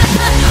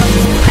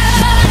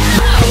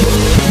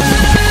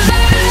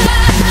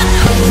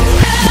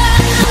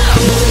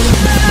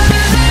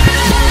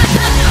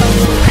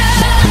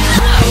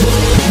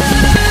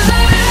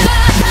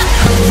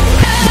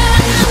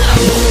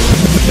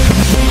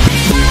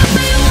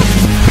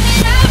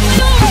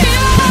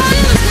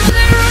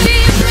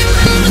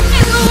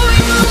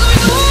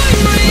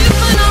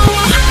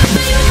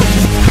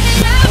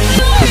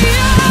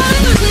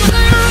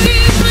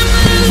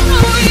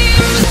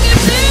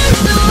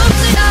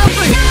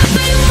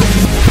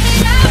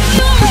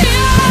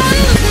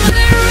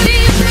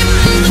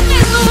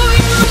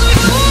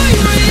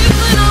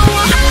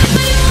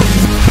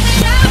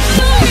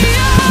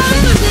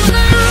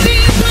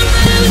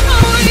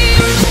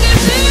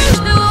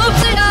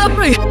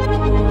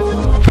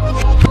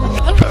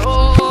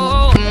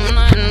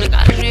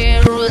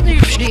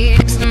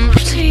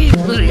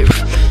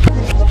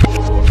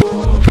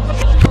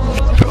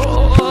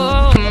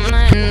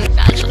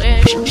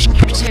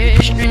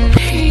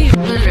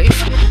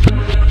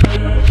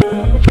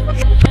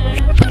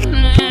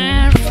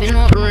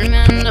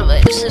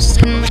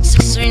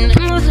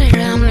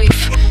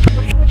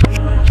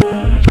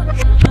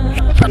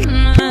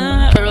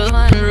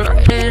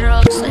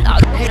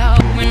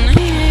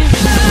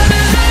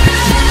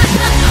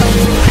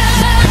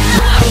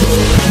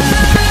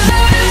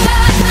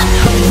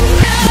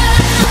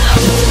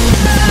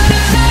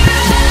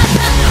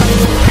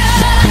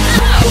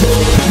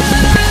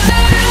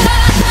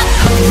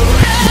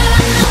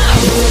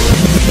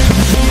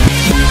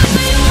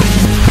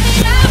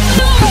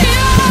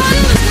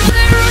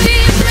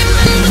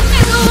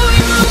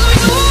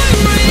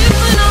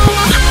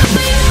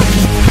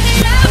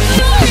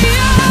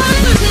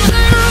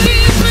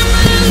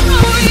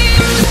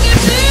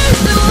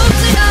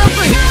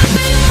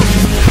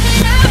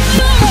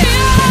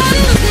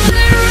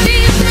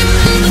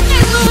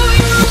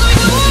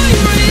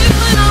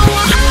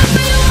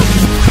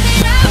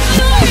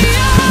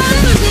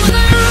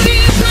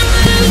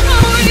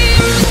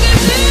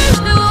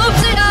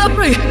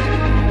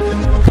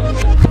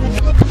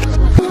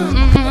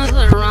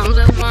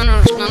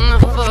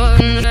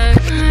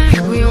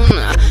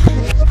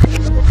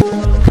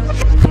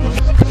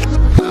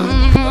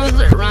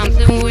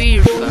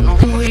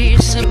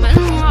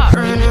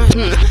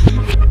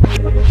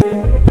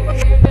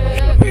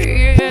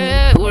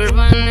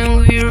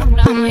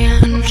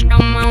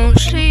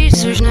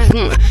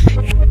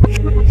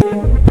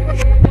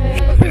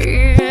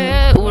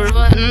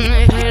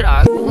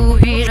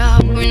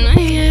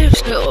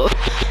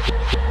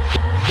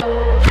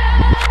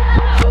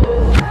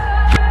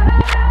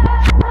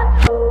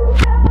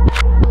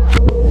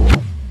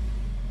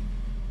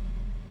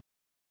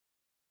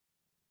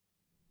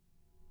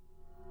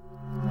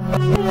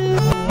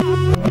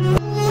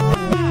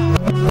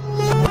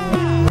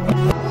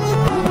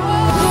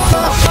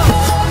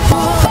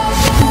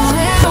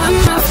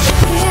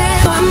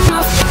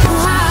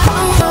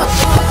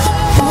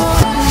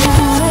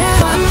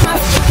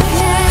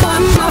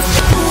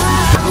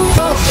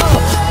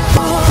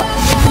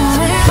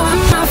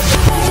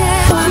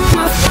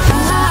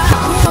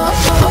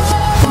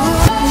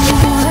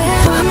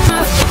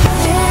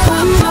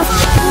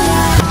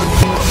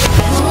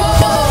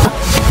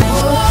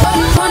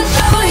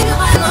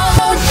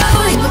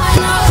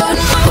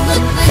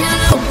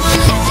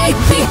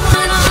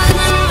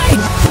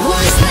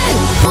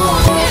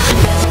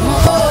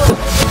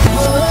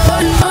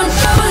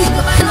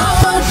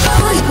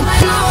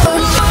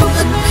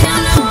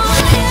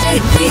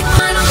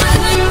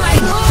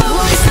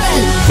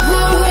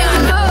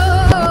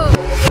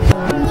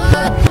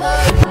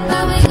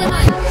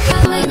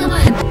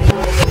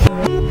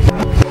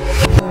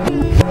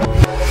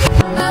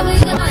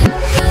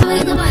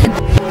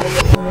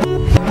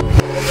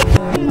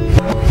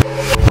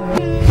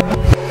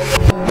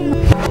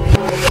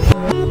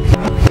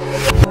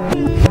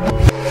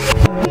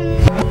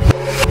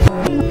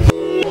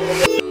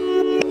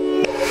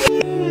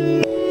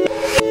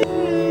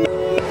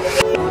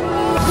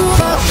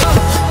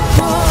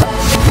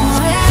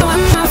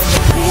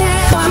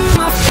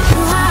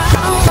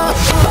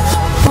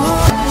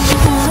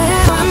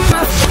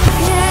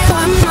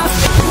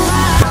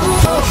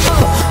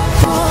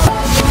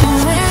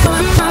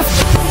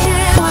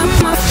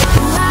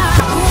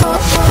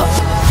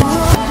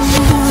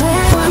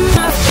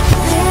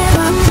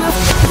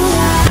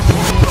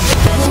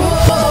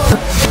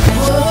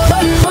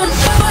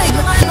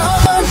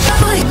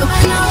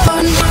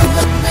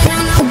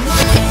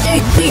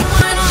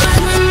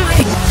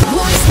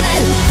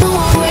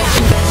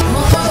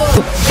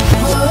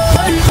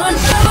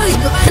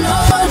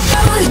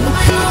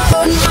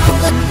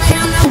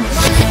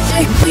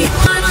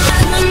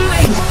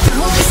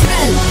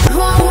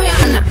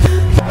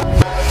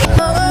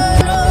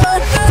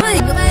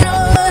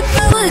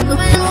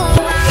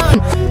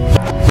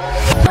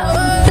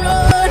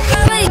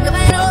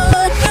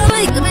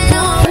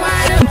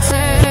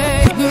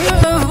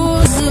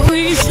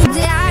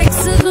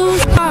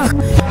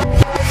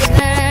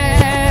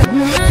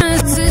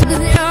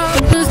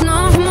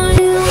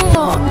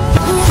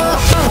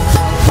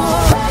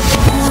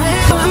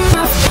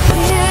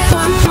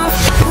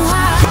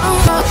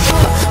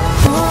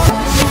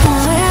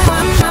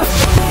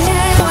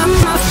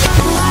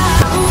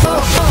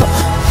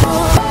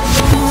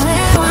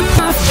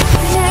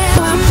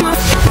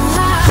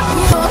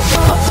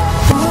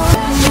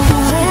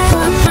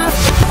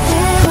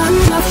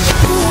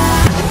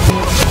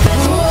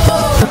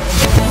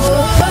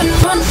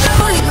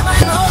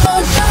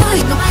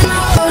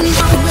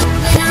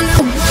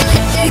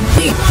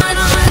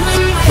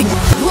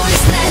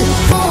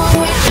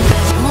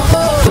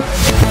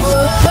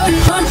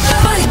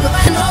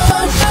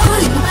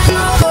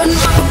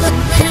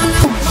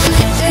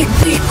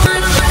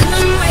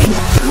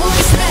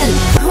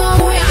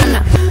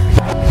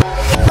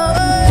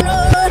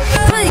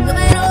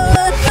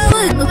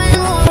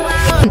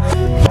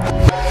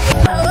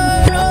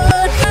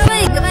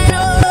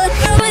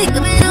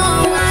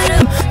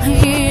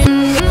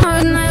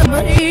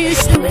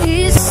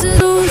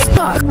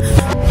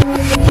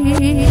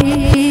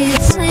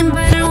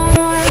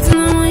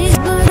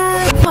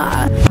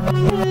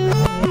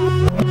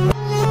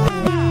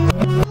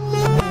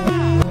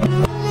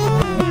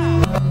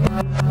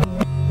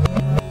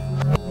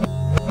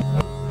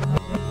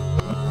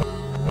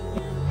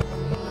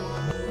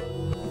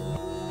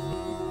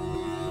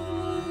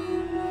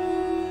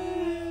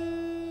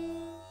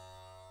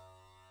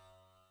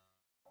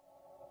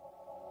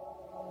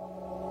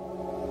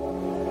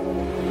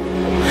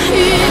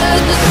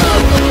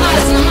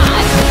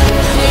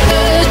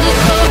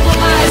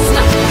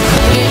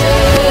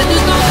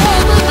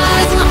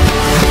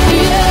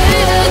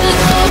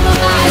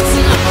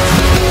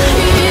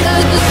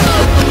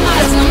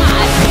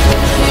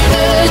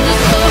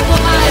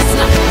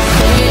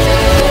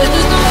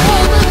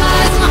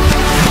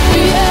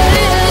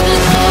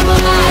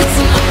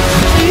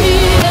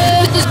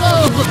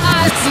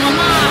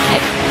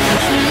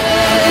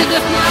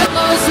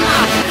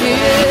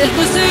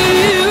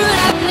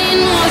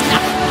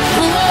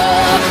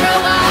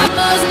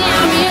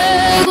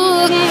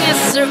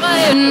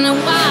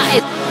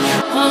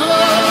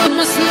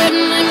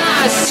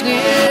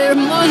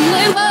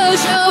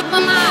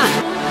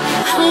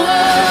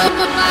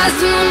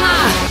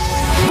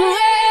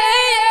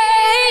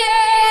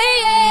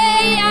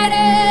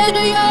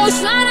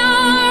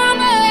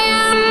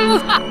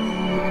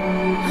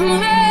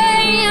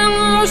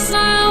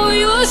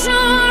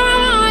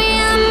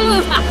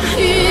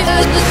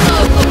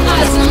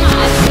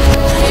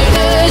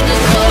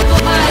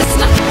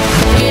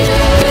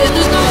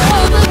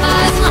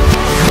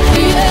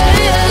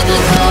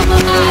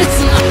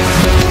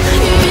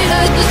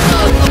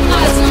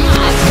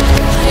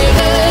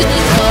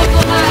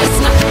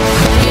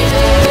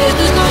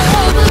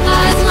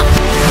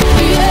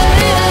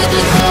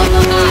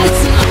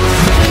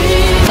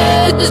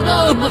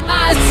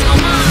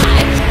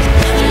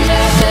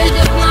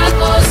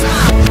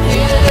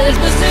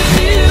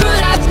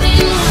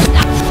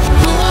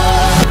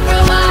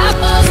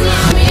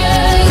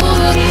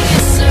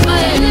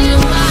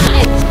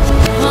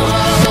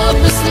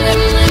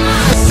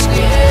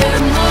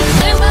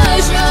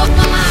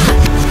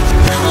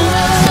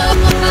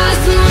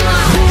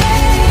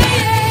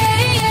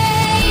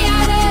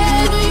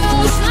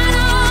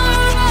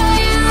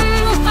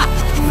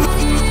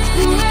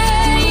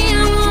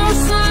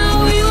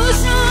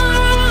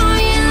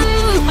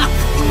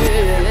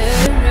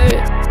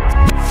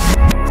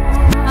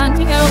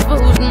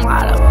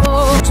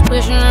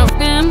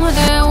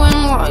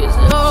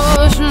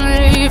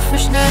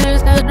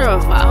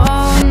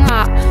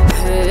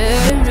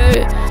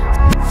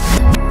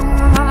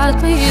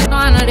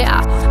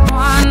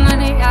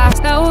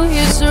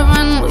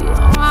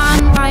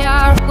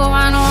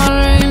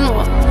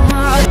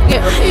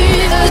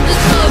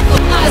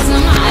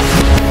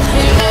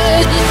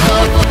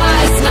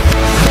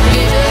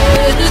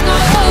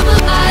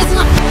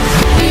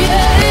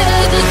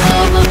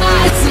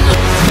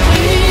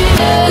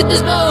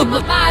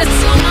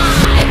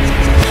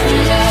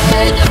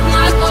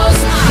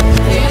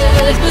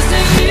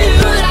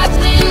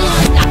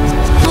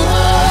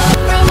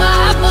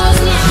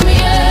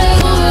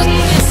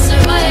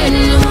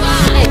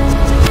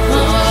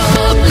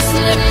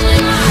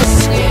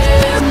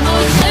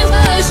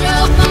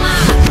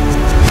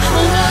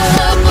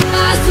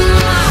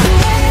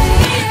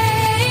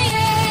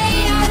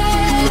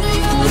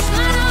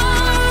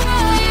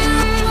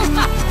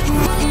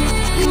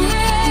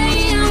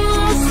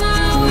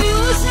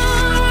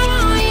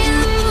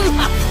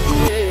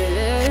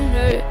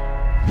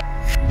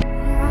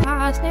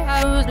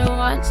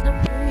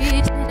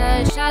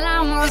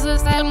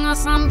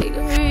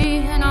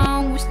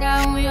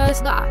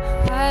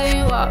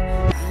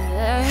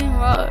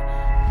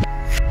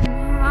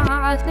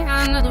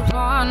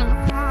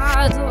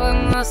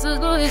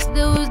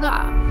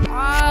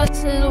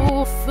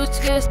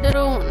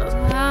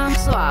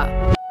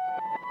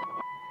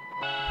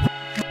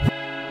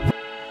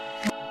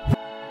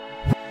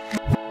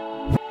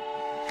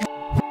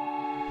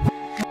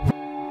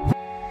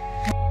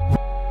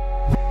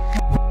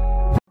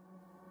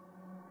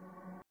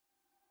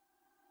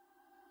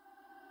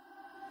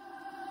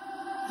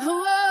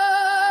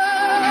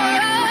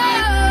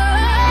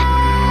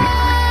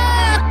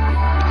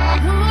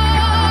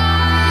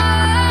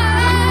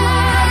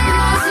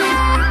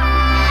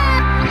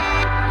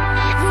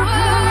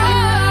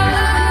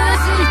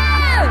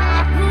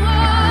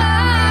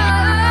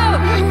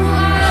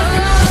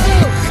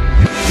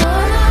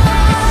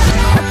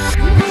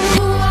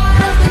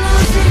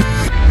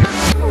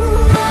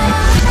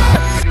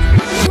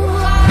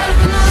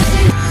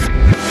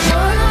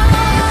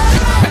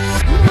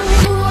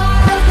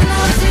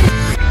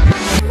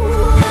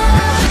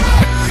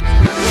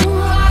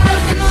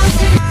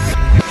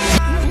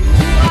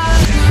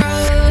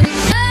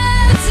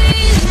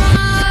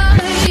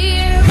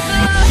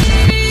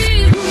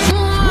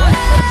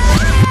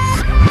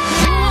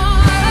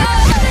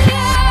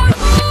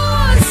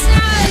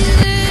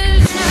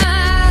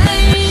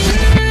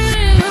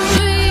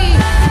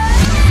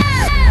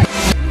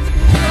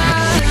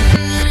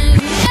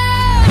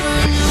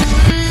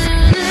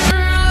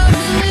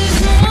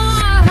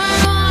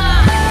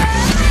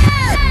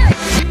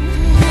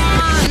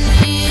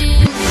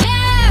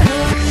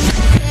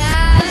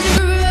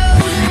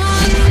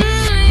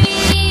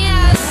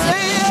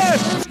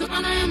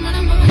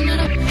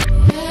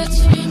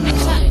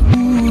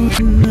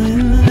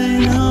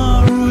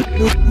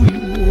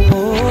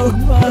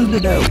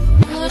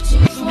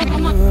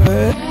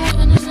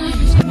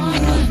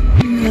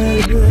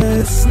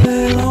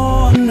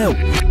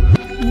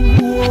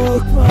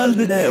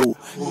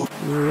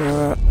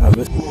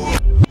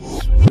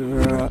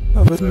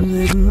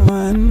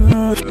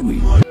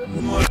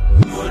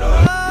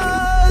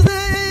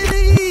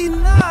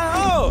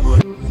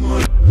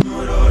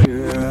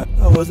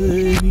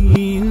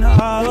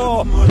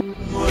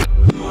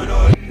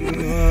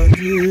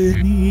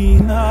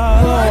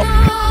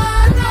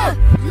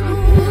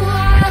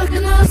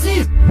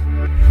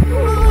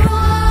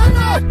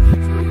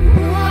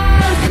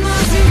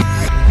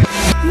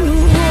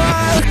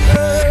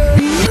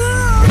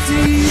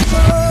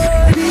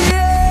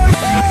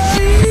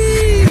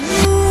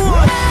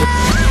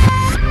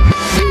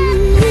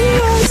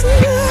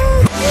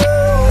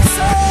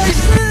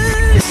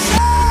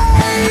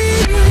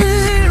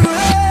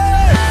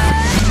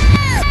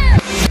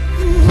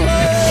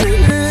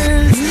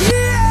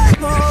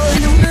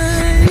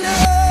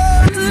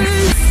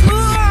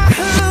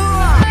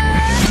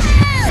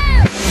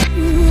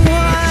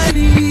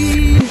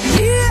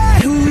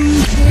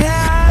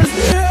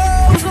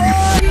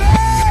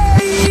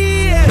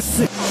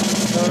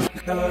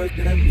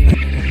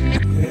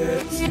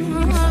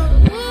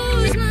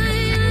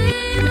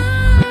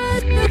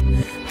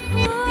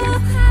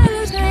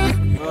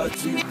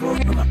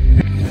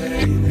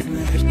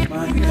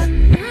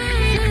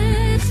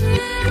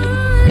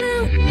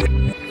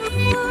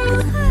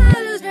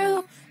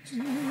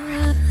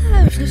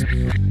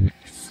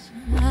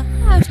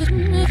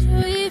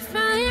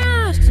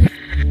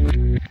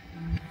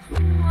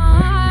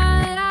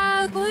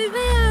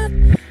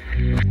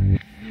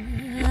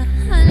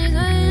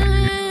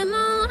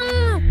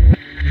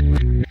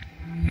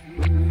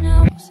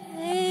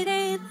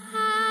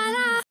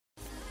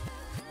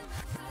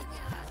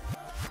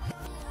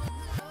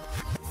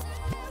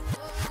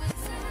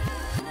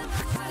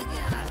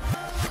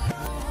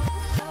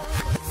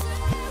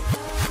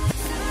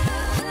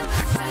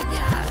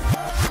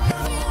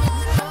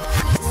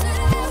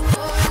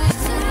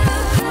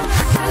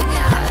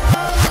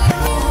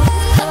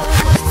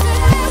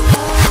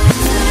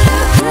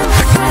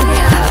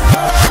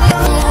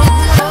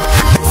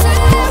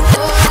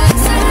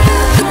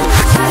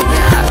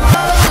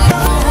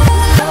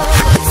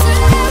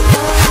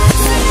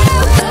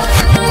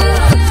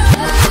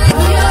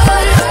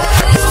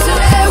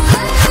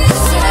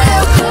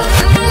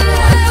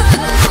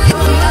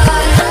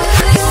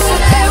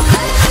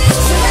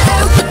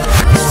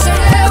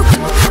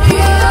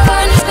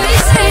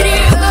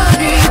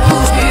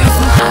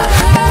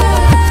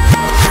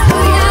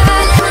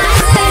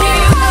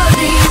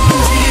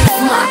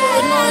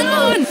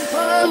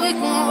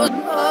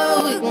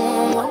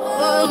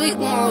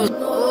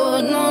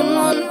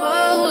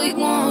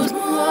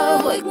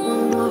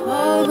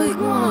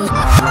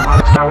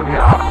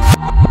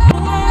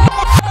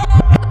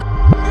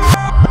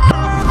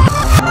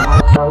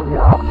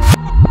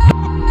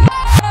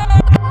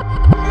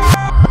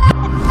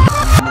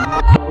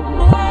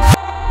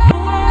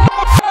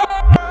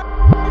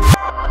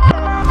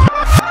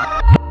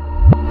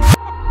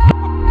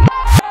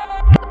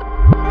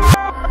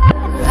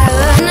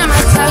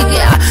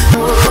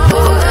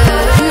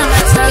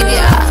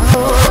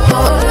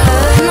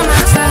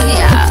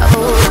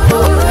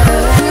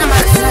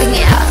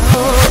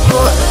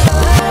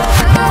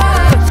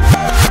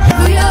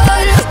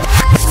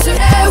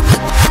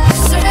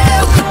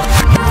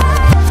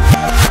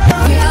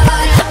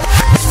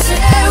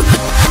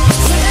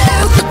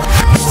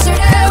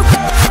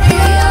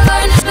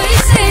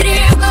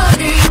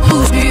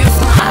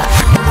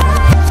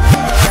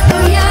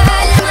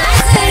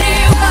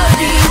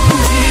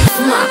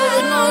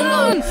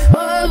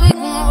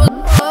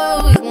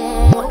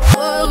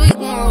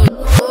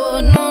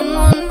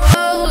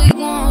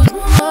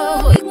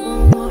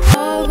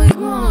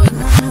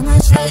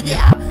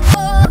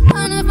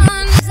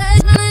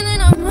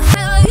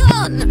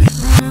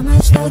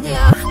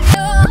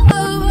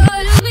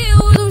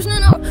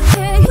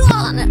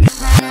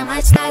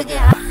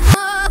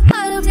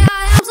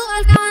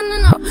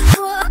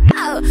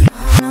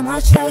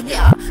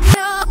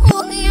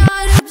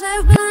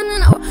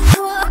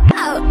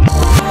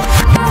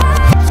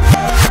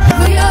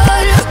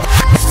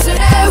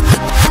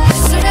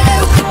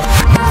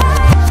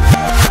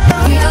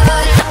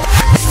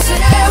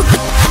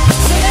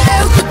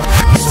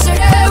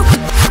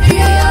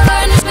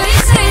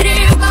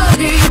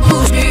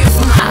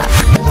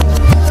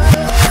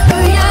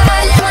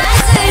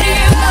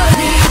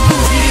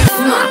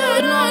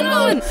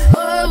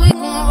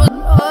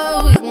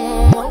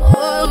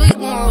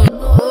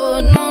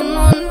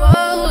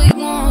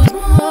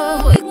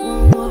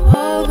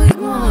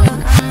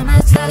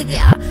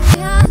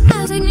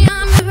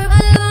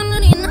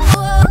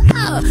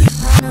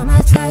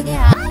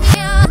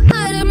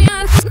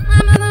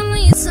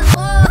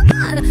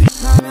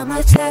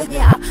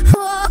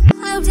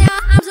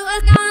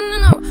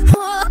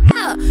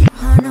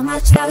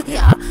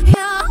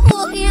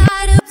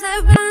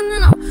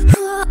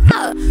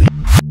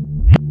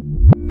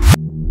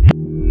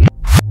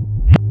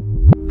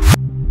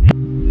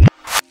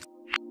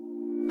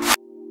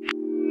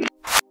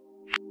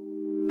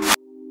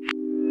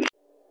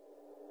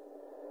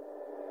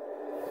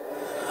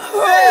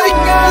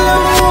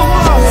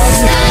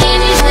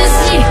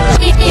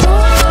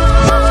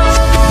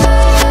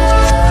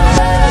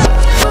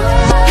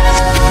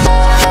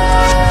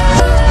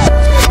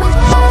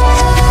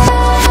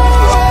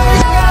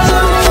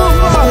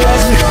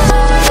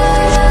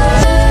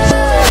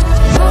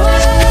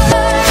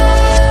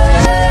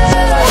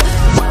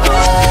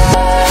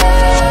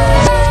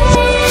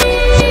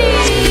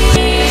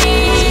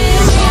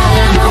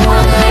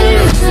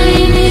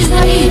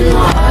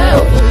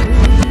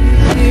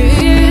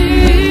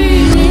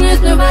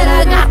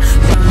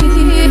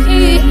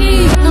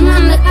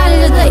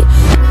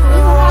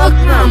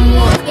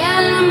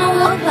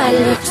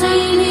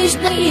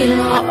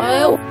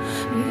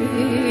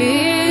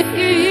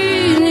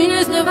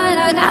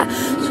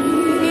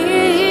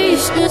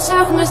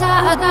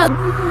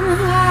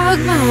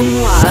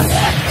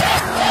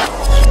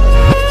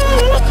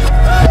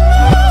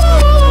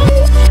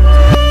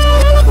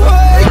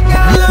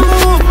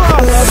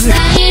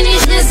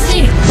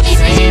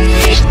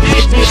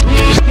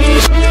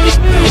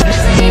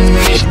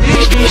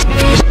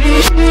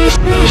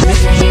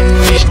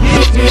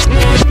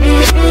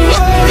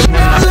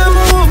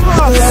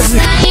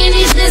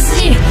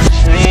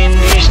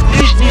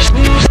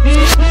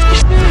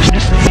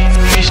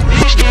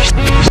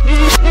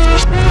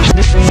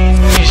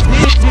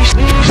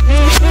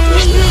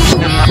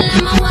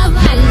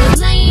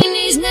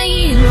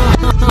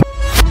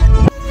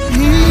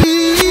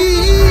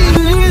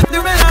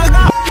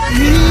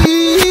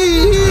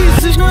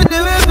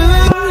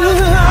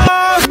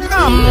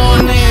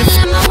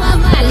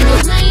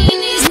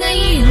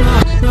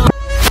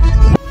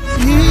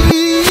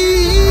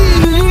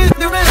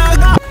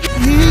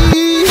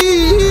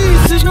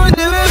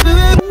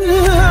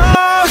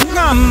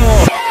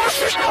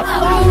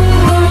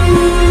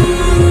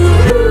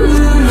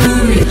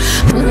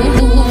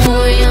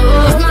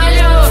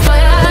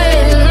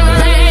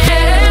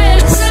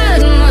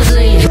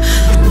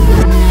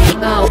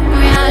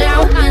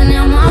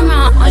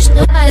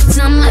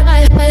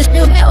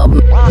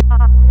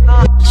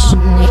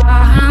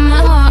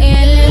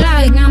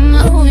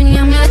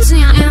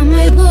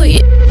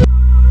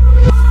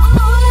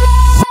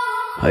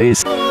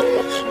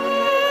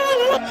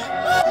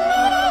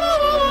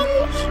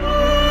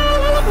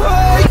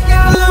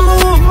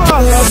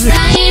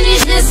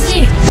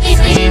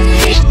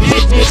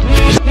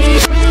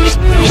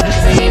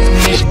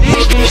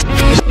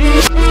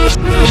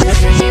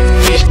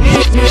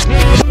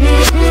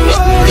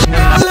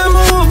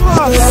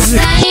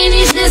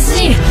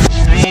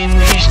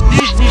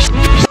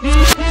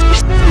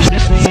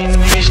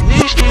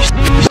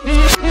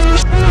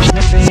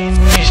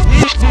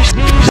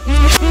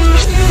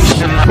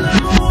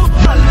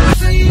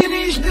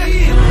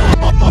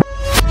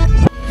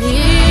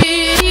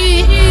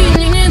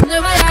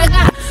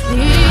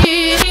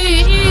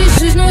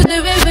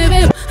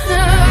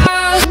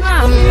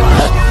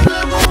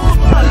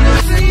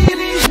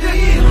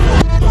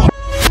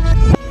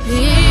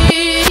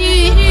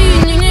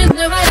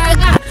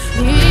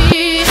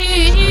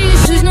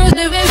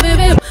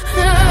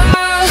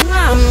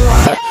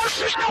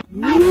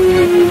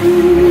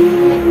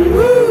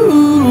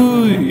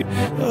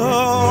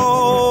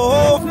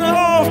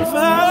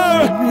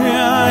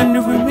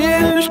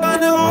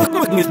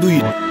 niet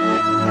doet.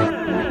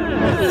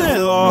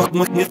 Lock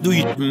mag niet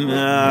doet.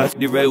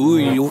 Die wij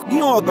hoe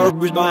je daar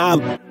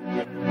bestaan.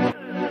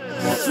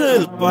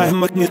 Zelf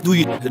mag niet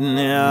doet.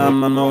 Nee,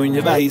 maar nou in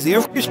de wijze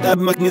even stab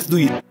mag niet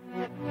doet.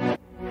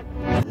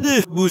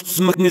 De boost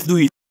mag niet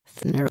doet.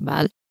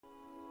 Snurrball.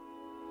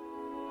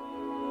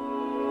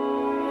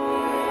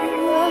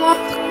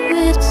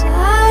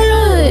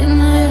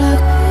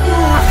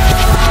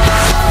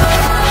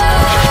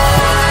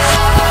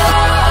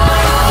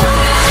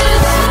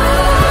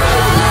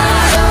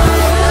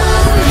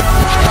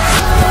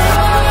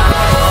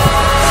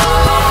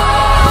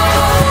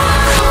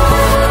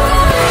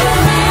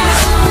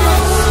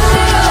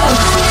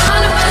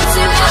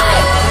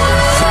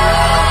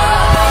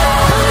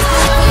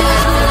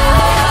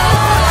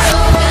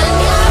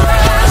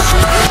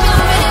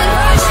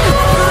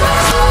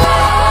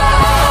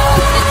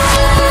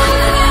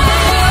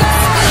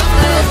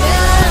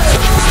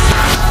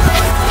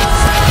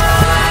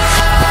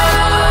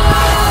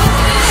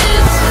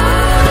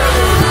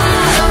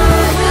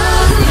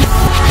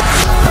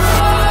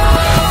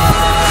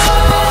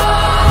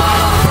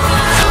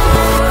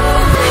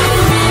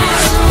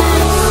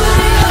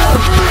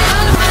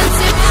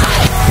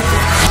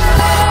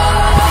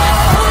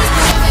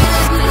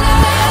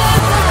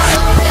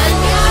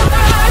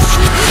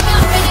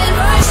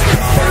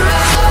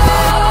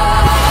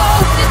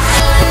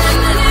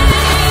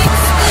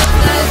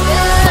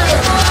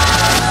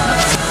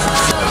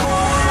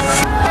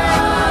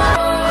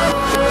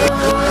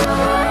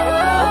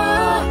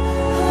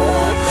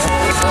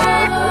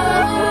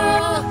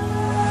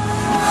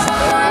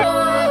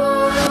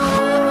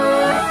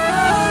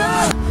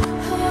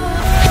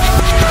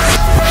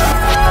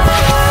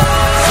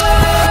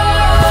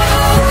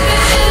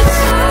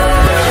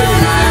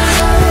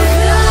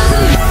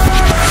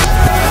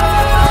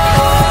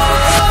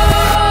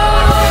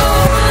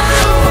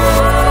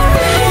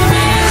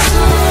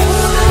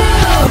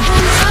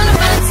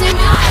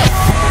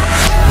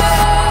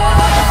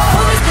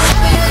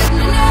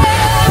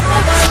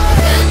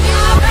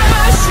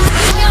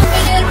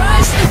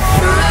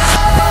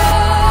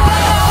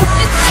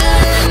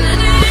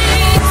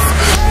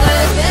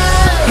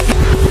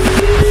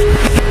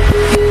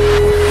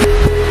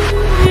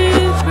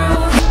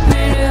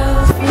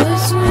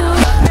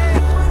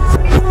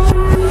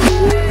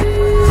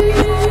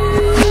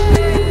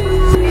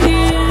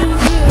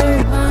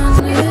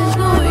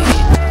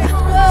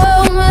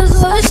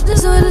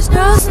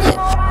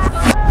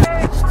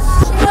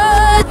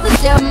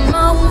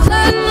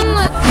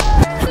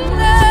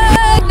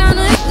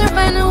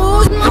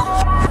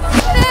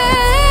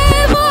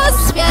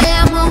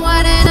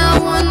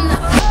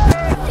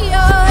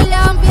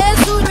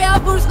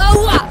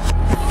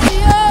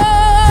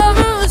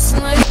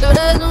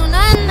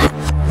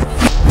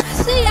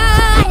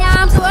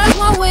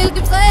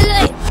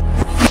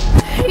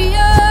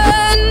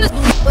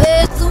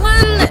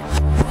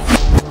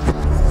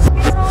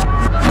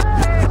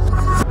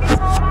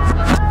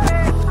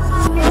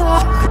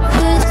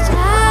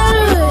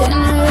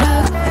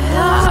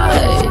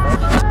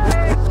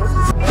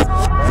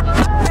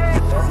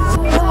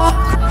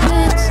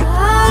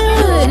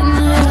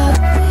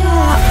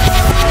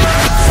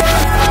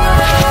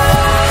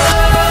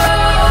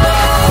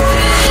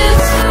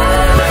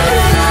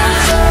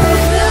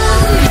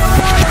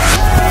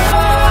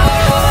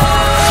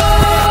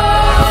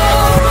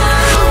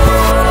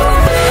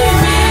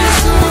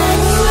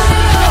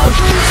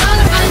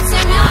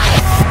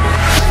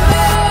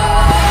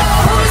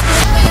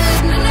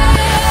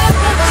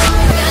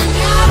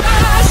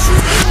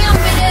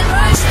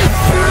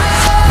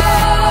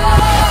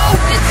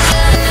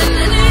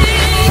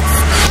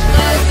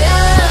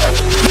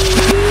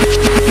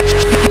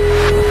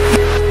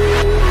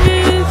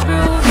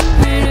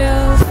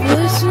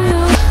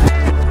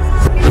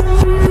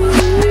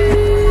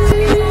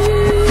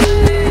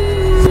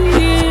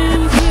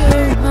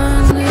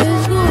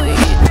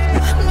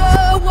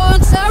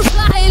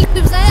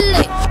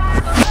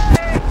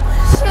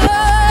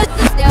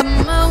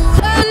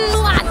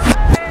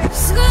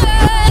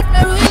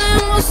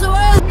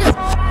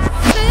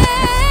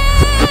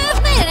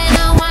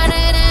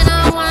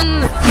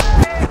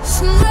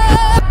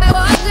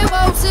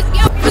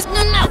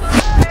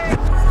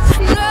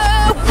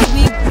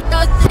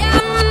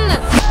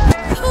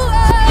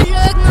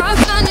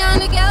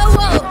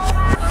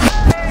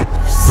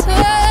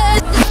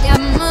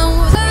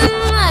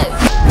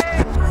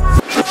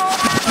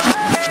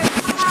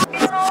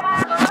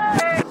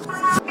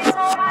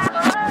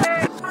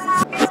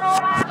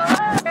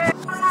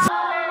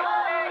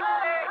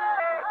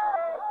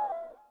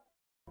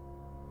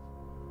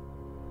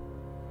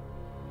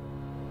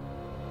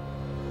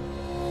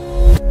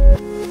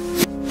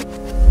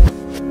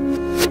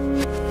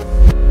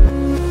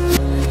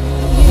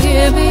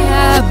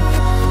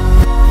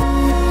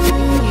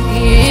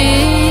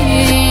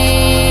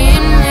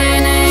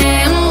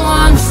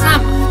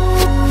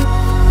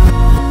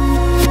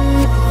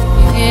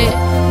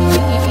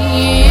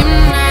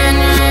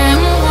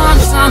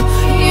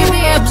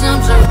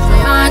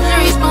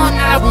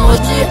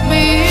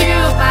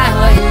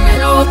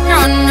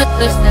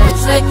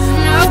 say,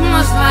 no,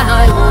 must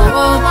I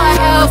all my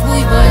health, we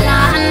will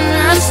not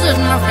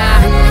understand my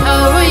friend.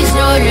 Oh, is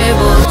your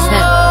label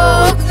set?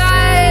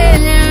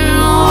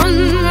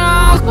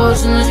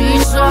 Cosins i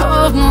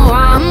sov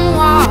moam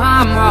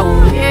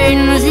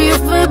energy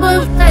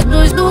fibber that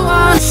does do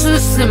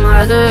answer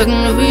my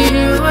degen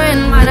video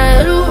and my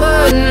little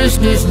wordness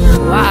is no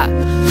I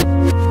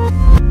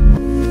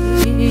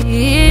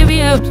be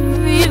up to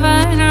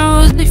revive I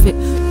was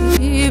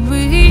Deified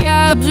be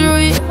up to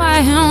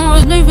revive I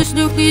was never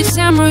stupid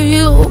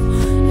samurai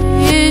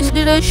is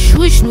that I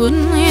swish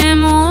wouldn't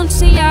am on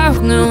see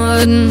out no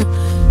one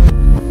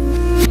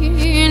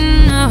in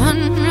a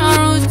hundred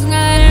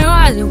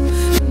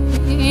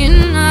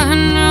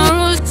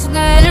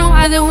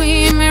the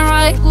we me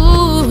right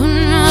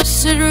good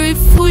City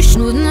push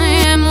no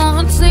name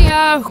on say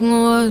I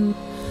want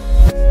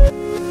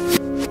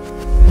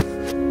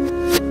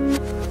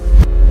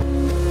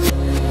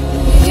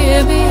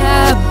Here we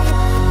have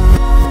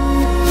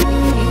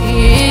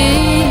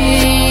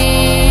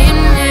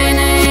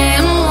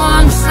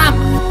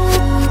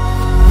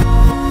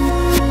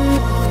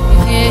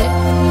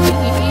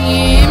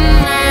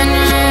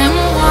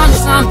one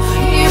some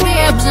Here we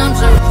have some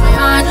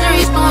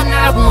surgeries not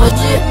now would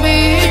it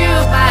be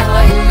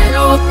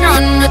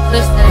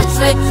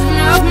say,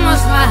 no,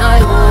 must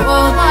I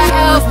all my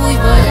health, we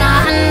will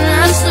not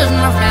understand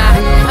my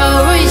friend.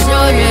 Oh, is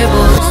your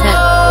label set?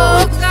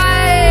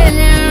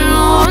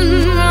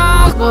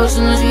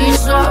 Cosins i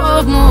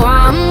sov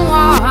moam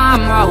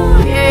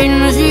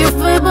energy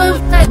fibber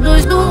that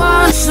does do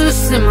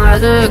answer my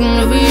degen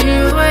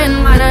video and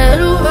my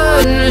little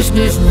wordness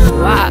is no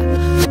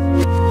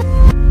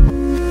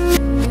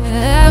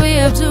I be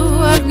up to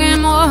work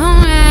and more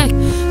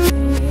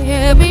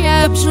be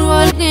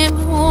absolutely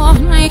more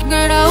like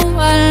it all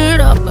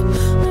up.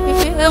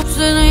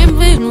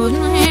 Absolutely with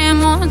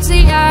him on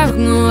the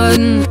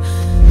argument.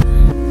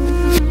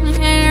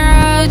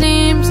 I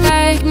seems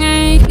like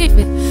if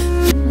it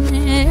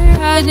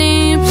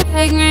seems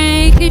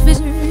like if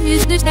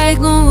it's this I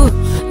go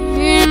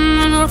in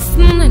an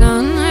orphan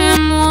on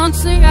him on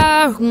the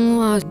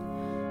argument.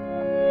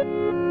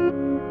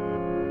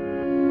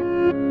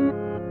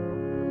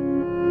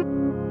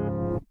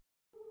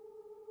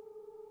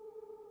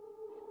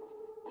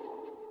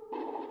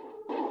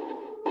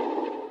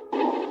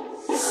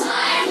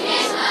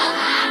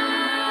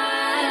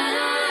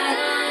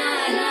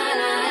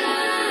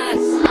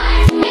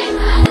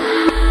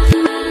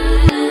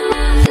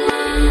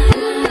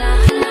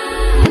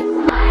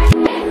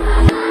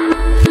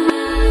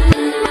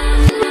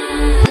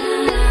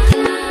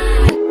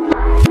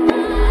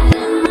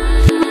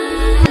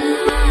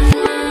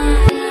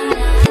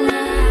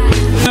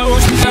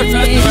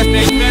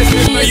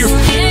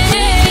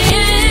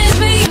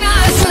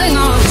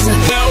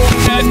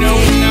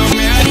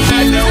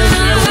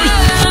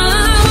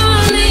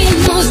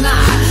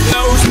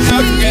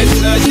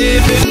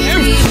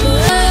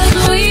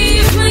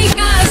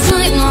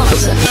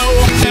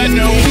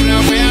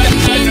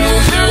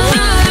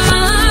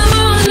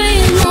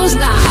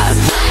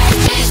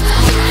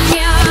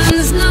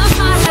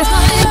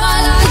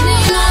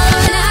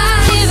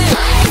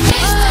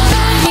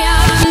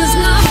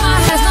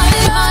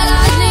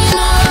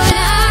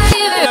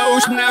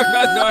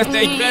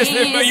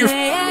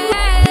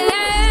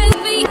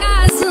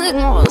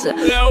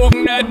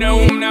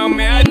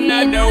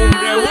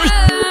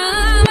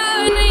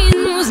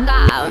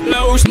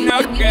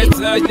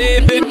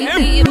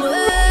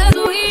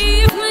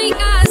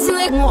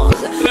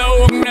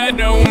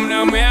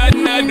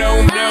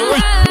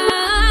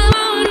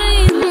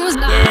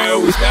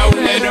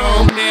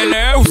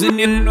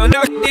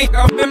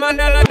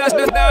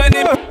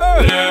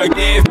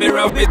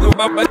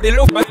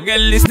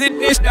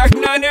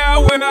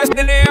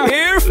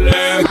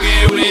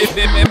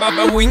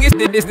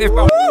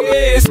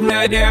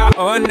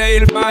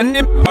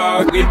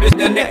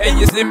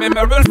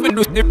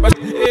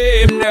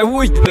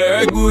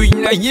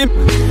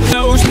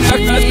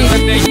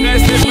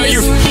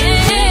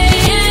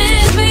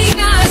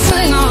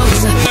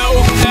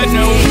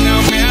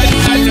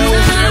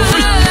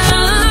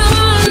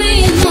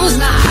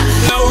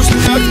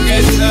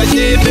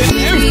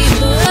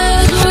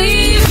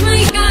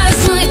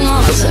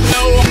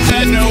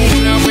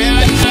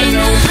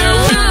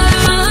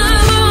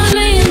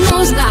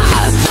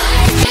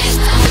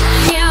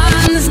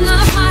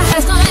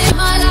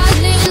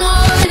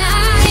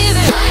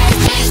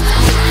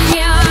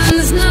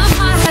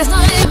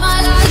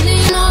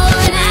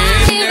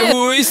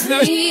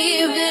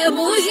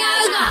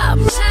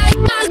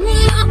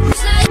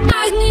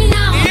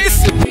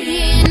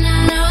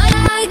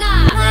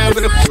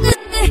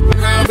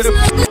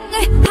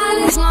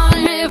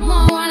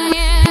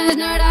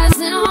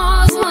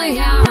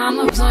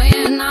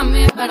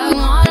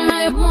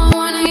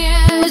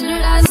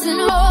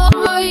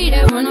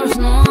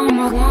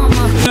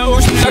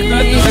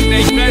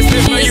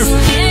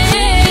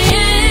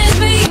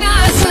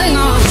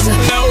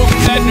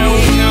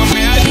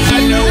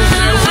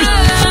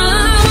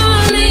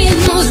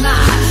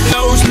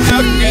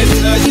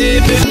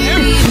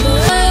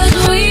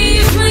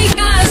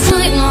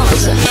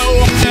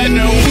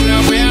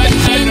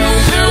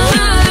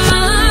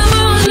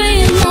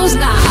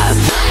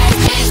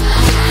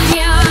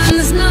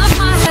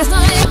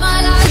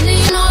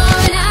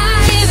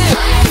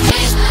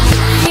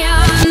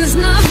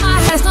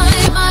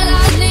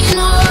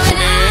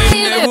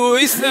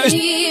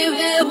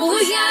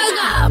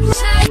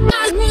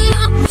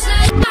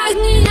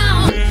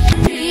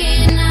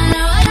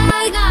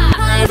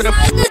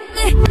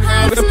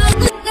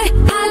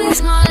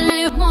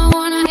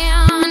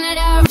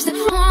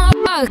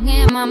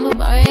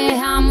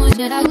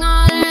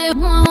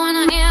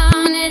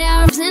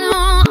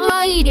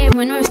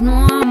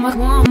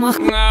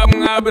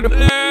 aber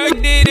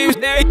Plug, dit is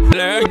nee,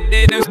 Plug,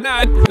 dit is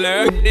not,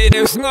 Plug, dit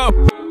is snop.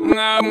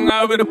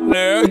 Aber de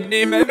Plug,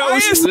 die met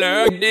ons,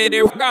 Plug, dit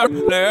is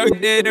koud, Plug,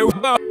 dit is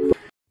bop.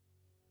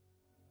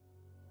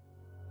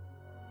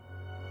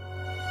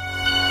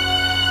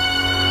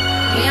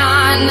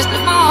 Beyond the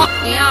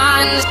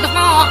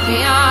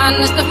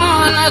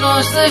fall, I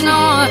don't say no.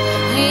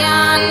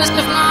 Beyond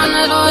the fall, I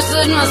don't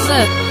say no.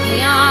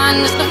 Beyond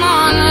the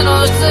fall, I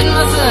don't say no.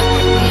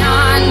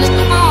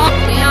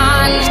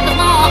 Beyond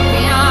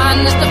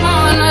the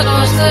fall, I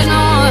don't say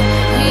no.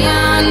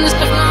 Beyond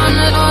the fall, I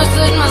don't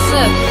say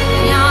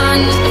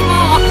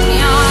no.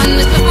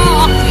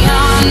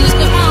 Beyond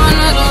the fall, I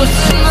don't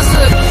say no.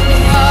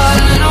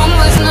 Beyond the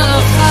almost not a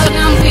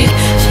fucking beat.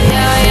 I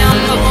am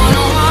the one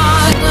who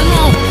wants to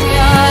know.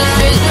 Beyond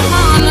is the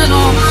one that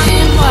don't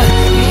mind what.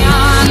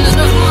 Beyond is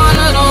the one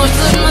that don't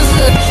say no.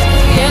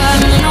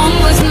 Beyond the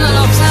almost not a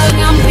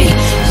fucking beat. I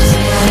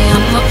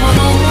am the one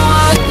who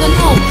wants to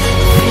know.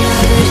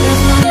 Beyond is the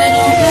one that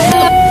don't mind what.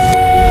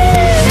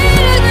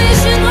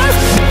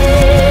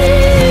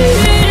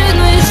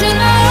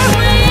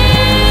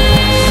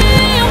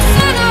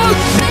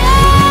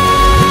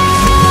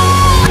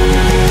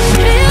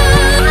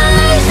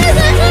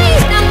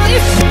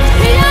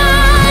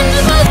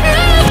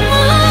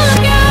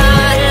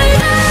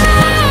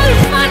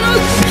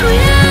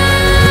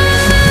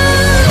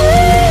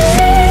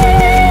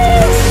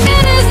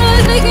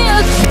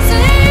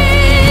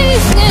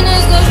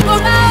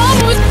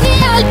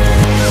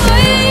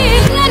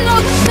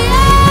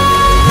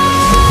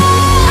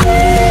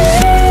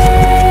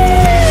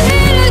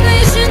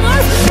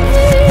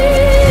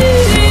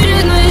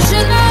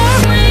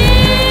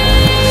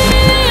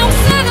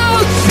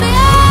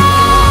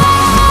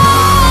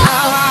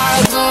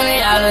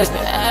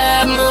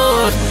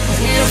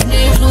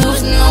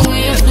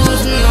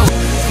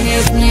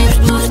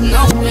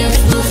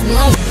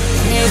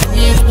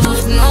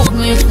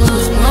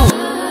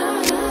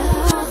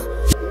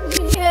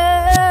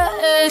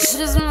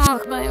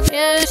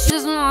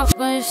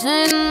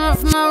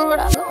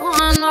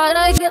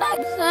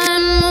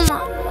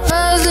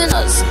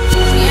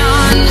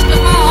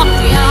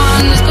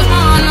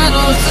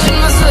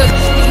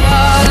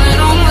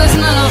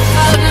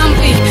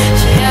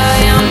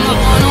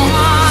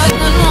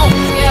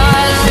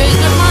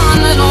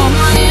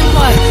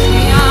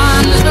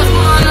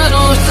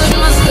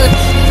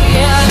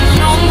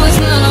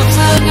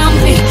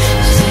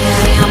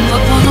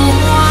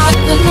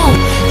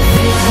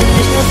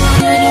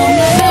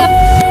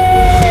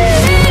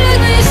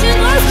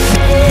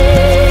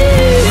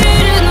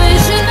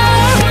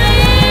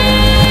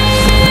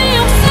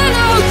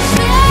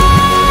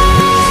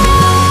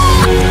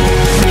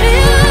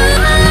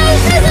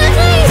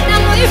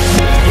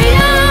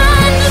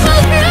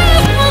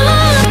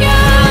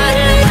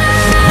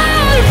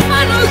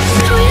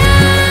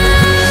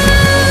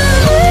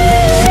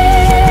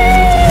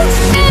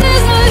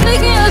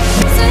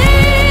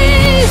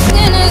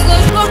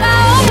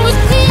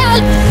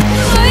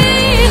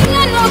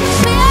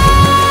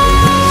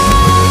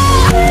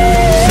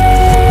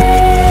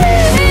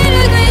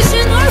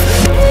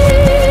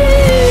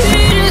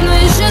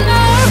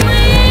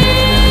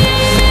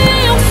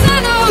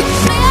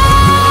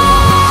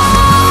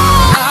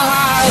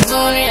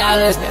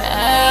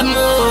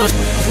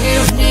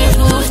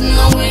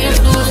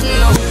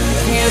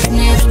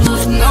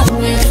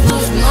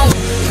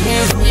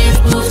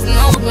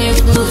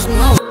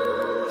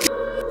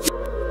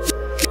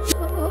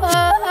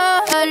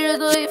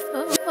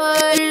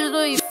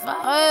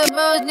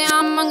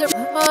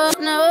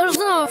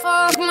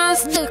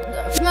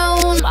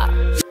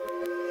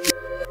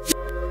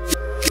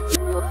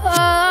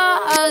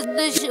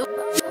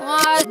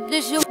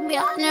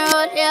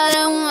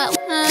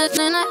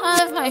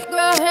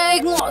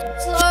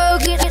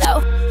 Get it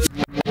out.